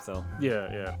their name, so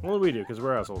yeah. Well, we do, because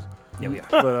we're assholes. yeah, we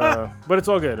are. But it's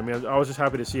all good. I mean, I was just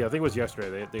happy to see. I think it was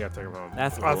yesterday they got to take him home.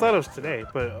 That's cool. I thought it was today,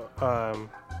 but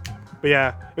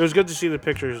yeah, it was good to see the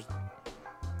pictures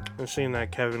and seeing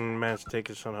that Kevin managed to take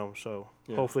his son home. So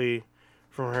hopefully,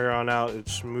 from here on out,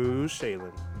 it's smooth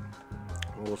sailing.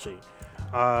 We'll see.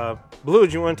 Blue,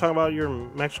 do you want to talk about your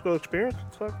Mexico experience?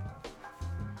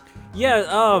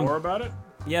 Yeah. More about it?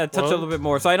 Yeah, touch a little bit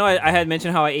more. So I know I had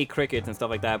mentioned how I ate crickets and stuff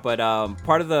like that, but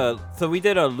part of so we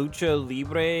did a lucha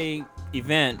libre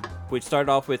event, which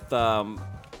started off with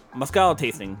mezcal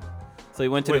tasting. So we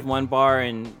went to this one bar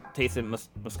and tasted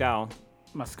mezcal.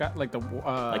 Muscat, like the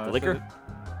liquor?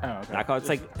 Oh, okay. I call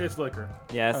it, It's liquor.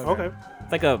 yeah, Okay.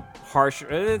 it's like a harsh.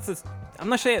 I'm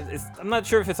not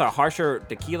sure if it's a harsher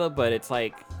tequila, but it's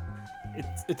like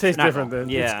It tastes not- different than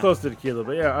yeah. it's close to tequila,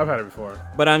 but yeah, I've had it before.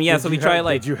 But so we tried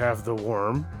Did you have the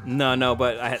worm? No,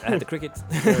 but I had the crickets.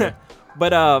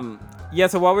 But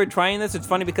so while we're trying this, it's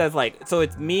funny because so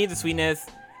it's me, the sweetness,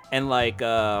 and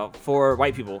 4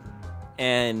 white people,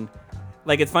 and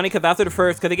it's funny because after the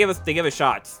first, because they gave us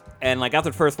shots, and after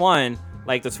the first one,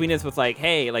 the sweetness was like,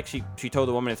 hey, she told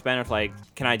the woman in Spanish,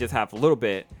 can I just have a little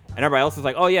bit? And everybody else was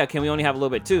like, oh yeah, can we only have a little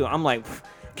bit too? I'm like,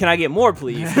 can I get more,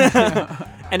 please?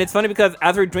 And it's funny because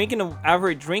as we're drinking them,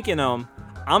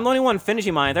 I'm the only one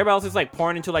finishing mine. Everybody else is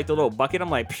pouring into the little bucket. I'm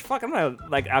like, fuck, I'm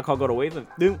not alcohol go to waste.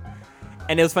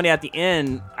 And it was funny at the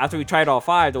end, after we tried all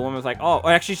 5, the woman was like, oh,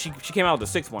 actually she came out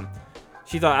with the 6th one.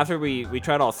 She thought after we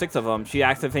tried all 6 of them, she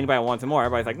asked if anybody wants more.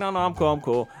 Everybody's like, no, I'm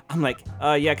cool. I'm like,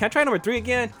 yeah, can I try number 3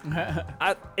 again?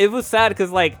 It was sad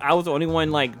because I was the only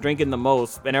one drinking the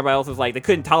most, and everybody else was they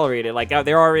couldn't tolerate it.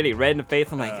 They're already red in the face.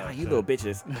 I'm like, oh, you little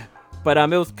bitches. But it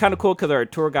was kind of cool because our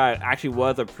tour guide actually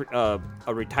was a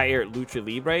retired lucha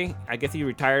libre. I guess he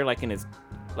retired in his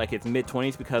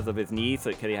mid-20s because of his knees,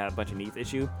 because he had a bunch of knees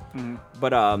issue. Mm-hmm.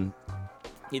 But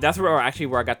that's where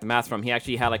I got the mask from. He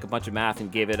actually had a bunch of masks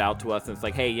and gave it out to us, and it's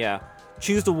like, hey, yeah,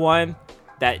 choose the one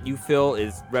that you feel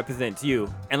represents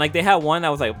you. And they had one that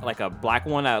was like a black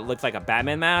one that looks like a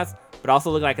Batman mask, but also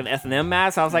looked like an S&M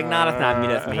mask. So I was like, nah, that's not me,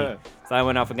 that's me. So I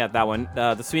went off and got that one.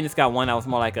 The sweetness got one that was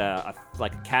more like a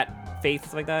cat face,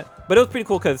 something like that. But it was pretty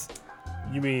cool because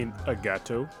You mean a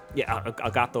gato? yeah,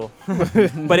 a gato.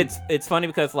 But it's funny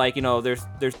because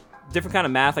there's different kind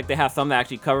of masks. Like they have some that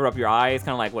actually cover up your eyes,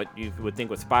 kind of like what you would think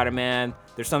with Spider-Man.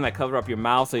 There's some that cover up your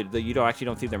mouth, so you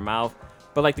don't see their mouth.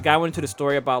 But like the guy went into the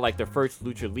story about like their first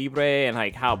Lucha Libre and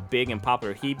like how big and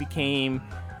popular he became.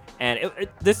 And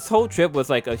this whole trip was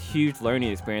like a huge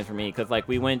learning experience for me because like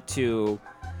we didn't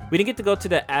get to go to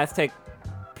the Aztec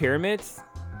pyramids,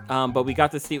 but we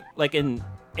got to see like in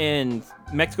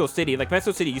Mexico City. Like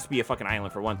Mexico City used to be a fucking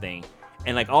island for one thing,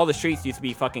 and like all the streets used to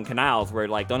be fucking canals where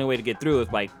like the only way to get through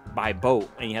was like by boat,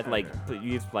 and you had to like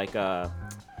use like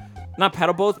not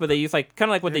paddle boats, but they use like kind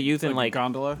of like what they use in like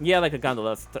gondola. Yeah, like a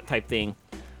gondola type thing.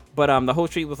 But the whole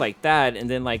street was like that, and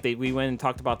then like we went and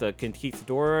talked about the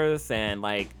conquistadors and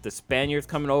like the Spaniards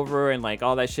coming over and like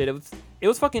all that shit. It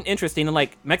was fucking interesting, and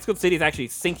like Mexico City is actually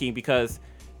sinking because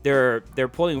they're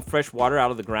pulling fresh water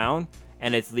out of the ground,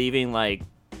 and it's leaving like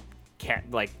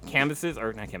canvases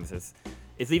or not canvases.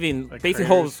 It's leaving like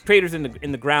basically craters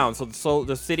in the ground. So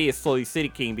the city is slowly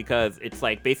sinking because it's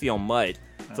like basically on mud.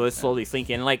 So it's slowly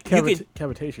sinking. And like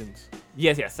cavitations.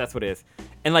 Yes, that's what it is.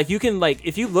 And like you can like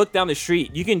if you look down the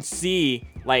street, you can see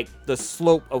like the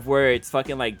slope of where it's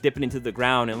fucking like dipping into the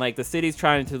ground. And like the city's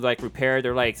trying to like repair.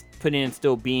 They're like putting in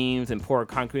steel beams and pour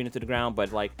concrete into the ground.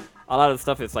 But like a lot of the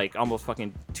stuff is like almost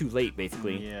fucking too late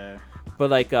basically. Yeah. But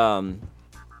like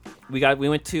we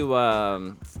went to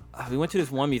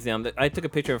this one museum. I took a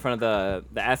picture in front of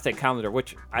the Aztec calendar,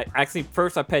 which I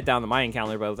pet down the Mayan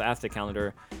calendar, but it was the Aztec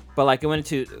calendar. But like I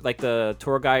went into like the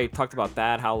tour guide talked about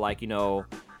that, how like, you know,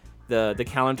 the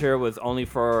calendar was only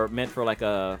meant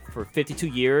for 52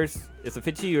 years. It's a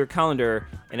 52-year calendar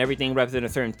and everything represents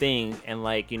a certain thing. And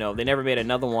like, you know, they never made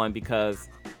another one because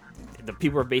the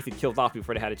people were basically killed off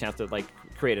before they had a chance to like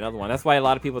create another one. That's why a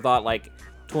lot of people thought like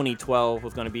 2012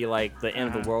 was going to be like the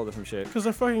end of the world or some shit. Because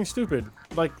they're fucking stupid.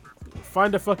 Like,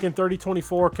 find a fucking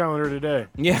 3024 calendar today.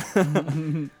 Yeah.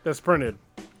 That's printed.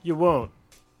 You won't.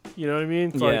 You know what I mean?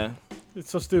 It's like,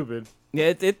 it's so stupid.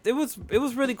 Yeah, it was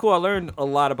really cool. I learned a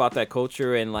lot about that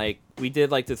culture, and like we did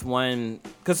like this one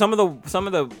because some of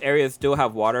the areas still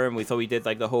have water, and we did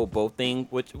like the whole boat thing,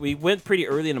 which we went pretty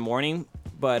early in the morning,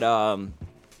 but it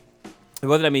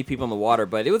wasn't that many people in the water,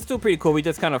 but it was still pretty cool. We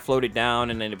just kind of floated down,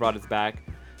 and then it brought us back.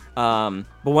 But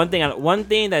one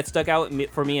thing that stuck out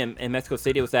for me in Mexico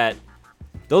City was that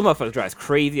those motherfuckers drive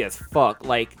crazy as fuck.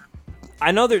 Like,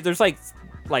 I know there's like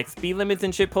speed limits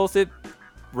and shit posted.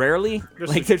 Rarely,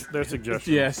 there's suggestions.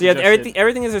 Yes. Yeah,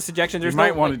 everything is a suggestion. There's you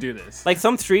might want to do this. Like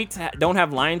some streets don't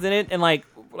have lines in it, and like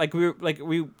we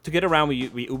to get around we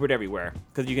Ubered everywhere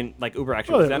because you can like Uber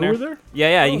actually down Uber there. there.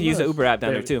 Yeah, you can nice. use the Uber app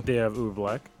down there too. They have Uber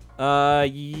Black.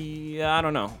 Yeah, I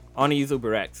don't know. I want to use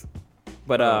Uber X,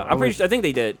 but I'm pretty sure I think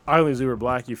they did. I only use Uber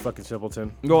Black. You fucking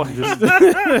simpleton. But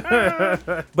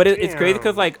it's crazy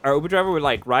because like our Uber driver would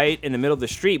like right in the middle of the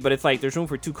street, but it's like there's room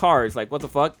for 2 cars. Like what the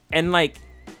fuck? And like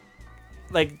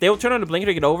they'll turn on the blinker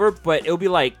to get over, but it'll be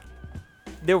like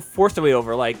they'll force their way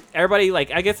over. Like everybody, like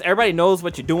I guess everybody knows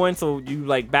what you're doing, so you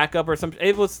like back up or something.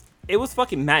 It was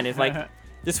fucking madness. Like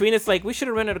the sweetness, like we should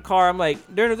have rented a car. I'm like,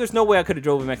 there's no way I could have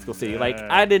drove in Mexico City. Like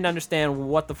I didn't understand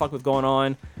what the fuck was going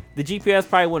on. The GPS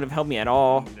probably wouldn't have helped me at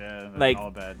all. Yeah, like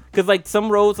all bad. Cause like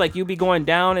some roads, like you'll be going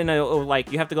down and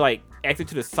like you have to go like exit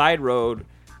to the side road,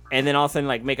 and then all of a sudden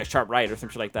like make a sharp right or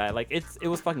something like that. Like it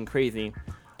was fucking crazy.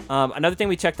 Another thing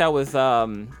we checked out was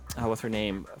what's her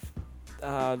name?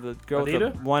 The girl with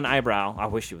the one eyebrow. I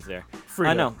wish she was there. Frida.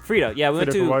 I know, Frida. Yeah, we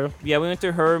went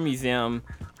to her museum.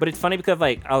 But it's funny because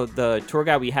like the tour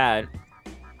guide we had,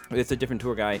 it's a different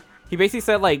tour guide. He basically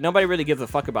said like nobody really gives a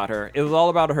fuck about her. It was all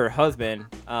about her husband,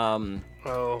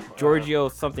 Giorgio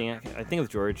something. I think it was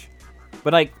George.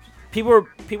 But like people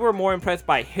were more impressed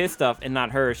by his stuff and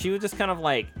not her. She was just kind of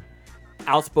like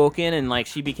outspoken, and like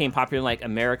she became popular in like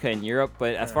America and Europe,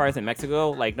 but as far as in Mexico,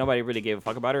 like nobody really gave a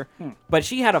fuck about her. But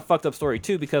she had a fucked up story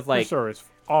too because like it's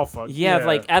all fucked. Yeah,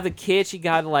 like as a kid she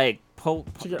got like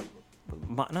polio,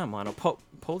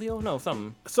 no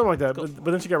something like that. But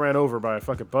then she got ran over by a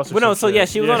fucking bus. She was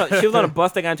on a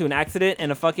bus that got into an accident,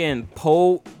 and a fucking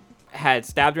pole had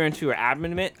stabbed her into her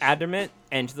abdomen,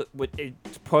 and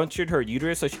it punctured her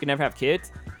uterus so she could never have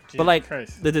kids. But like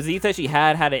the disease that she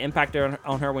had an impact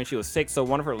on her when she was 6, so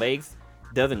one of her legs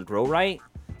doesn't grow right.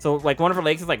 So like one of her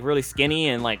legs is like really skinny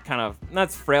and like kind of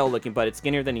not frail looking, but it's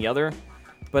skinnier than the other.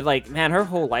 But like man, her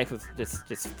whole life was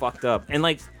just fucked up. And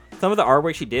like some of the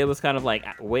artwork she did was kind of like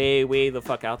way the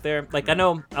fuck out there. Like I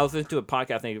know I was listening to a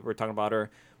podcast, I think we were talking about her,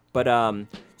 but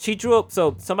she drew up.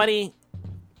 So somebody,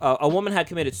 a woman had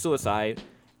committed suicide,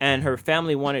 and her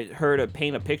family wanted her to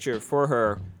paint a picture for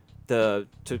her. To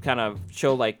kind of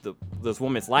show like this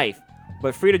woman's life,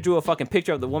 but Frida drew a fucking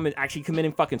picture of the woman actually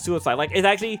committing fucking suicide. Like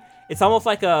it's almost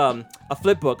like a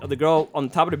flip book of the girl on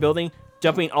the top of the building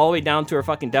jumping all the way down to her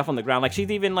fucking death on the ground. Like she's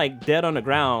even like dead on the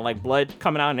ground, like blood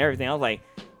coming out and everything. I was like,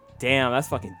 damn, that's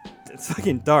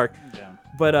fucking dark. Yeah.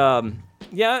 But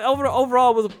yeah,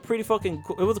 overall it was a pretty fucking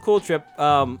cool, it was a cool trip.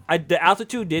 The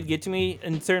altitude did get to me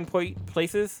in certain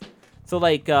places. So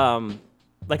like I'm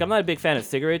not a big fan of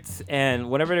cigarettes, and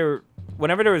whenever there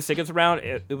were cigarettes around,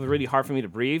 it was really hard for me to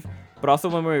breathe. But also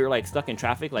when we were like stuck in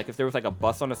traffic, like if there was like a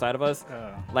bus on the side of us,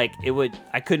 like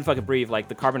I couldn't fucking breathe. Like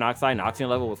the carbon dioxide and oxygen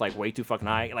level was like way too fucking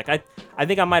high. Like I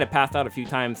think I might have passed out a few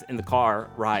times in the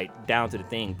car ride down to the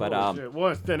thing. But well,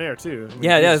 it's thin air too. I mean,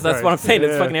 yeah, Jesus that's what I'm Christ. saying.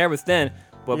 It's Yeah. fucking air was thin,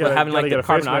 but Yeah, having like gotta get the a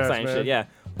carbon face mask, dioxide and shit, man. yeah.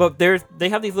 But they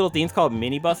have these little things called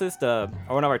mini buses.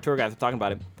 One of our tour guides were talking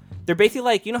about it. They're basically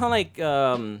like, you know how like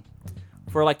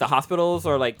for like the hospitals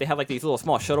or like they have like these little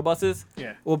small shuttle buses.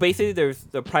 Yeah. Well, basically there's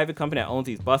the private company that owns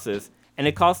these buses, and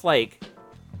it costs like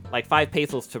 5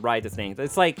 pesos to ride this thing.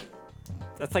 That's like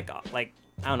I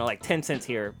don't know, like 10 cents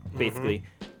here basically,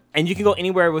 and you can go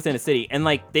anywhere within a city, and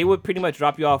like they would pretty much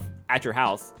drop you off at your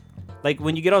house. Like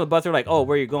when you get on the bus, they're like, oh,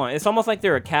 where are you going? It's almost like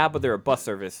they're a cab, but they're a bus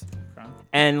service.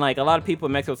 And like a lot of people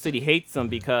in Mexico City hates them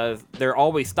because they're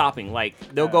always stopping. Like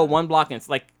they'll go one block and it's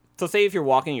like, so say if you're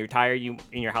walking, you're tired, you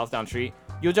in your house down the street,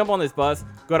 you'll jump on this bus,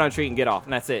 go down the street and get off,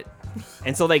 and that's it.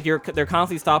 And so like they're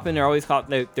constantly stopping. They're always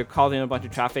they're causing a bunch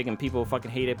of traffic, and people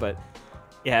fucking hate it. But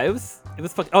yeah, it was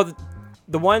fucking. Oh,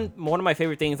 one of my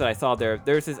favorite things that I saw there's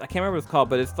this, I can't remember what it's called,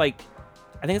 but it's like,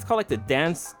 I think it's called like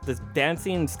the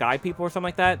dancing sky people or something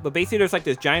like that. But basically there's like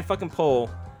this giant fucking pole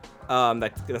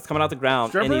that's coming out the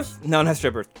ground. Strippers? No, not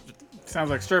strippers. Sounds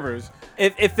like strippers.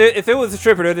 If it was a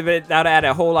stripper, that'd add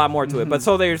a whole lot more to it. But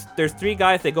so there's 3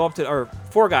 guys, they go up to, or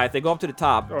 4 guys, they go up to the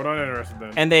top. Oh, not interested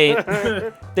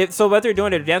then. And so what they're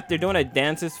doing, they're doing a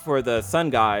dances for the sun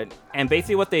god. And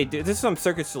basically what they do, this is some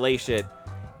Cirque du Soleil shit.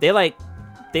 They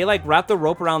wrap the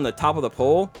rope around the top of the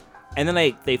pole, and then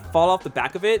they fall off the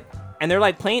back of it, and they're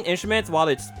like playing instruments while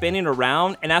it's spinning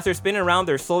around. And as they're spinning around,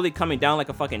 they're slowly coming down like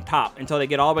a fucking top until they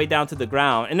get all the way down to the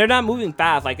ground. And they're not moving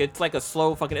fast, like it's like a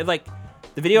slow fucking. It's like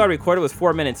the video I recorded was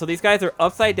 4 minutes. So these guys are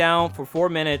upside down for 4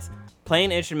 minutes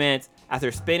playing instruments as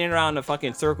they're spinning around a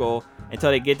fucking circle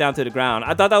until they get down to the ground.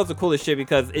 I thought that was the coolest shit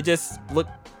because it just looked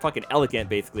fucking elegant,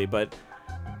 basically. But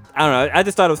I don't know. I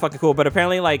just thought it was fucking cool. But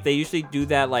apparently, like they usually do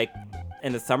that like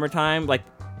in the summertime, like.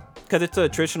 Because it's a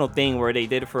traditional thing where they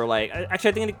did it for like, actually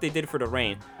I think they did it for the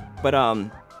rain, but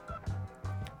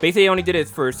basically they only did it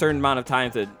for a certain amount of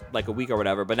times, like a week or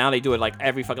whatever. But now they do it like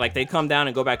every fucking, like they come down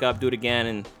and go back up, do it again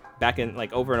and back in,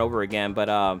 like over and over again. But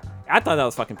I thought that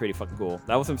was fucking pretty fucking cool.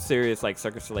 That was some serious like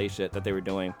Cirque du Soleil shit that they were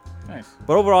doing. Nice.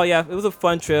 But overall, yeah, it was a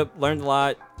fun trip. Learned a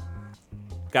lot.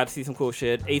 Got to see some cool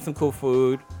shit. Ate some cool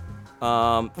food.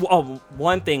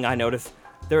 One thing I noticed,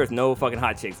 there was no fucking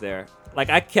hot chicks there. Like,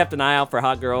 I kept an eye out for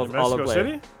hot girls In all over Mexico the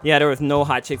place. City? Yeah, there was no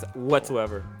hot chicks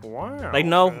whatsoever. Wow. Like,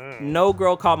 no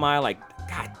girl caught my eye. Like,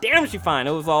 god damn, she fine.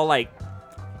 It was all, like,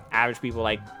 average people.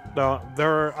 Like, No,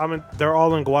 they're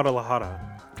all in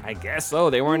Guadalajara. I guess so.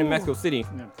 They weren't in Mexico City.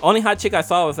 Only hot chick I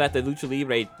saw was at the Lucha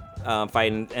Libre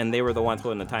fight, and they were the ones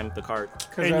holding the card.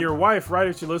 And your wife, right?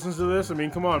 If she listens to this, I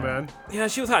mean, come on, man. Yeah,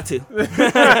 she was hot, too.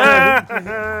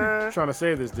 Trying to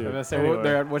save this dude.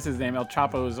 Anyway. What's his name? El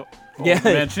Chapo's Yeah.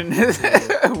 mention.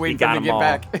 Waiting got to them get all.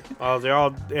 back. Oh,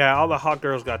 all the hot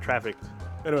girls got trafficked.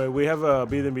 Anyway, we have a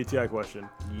Beat and BTI question.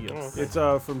 Yes. It's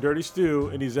from Dirty Stew,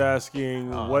 and he's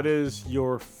asking, what is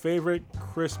your favorite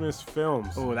Christmas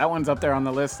films? Oh, that one's up there on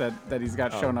the list that he's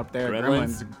got shown up there.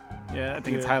 Gremlins? Yeah, I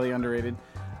think it's highly underrated.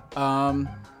 One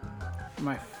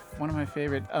of my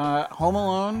favorite, Home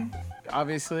Alone,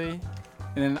 obviously,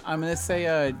 and then I'm gonna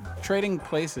say Trading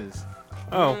Places.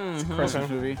 Oh, It's a Christmas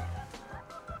movie.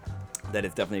 That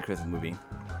is definitely a Christmas movie.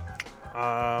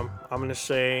 I'm gonna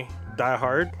say Die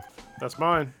Hard. That's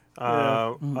mine.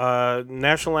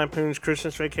 National Lampoon's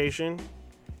Christmas Vacation,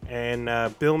 and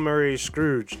Bill Murray's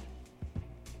Scrooge.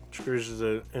 Scrooge is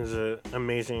a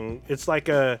amazing. It's like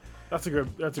a That's a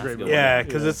great good movie. yeah,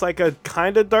 because it's like a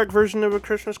kind of dark version of A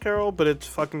Christmas Carol, but it's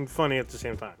fucking funny at the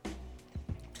same time.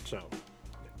 So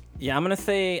Yeah, I'm gonna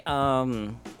say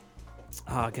oh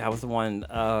god, what's the one?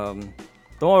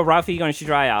 The one with Ralphie gonna shoot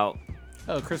dry out.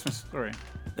 Oh, Christmas Story.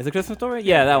 Is it Christmas Story?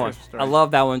 Yeah, that one. Christmas Story. I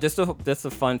love that one. Just a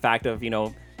fun fact of,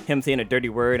 him saying a dirty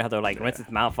word, how they're like rinse his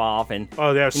mouth off, and they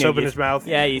have you know, soap in you- his mouth.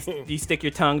 Yeah, you stick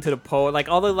your tongue to the pole, like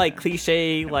all the like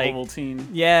cliche like Ovaltine.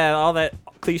 yeah, all that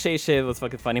cliche shit was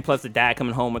fucking funny. Plus the dad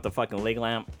coming home with the fucking leg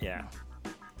lamp. Yeah.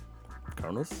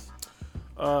 Carlos?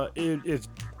 It's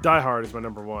Die Hard is my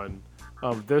number one.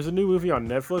 There's a new movie on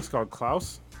Netflix called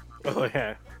Klaus. Oh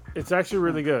yeah. It's actually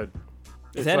really good.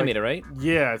 It's animated, right?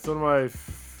 Yeah, it's one of my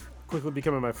quickly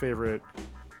becoming my favorite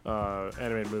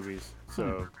animated movies.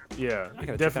 So yeah,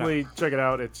 gotta definitely check it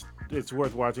out. It's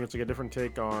worth watching. It's like a different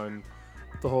take on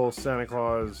the whole Santa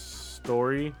Claus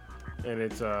story, and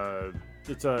it's a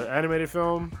animated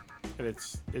film, and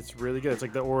it's really good. It's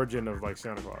like the origin of like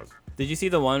Santa Claus. Did you see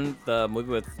the movie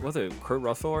with, was it Kurt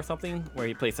Russell or something, where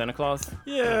he plays Santa Claus?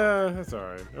 Yeah, that's all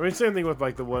right. I mean, same thing with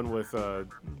like the one with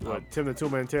Tim the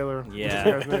Toolman Taylor. Yeah.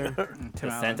 What's the guy's name?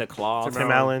 The Santa Claus. Tim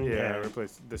Allen, Yeah, yeah.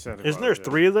 replaced the Santa. Isn't Claus, there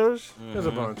 3 of those? There's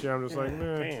a bunch. Yeah, I'm just like,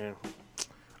 man.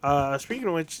 Man. Speaking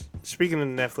of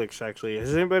Netflix, actually,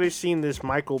 has anybody seen this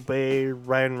Michael Bay,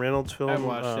 Ryan Reynolds film, I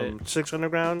watched it. Six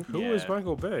Underground? Who is Yeah.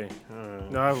 Michael Bay?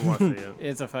 No, I haven't watched it yet.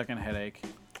 It's a fucking headache.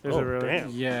 Is it really? Damn.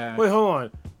 Yeah. Wait, hold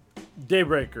on.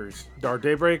 Daybreakers.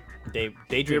 Daybreak?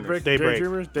 Daydreamers.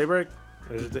 Daydreamers? Daybreak?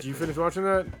 Is it Did you finish watching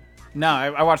that? No,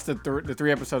 I watched the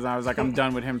 3 episodes and I was like, I'm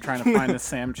done with him trying to find the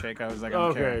Sam chick. I was like, I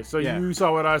don't care. Okay, so yeah. you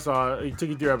saw what I saw. It took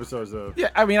you 3 episodes, though. Yeah,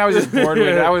 I mean, I was just bored with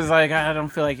it. I was like, I don't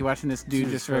feel like you watching this dude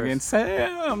Jesus just fucking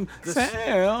Sam.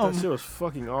 That shit was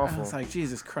fucking I awful. was like,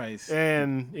 Jesus Christ.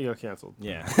 And it got canceled.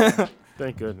 Yeah.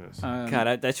 Thank goodness.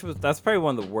 God, that's probably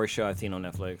one of the worst shows I've seen on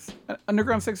Netflix.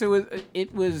 Underground 6,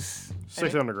 it was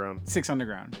Six Underground. 6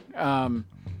 Underground.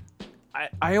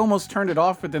 I almost turned it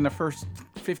off within the first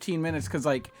 15 minutes because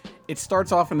like it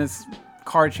starts off in this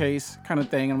car chase kind of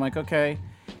thing, and I'm like, okay,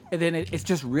 and then it's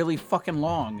just really fucking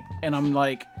long, and I'm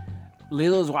like,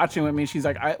 Lila's watching with me. She's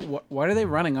like, why are they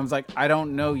running? I was like, I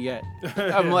don't know yet.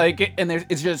 I'm like, and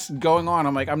it's just going on.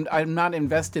 I'm like, I'm not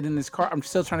invested in this car. I'm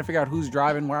still trying to figure out who's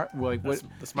driving. Where, like, what?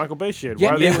 That's Michael Bay shit.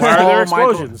 Yeah, Why it was are there all Michael-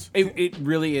 explosions? It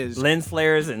really is. Lens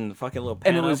flares and fucking little.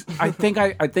 And it was. I think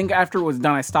after it was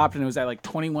done, I stopped, and it was at like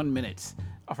 21 minutes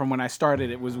from when I started.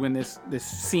 It was when this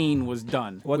scene was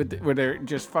done. Where they're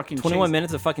just fucking 21 chasing-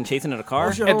 minutes of fucking chasing in a car.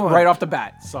 Oh, shit. right off the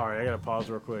bat. Sorry, I gotta pause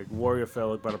real quick. Warrior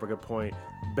Fella brought up a good point.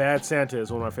 Bad Santa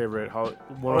is one of my favorite. I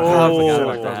forgot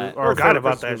about that. I forgot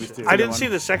about Christmas that. movies, too. I didn't see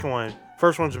the second one.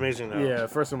 First one's amazing, though. Yeah, the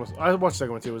first one was. I watched the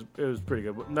second one too. It was pretty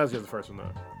good, but not as good as the first one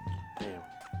though.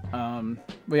 Damn.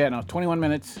 But yeah, no, 21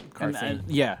 minutes. Car scene.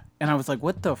 Yeah, and I was like,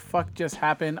 what the fuck just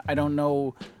happened? I don't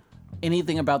know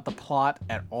anything about the plot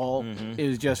at all. It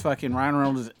was just fucking Ryan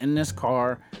Reynolds is in this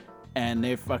car, and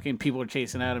they fucking people are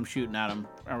chasing at him, shooting at him,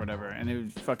 or whatever. And it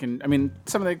was fucking. I mean,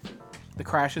 some of the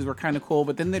crashes were kind of cool,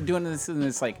 but then they're doing this in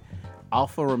this like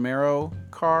Alfa Romero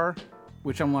car,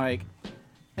 which I'm like,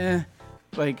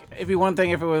 like it'd be one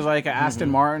thing if it was like an Aston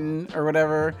Martin or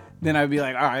whatever. Then I'd be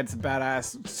like, all right, it's a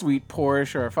badass, sweet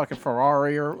Porsche or a fucking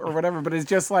Ferrari or whatever. But it's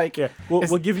just like, Yeah,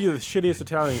 we'll give you the shittiest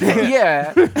Italian car.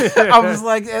 yeah. I was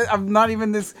like, I'm not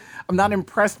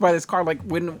impressed by this car. Like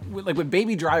with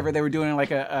Baby Driver, they were doing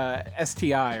like a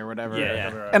STI or whatever.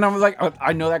 Yeah. And I was like, oh,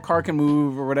 I know that car can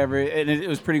move or whatever. And it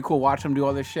was pretty cool watching them do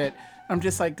all this shit. I'm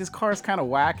just like, this car is kind of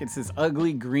whack. It's this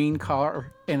ugly green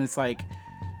car, and it's like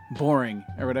boring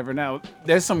or whatever. Now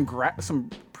there's some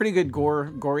pretty good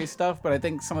gory stuff, but I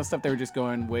think some of the stuff they were just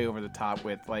going way over the top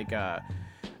with. Like,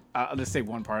 I'll just say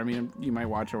one part. I mean, you might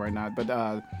watch it or not, but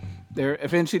they're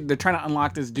trying to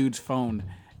unlock this dude's phone,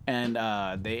 and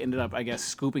they ended up, I guess,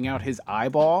 scooping out his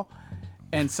eyeball.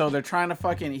 And so they're trying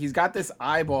to he's got this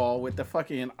eyeball with the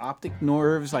fucking optic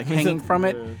nerves like hanging from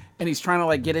it, and he's trying to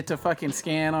like get it to fucking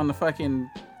scan on the fucking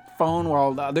phone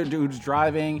while the other dude's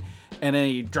driving, and then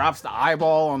he drops the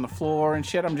eyeball on the floor and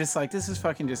shit. I'm just like, this is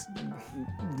fucking just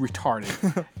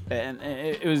retarded, and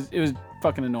it was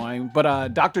fucking annoying.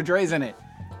 But Dr. Dre's in it.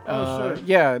 shit.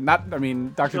 Yeah, Dr.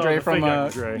 No, Dre the from fake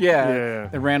Dr. Dre. yeah,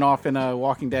 that ran off in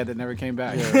Walking Dead that never came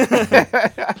back.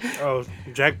 Oh,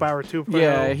 Jack Bauer 2.0?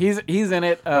 Yeah, he's in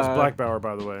it. That's Black Bauer,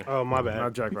 by the way. Oh, my bad.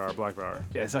 Not Jack Bauer, Black Bauer.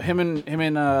 Yeah, so him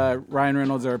and Ryan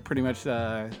Reynolds are pretty much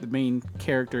the main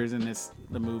characters in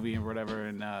the movie and whatever,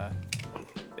 and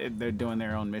they're doing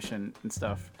their own mission and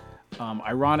stuff.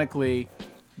 Ironically,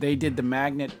 they did the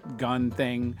magnet gun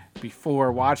thing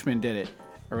before Watchmen did it,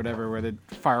 or whatever, where they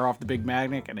fire off the big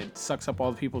magnet and it sucks up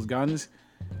all the people's guns.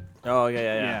 Oh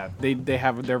yeah. They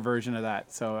have their version of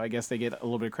that, so I guess they get a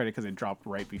little bit of credit because it dropped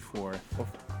right before.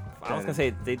 I was gonna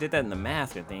say they did that in The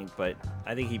Mask, I think, but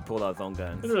I think he pulled out his own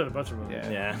guns. They did a bunch of movies.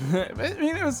 Yeah. Yeah. I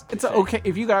mean, it's okay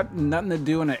if you got nothing to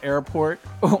do in an airport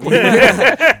or you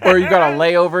got a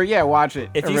layover. Yeah, watch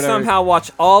it. If or you whatever. somehow watch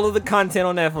all of the content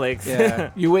on Netflix, yeah,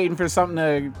 you waiting for something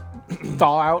to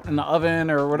thaw out in the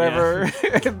oven or whatever.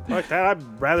 Like that,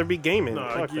 I'd rather be gaming. No,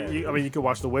 Fuck that. you could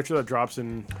watch The Witcher that drops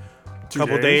in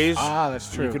couple days. days.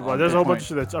 That's true. You could, Oh, there's a whole good bunch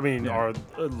point. of that's. I mean, Yeah. are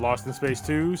Lost in Space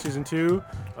 2 season 2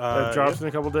 that drops Yeah. in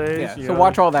a couple days. Yeah. you So know.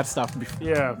 watch all that stuff.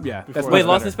 Yeah, Yeah, before that's that. Wait, much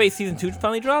Lost better. in Space season 2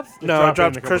 finally drops? No, it dropping drops in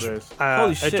a couple Christmas. days.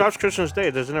 Holy It shit. drops Christmas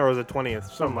Day, doesn't it, or the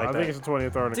 20th? Something like I that. think it's the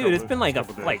 20th or in a Dude, couple, it's been like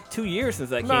couple days. 2 years since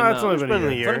that came Nah, out. it's only It's been a been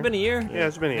a year. It's only been a year? Yeah,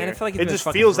 it's been a Man, year. I feel like it's it been just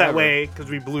fucking feels that forever. way because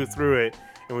we blew through it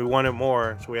and we wanted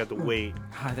more, so we had to wait.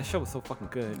 God, that show was so fucking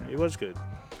good. It was good.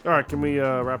 All right, can we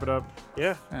wrap it up?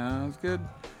 Yeah. Sounds good.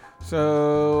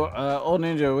 So, Old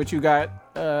Ninja, what you got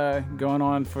going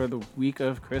on for the week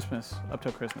of Christmas, up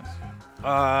till Christmas?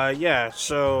 Yeah.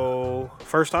 So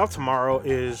first off, tomorrow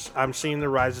is I'm seeing the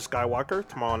Rise of Skywalker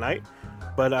tomorrow night,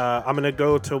 but I'm gonna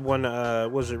go to one.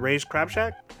 Was it Ray's Crab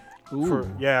Shack? Ooh,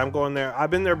 Yeah, I'm going there. I've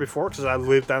been there before because I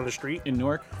live down the street. in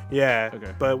Newark? Yeah.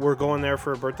 Okay. But we're going there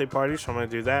for a birthday party, so I'm gonna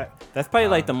do that. That's probably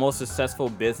like the most successful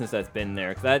business that's been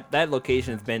there. 'Cause that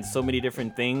location has been so many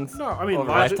different things. No, I mean, over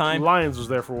a lifetime. Lions was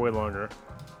there for way longer.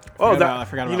 Oh, I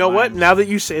forgot you about know what? Lions. Now that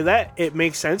you say that, it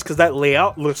makes sense because that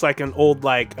layout looks like an old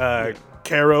like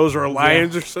Caro's or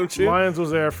Lions or some shit. Lions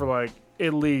was there for like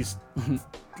at least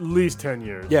 10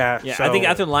 years. Yeah. Yeah, so I think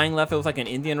after Lying left, it was like an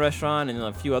Indian restaurant and then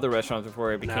a few other restaurants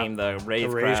before it became the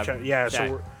Ray's Crab. Yeah. Shack.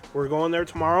 So we're going there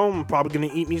tomorrow. I'm probably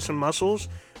gonna eat me some mussels.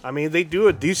 I mean, they do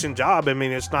a decent job. I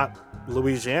mean, it's not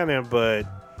Louisiana, but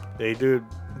they do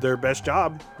their best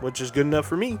job, which is good enough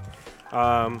for me. Wait,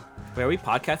 are we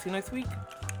podcasting next week?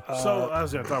 So I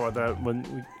was gonna talk about that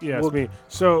when you asked well- me.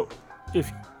 So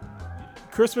if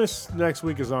Christmas next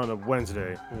week is on a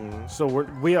Wednesday, so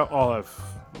we all have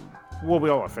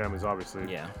families,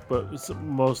 obviously. Yeah. But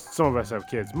some of us have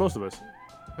kids. Most of us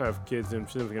have kids and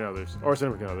significant others.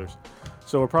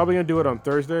 So we're probably gonna do it on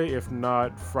Thursday, if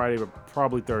not Friday, but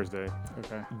probably Thursday.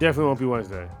 Okay. Definitely won't be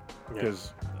Wednesday Yeah.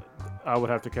 because I would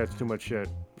have to catch too much shit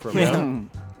from Yeah.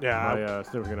 my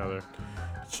significant other.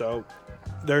 So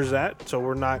there's that. So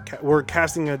we're not we're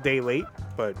casting a day late,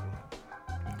 but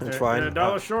it's fine. And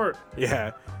 $1 short.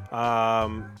 Yeah.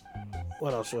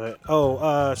 What else?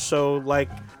 So like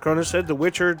Cronus said, The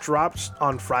Witcher drops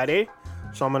on Friday,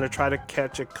 so I'm gonna try to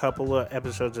catch a couple of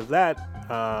episodes of that.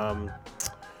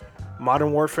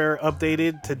 Modern Warfare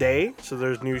updated today, so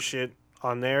there's new shit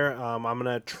on there. I'm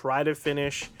gonna try to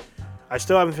finish. I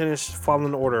still haven't finished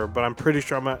Fallen Order, but I'm pretty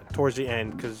sure I'm at towards the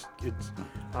end because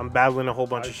I'm battling a whole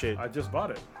bunch of shit. I just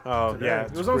bought it. Oh today. yeah,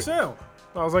 It was on sale.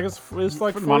 I was like, it's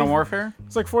like For Modern Warfare?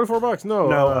 It's like $44. No,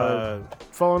 No,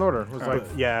 Fallen Order. It was like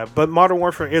yeah, but Modern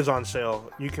Warfare is on sale.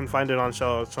 You can find it on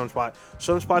sale at Sunspot.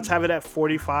 Sunspots have it at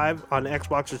 45. On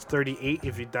Xbox, it's 38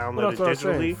 if you download that's what I it was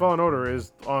saying. digitally. Fallen Order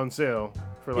is on sale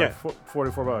for like Yeah.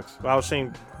 $44. I was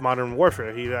saying Modern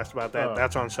Warfare. He asked about that. Oh.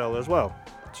 That's on sale as well.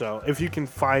 So if you can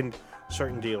find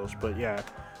certain deals, but yeah.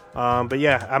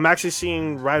 I'm actually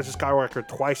seeing Rise of Skywalker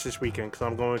twice this weekend because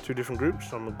I'm going with two different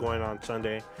groups. I'm going on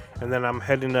Sunday, and then I'm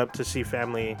heading up to see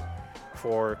family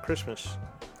for Christmas.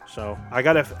 So I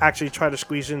gotta actually try to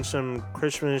squeeze in some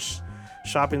Christmas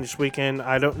shopping this weekend.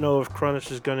 I don't know if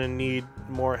Cronus is gonna need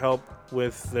more help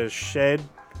with the shed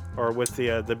or with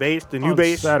the base, the new On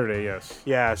base. Saturday, yes.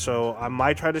 Yeah, so I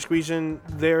might try to squeeze in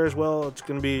there as well. It's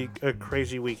gonna be a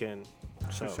crazy weekend.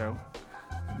 So.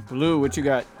 Blue, what you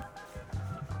got?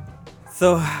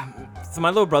 So my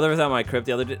little brother was at my crib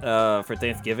the other day, for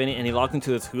Thanksgiving, and he logged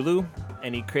into his Hulu,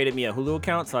 and he created me a Hulu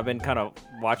account. So I've been kind of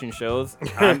watching shows.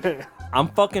 I'm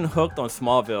fucking hooked on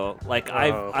Smallville. Like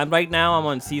I'm right now. I'm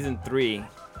on season 3,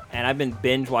 and I've been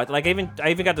binge watching. Like I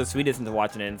even got the sweetest into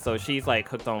watching it, and so she's like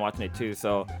hooked on watching it too.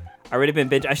 So I already been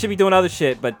binge. I should be doing other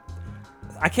shit, but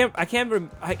I can't.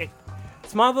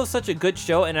 Smallville's such a good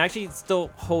show, and it actually still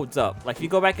holds up. Like if you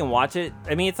go back and watch it,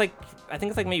 I mean, I think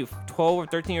it's like maybe 12 or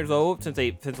 13 years old since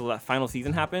the final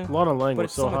season happened. Lana Lang But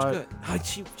was it's so so much hot. good. Oh,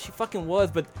 she fucking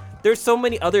was. But there's so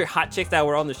many other hot chicks that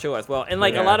were on the show as well, and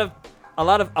like Yeah. a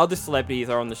lot of other celebrities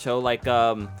are on the show. Like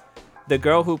the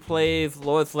girl who plays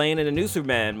Lois Lane in the new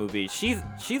Superman movie. She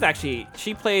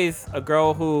plays a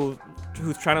girl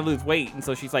who's trying to lose weight, and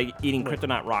so she's like eating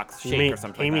kryptonite rocks You shake mean or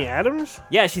something. Amy like that. Adams?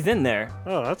 Yeah, she's in there.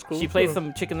 Oh, that's cool. She plays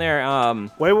some chick in there.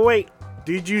 Wait.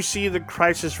 Did you see the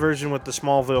Crisis version with the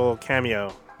Smallville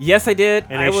cameo? Yes, I did.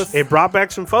 And it brought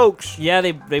back some folks. Yeah,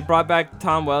 they brought back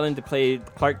Tom Welling to play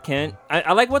Clark Kent.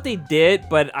 I like what they did,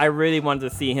 but I really wanted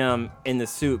to see him in the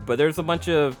suit. But there's a bunch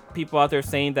of people out there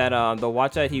saying that the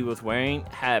watch that he was wearing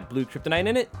had blue kryptonite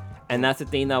in it, and that's the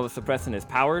thing that was suppressing his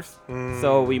powers.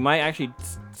 So we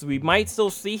might still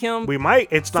see him. We might.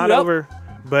 It's not Suit up. over.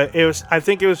 But I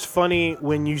think it was funny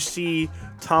when you see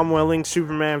Tom Welling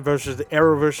Superman versus the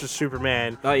Arrow versus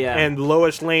Superman. Oh, yeah. And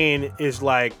Lois Lane is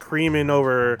like creaming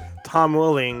over Tom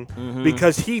Welling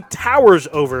because he towers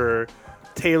over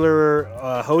Taylor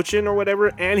Hochin or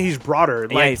whatever, and he's broader.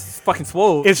 Yeah, he's fucking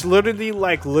swole. It's literally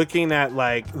like looking at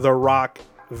like The Rock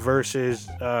versus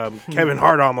Kevin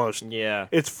Hart almost. Yeah.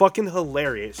 It's fucking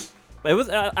hilarious. It was.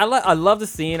 I love the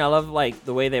scene. I love like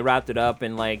the way they wrapped it up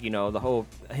and like the whole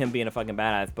him being a fucking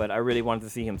badass. But I really wanted to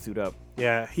see him suit up.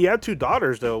 Yeah, he had 2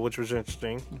 daughters though, which was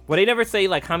interesting. Well, they never say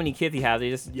like how many kids he has. They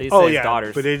just say Oh his yeah,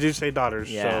 daughters. but they do say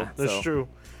daughters. Yeah, so that's so- true.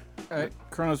 All right,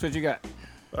 Kronos, what you got?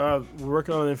 We're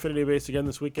working on the Infinity Base again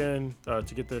this weekend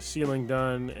to get the ceiling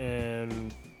done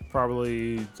and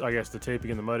probably, I guess, the taping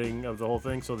and the mudding of the whole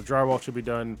thing. So the drywall should be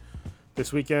done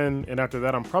this weekend, and after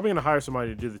that, I'm probably going to hire somebody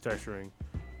to do the texturing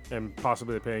and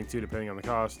possibly the painting too, depending on the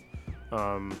cost.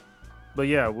 But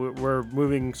yeah, we're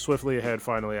moving swiftly ahead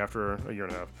finally after a year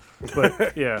and a half.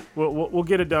 But yeah, we'll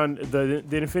get it done. The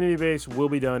Infinity Base will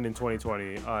be done in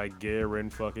 2020. I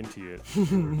guarantee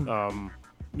it.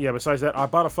 Yeah, besides that, I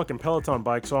bought a fucking Peloton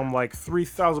bike, so I'm like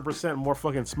 3,000% more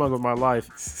fucking smug with my life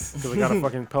because I got a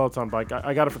fucking Peloton bike.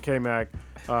 I got it for K-Mac,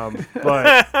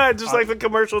 but Just like the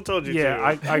commercial told you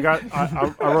yeah, to.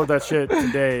 I rode that shit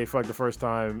today for like the first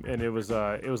time, and it was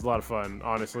a lot of fun.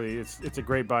 Honestly, it's a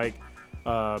great bike.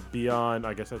 Beyond,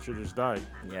 I guess I should have just died.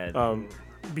 Yeah.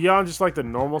 Beyond just like the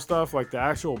normal stuff, like the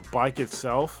actual bike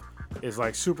itself is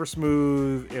like super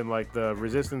smooth, and like the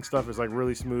resistance stuff is like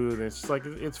really smooth, and it's just like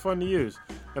it's fun to use.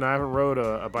 And I haven't rode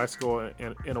a bicycle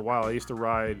in a while. I used to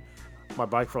ride my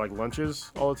bike for like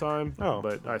lunches all the time,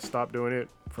 but I stopped doing it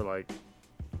for like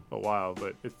a while.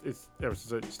 But it's ever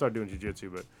since I started doing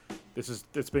jiu-jitsu. But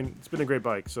it's been a great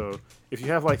bike. So if you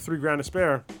have like $3,000 to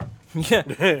spare, Yeah.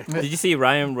 Did you see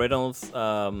Ryan Reynolds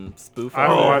spoof? I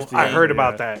haven't watched it I yet, heard yeah.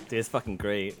 about that. Dude, it's fucking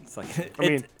great. It's like I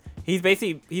mean,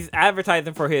 he's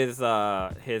advertising for his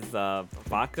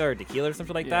vodka or tequila or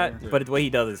something like that. Yeah. But the way he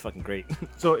does it is fucking great.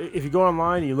 So if you go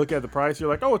online and you look at the price, you're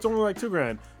like, oh, it's only like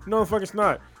 $2,000. No, the fuck, it's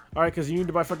not. All right, because you need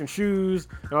to buy fucking shoes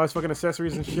and all these fucking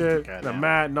accessories and shit, and a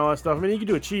mat and all that stuff. I mean, you can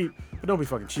do it cheap, but don't be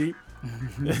fucking cheap.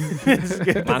 Just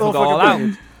get the Might as well whole go all fucking out.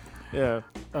 package. Yeah,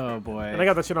 Oh boy. and I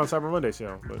got that shit on Cyber Monday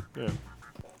sale, but yeah.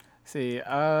 See,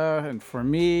 and for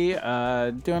me, doing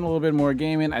a little bit more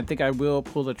gaming, I think I will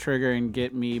pull the trigger and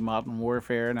get me Modern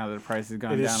Warfare now that the price has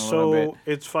gone It down is a little bit.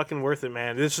 it's fucking worth it,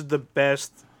 man. This is the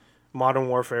best Modern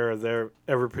Warfare they've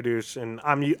ever produced, and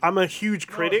I'm a huge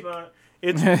critic.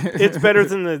 It's better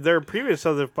than their previous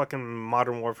other fucking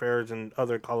Modern Warfares and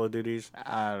other Call of Duties.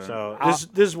 I don't know. So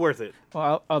this is worth it.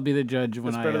 Well, I'll be the judge when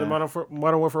It's I. better than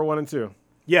Modern Warfare 1 and 2.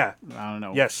 Yeah, I don't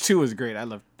know. Yes. 2 was great. I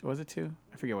loved. Was it 2?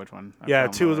 I forget which one. I yeah.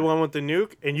 found 2 is the my- one with the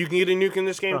nuke, and you can get a nuke in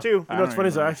this game too. You know I what's don't funny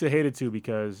is I remember. actually hated 2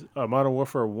 because Modern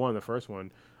Warfare 1, the first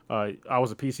one, I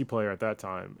was a PC player at that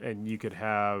time, and you could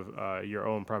have your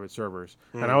own private servers.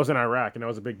 And I was in Iraq, and that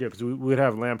was a big deal because we would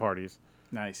have LAN parties.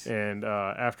 Nice. And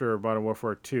after Modern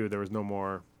Warfare 2, there was no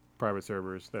more private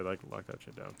servers. They locked that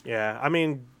shit down. Yeah, I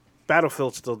mean,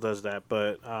 Battlefield still does that,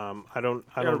 but I don't.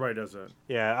 Everybody does that.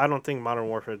 Yeah, I don't think Modern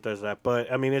Warfare does that,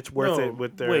 but I mean, it's worth No, it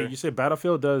with their. Wait, you say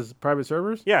Battlefield does private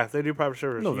servers? Yeah, they do private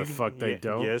servers. No, You the can- fuck they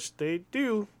don't. Yes, they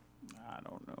do. I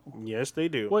don't know. Yes, they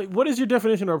do. Wait, what is your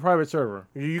definition of a private server?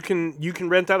 You can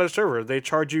rent out a server. They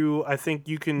charge you. I think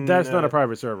you can. That's not a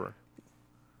private server.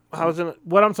 How's it?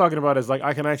 What I'm talking about is like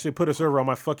I can actually put a server on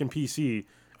my fucking PC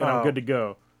and I'm Oh. good to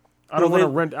go. I No, don't want to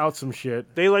they- rent out some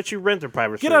shit. They let you rent a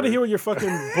private Get server. out of here with your fucking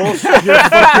bullshit, your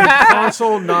fucking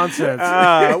console nonsense.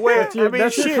 Well, That's your, I mean,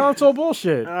 that's your shit. console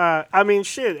bullshit. I mean,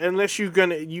 shit. Unless you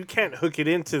can't hook it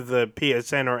into the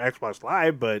PSN or Xbox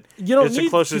Live, but You don't it's the need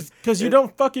closest. because you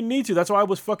don't fucking need to. That's why I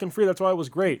was fucking free. That's why it was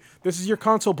great. This is your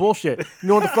console bullshit. You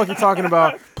know what the fuck you're talking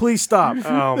about? Please stop.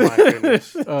 Oh my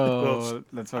goodness. Oh,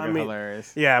 that's fucking mean-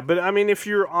 hilarious. Yeah, but I mean, if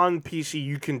you're on PC,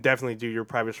 you can definitely do your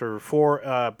private server for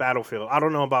Battlefield. I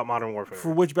don't know about Modern Warfare. For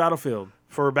which Battlefield?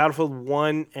 For Battlefield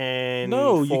 1 and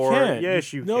No, you 4, can't.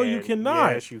 Yes, you can. No, you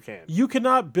cannot. Yes, you can. You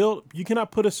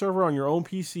cannot put a server on your own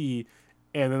PC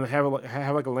and then have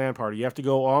like a LAN party. You have to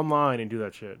go online and do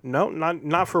that shit. No,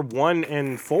 not for 1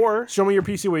 and 4. Show me your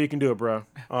PC where you can do it, bro. You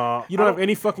I don't have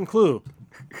any fucking clue.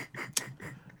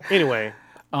 Anyway,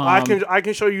 I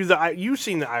can show you you've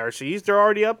seen the IRCs. They're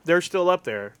already up. They're still up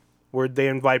there, where they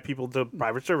invite people to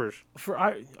private servers.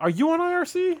 Are you on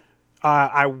IRC?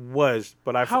 I was,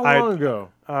 but How long ago?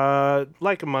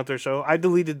 like a month or so. I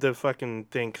deleted the fucking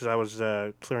thing because I was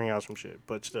clearing out some shit.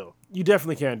 But still, You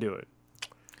definitely can't do it.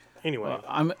 anyway.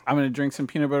 I'm gonna drink some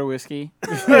peanut butter whiskey.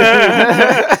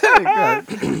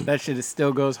 That shit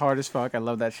still goes hard as fuck. I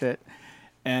love that shit.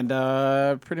 And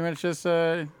pretty much just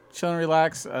chill and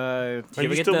relax. You ever you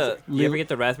get still- you ever get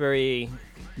the raspberry?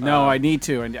 No, I need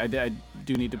to, and I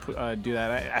do need to do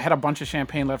that. I had a bunch of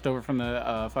champagne left over from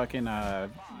the fucking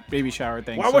baby shower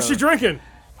thing. Why was so she drinking?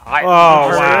 Oh,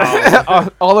 wow.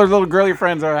 All our little girly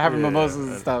friends are having mimosas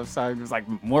and stuff, so I was like,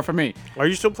 more for me. Are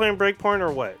you still playing Breakpoint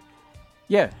or what?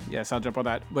 Yeah, yes, I'll jump on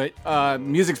that. But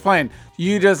music's playing.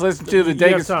 You just listen to the You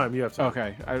have Dankus. time. You have time.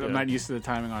 Okay, I'm not used to the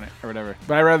timing on it or whatever.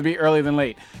 But I'd rather be early than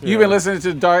late. You've been listening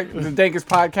to the Dankus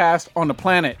podcast on the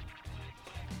planet.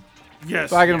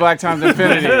 Yes. Black and Black times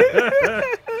infinity.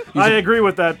 I agree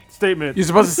with that statement. You're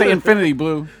supposed to say infinity,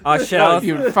 Blue. Oh shit! I was,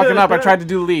 You fucking up. I tried to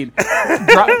do the lead. I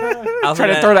was Tried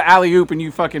to looking throw at, the alley oop and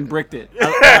you fucking bricked it.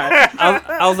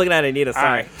 I was looking at Anita.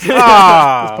 Sorry.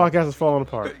 Ah. Podcast is falling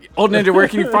apart. Old Ninja, where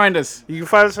can you find us? You can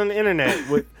find us on the internet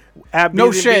with at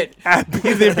No Be the shit. At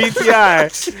Be the BTI.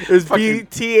 It's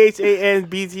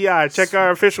BTHANBTI. Check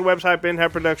our official website,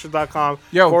 benheadproductions.com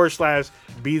Yo.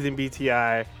 /Be the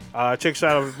BTI. Check us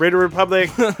out on Radio Republic,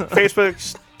 Facebook,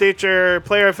 Stitcher,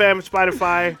 Player FM,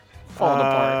 Spotify, Falling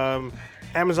apart.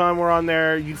 Amazon. We're on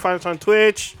there. You can find us on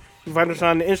Twitch. You can find us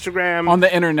on Instagram. On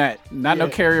the internet. Not no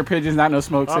Yeah. carrier pigeons, not no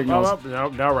smoke signals. Now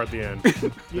we're at the end.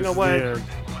 You know This is what? the end.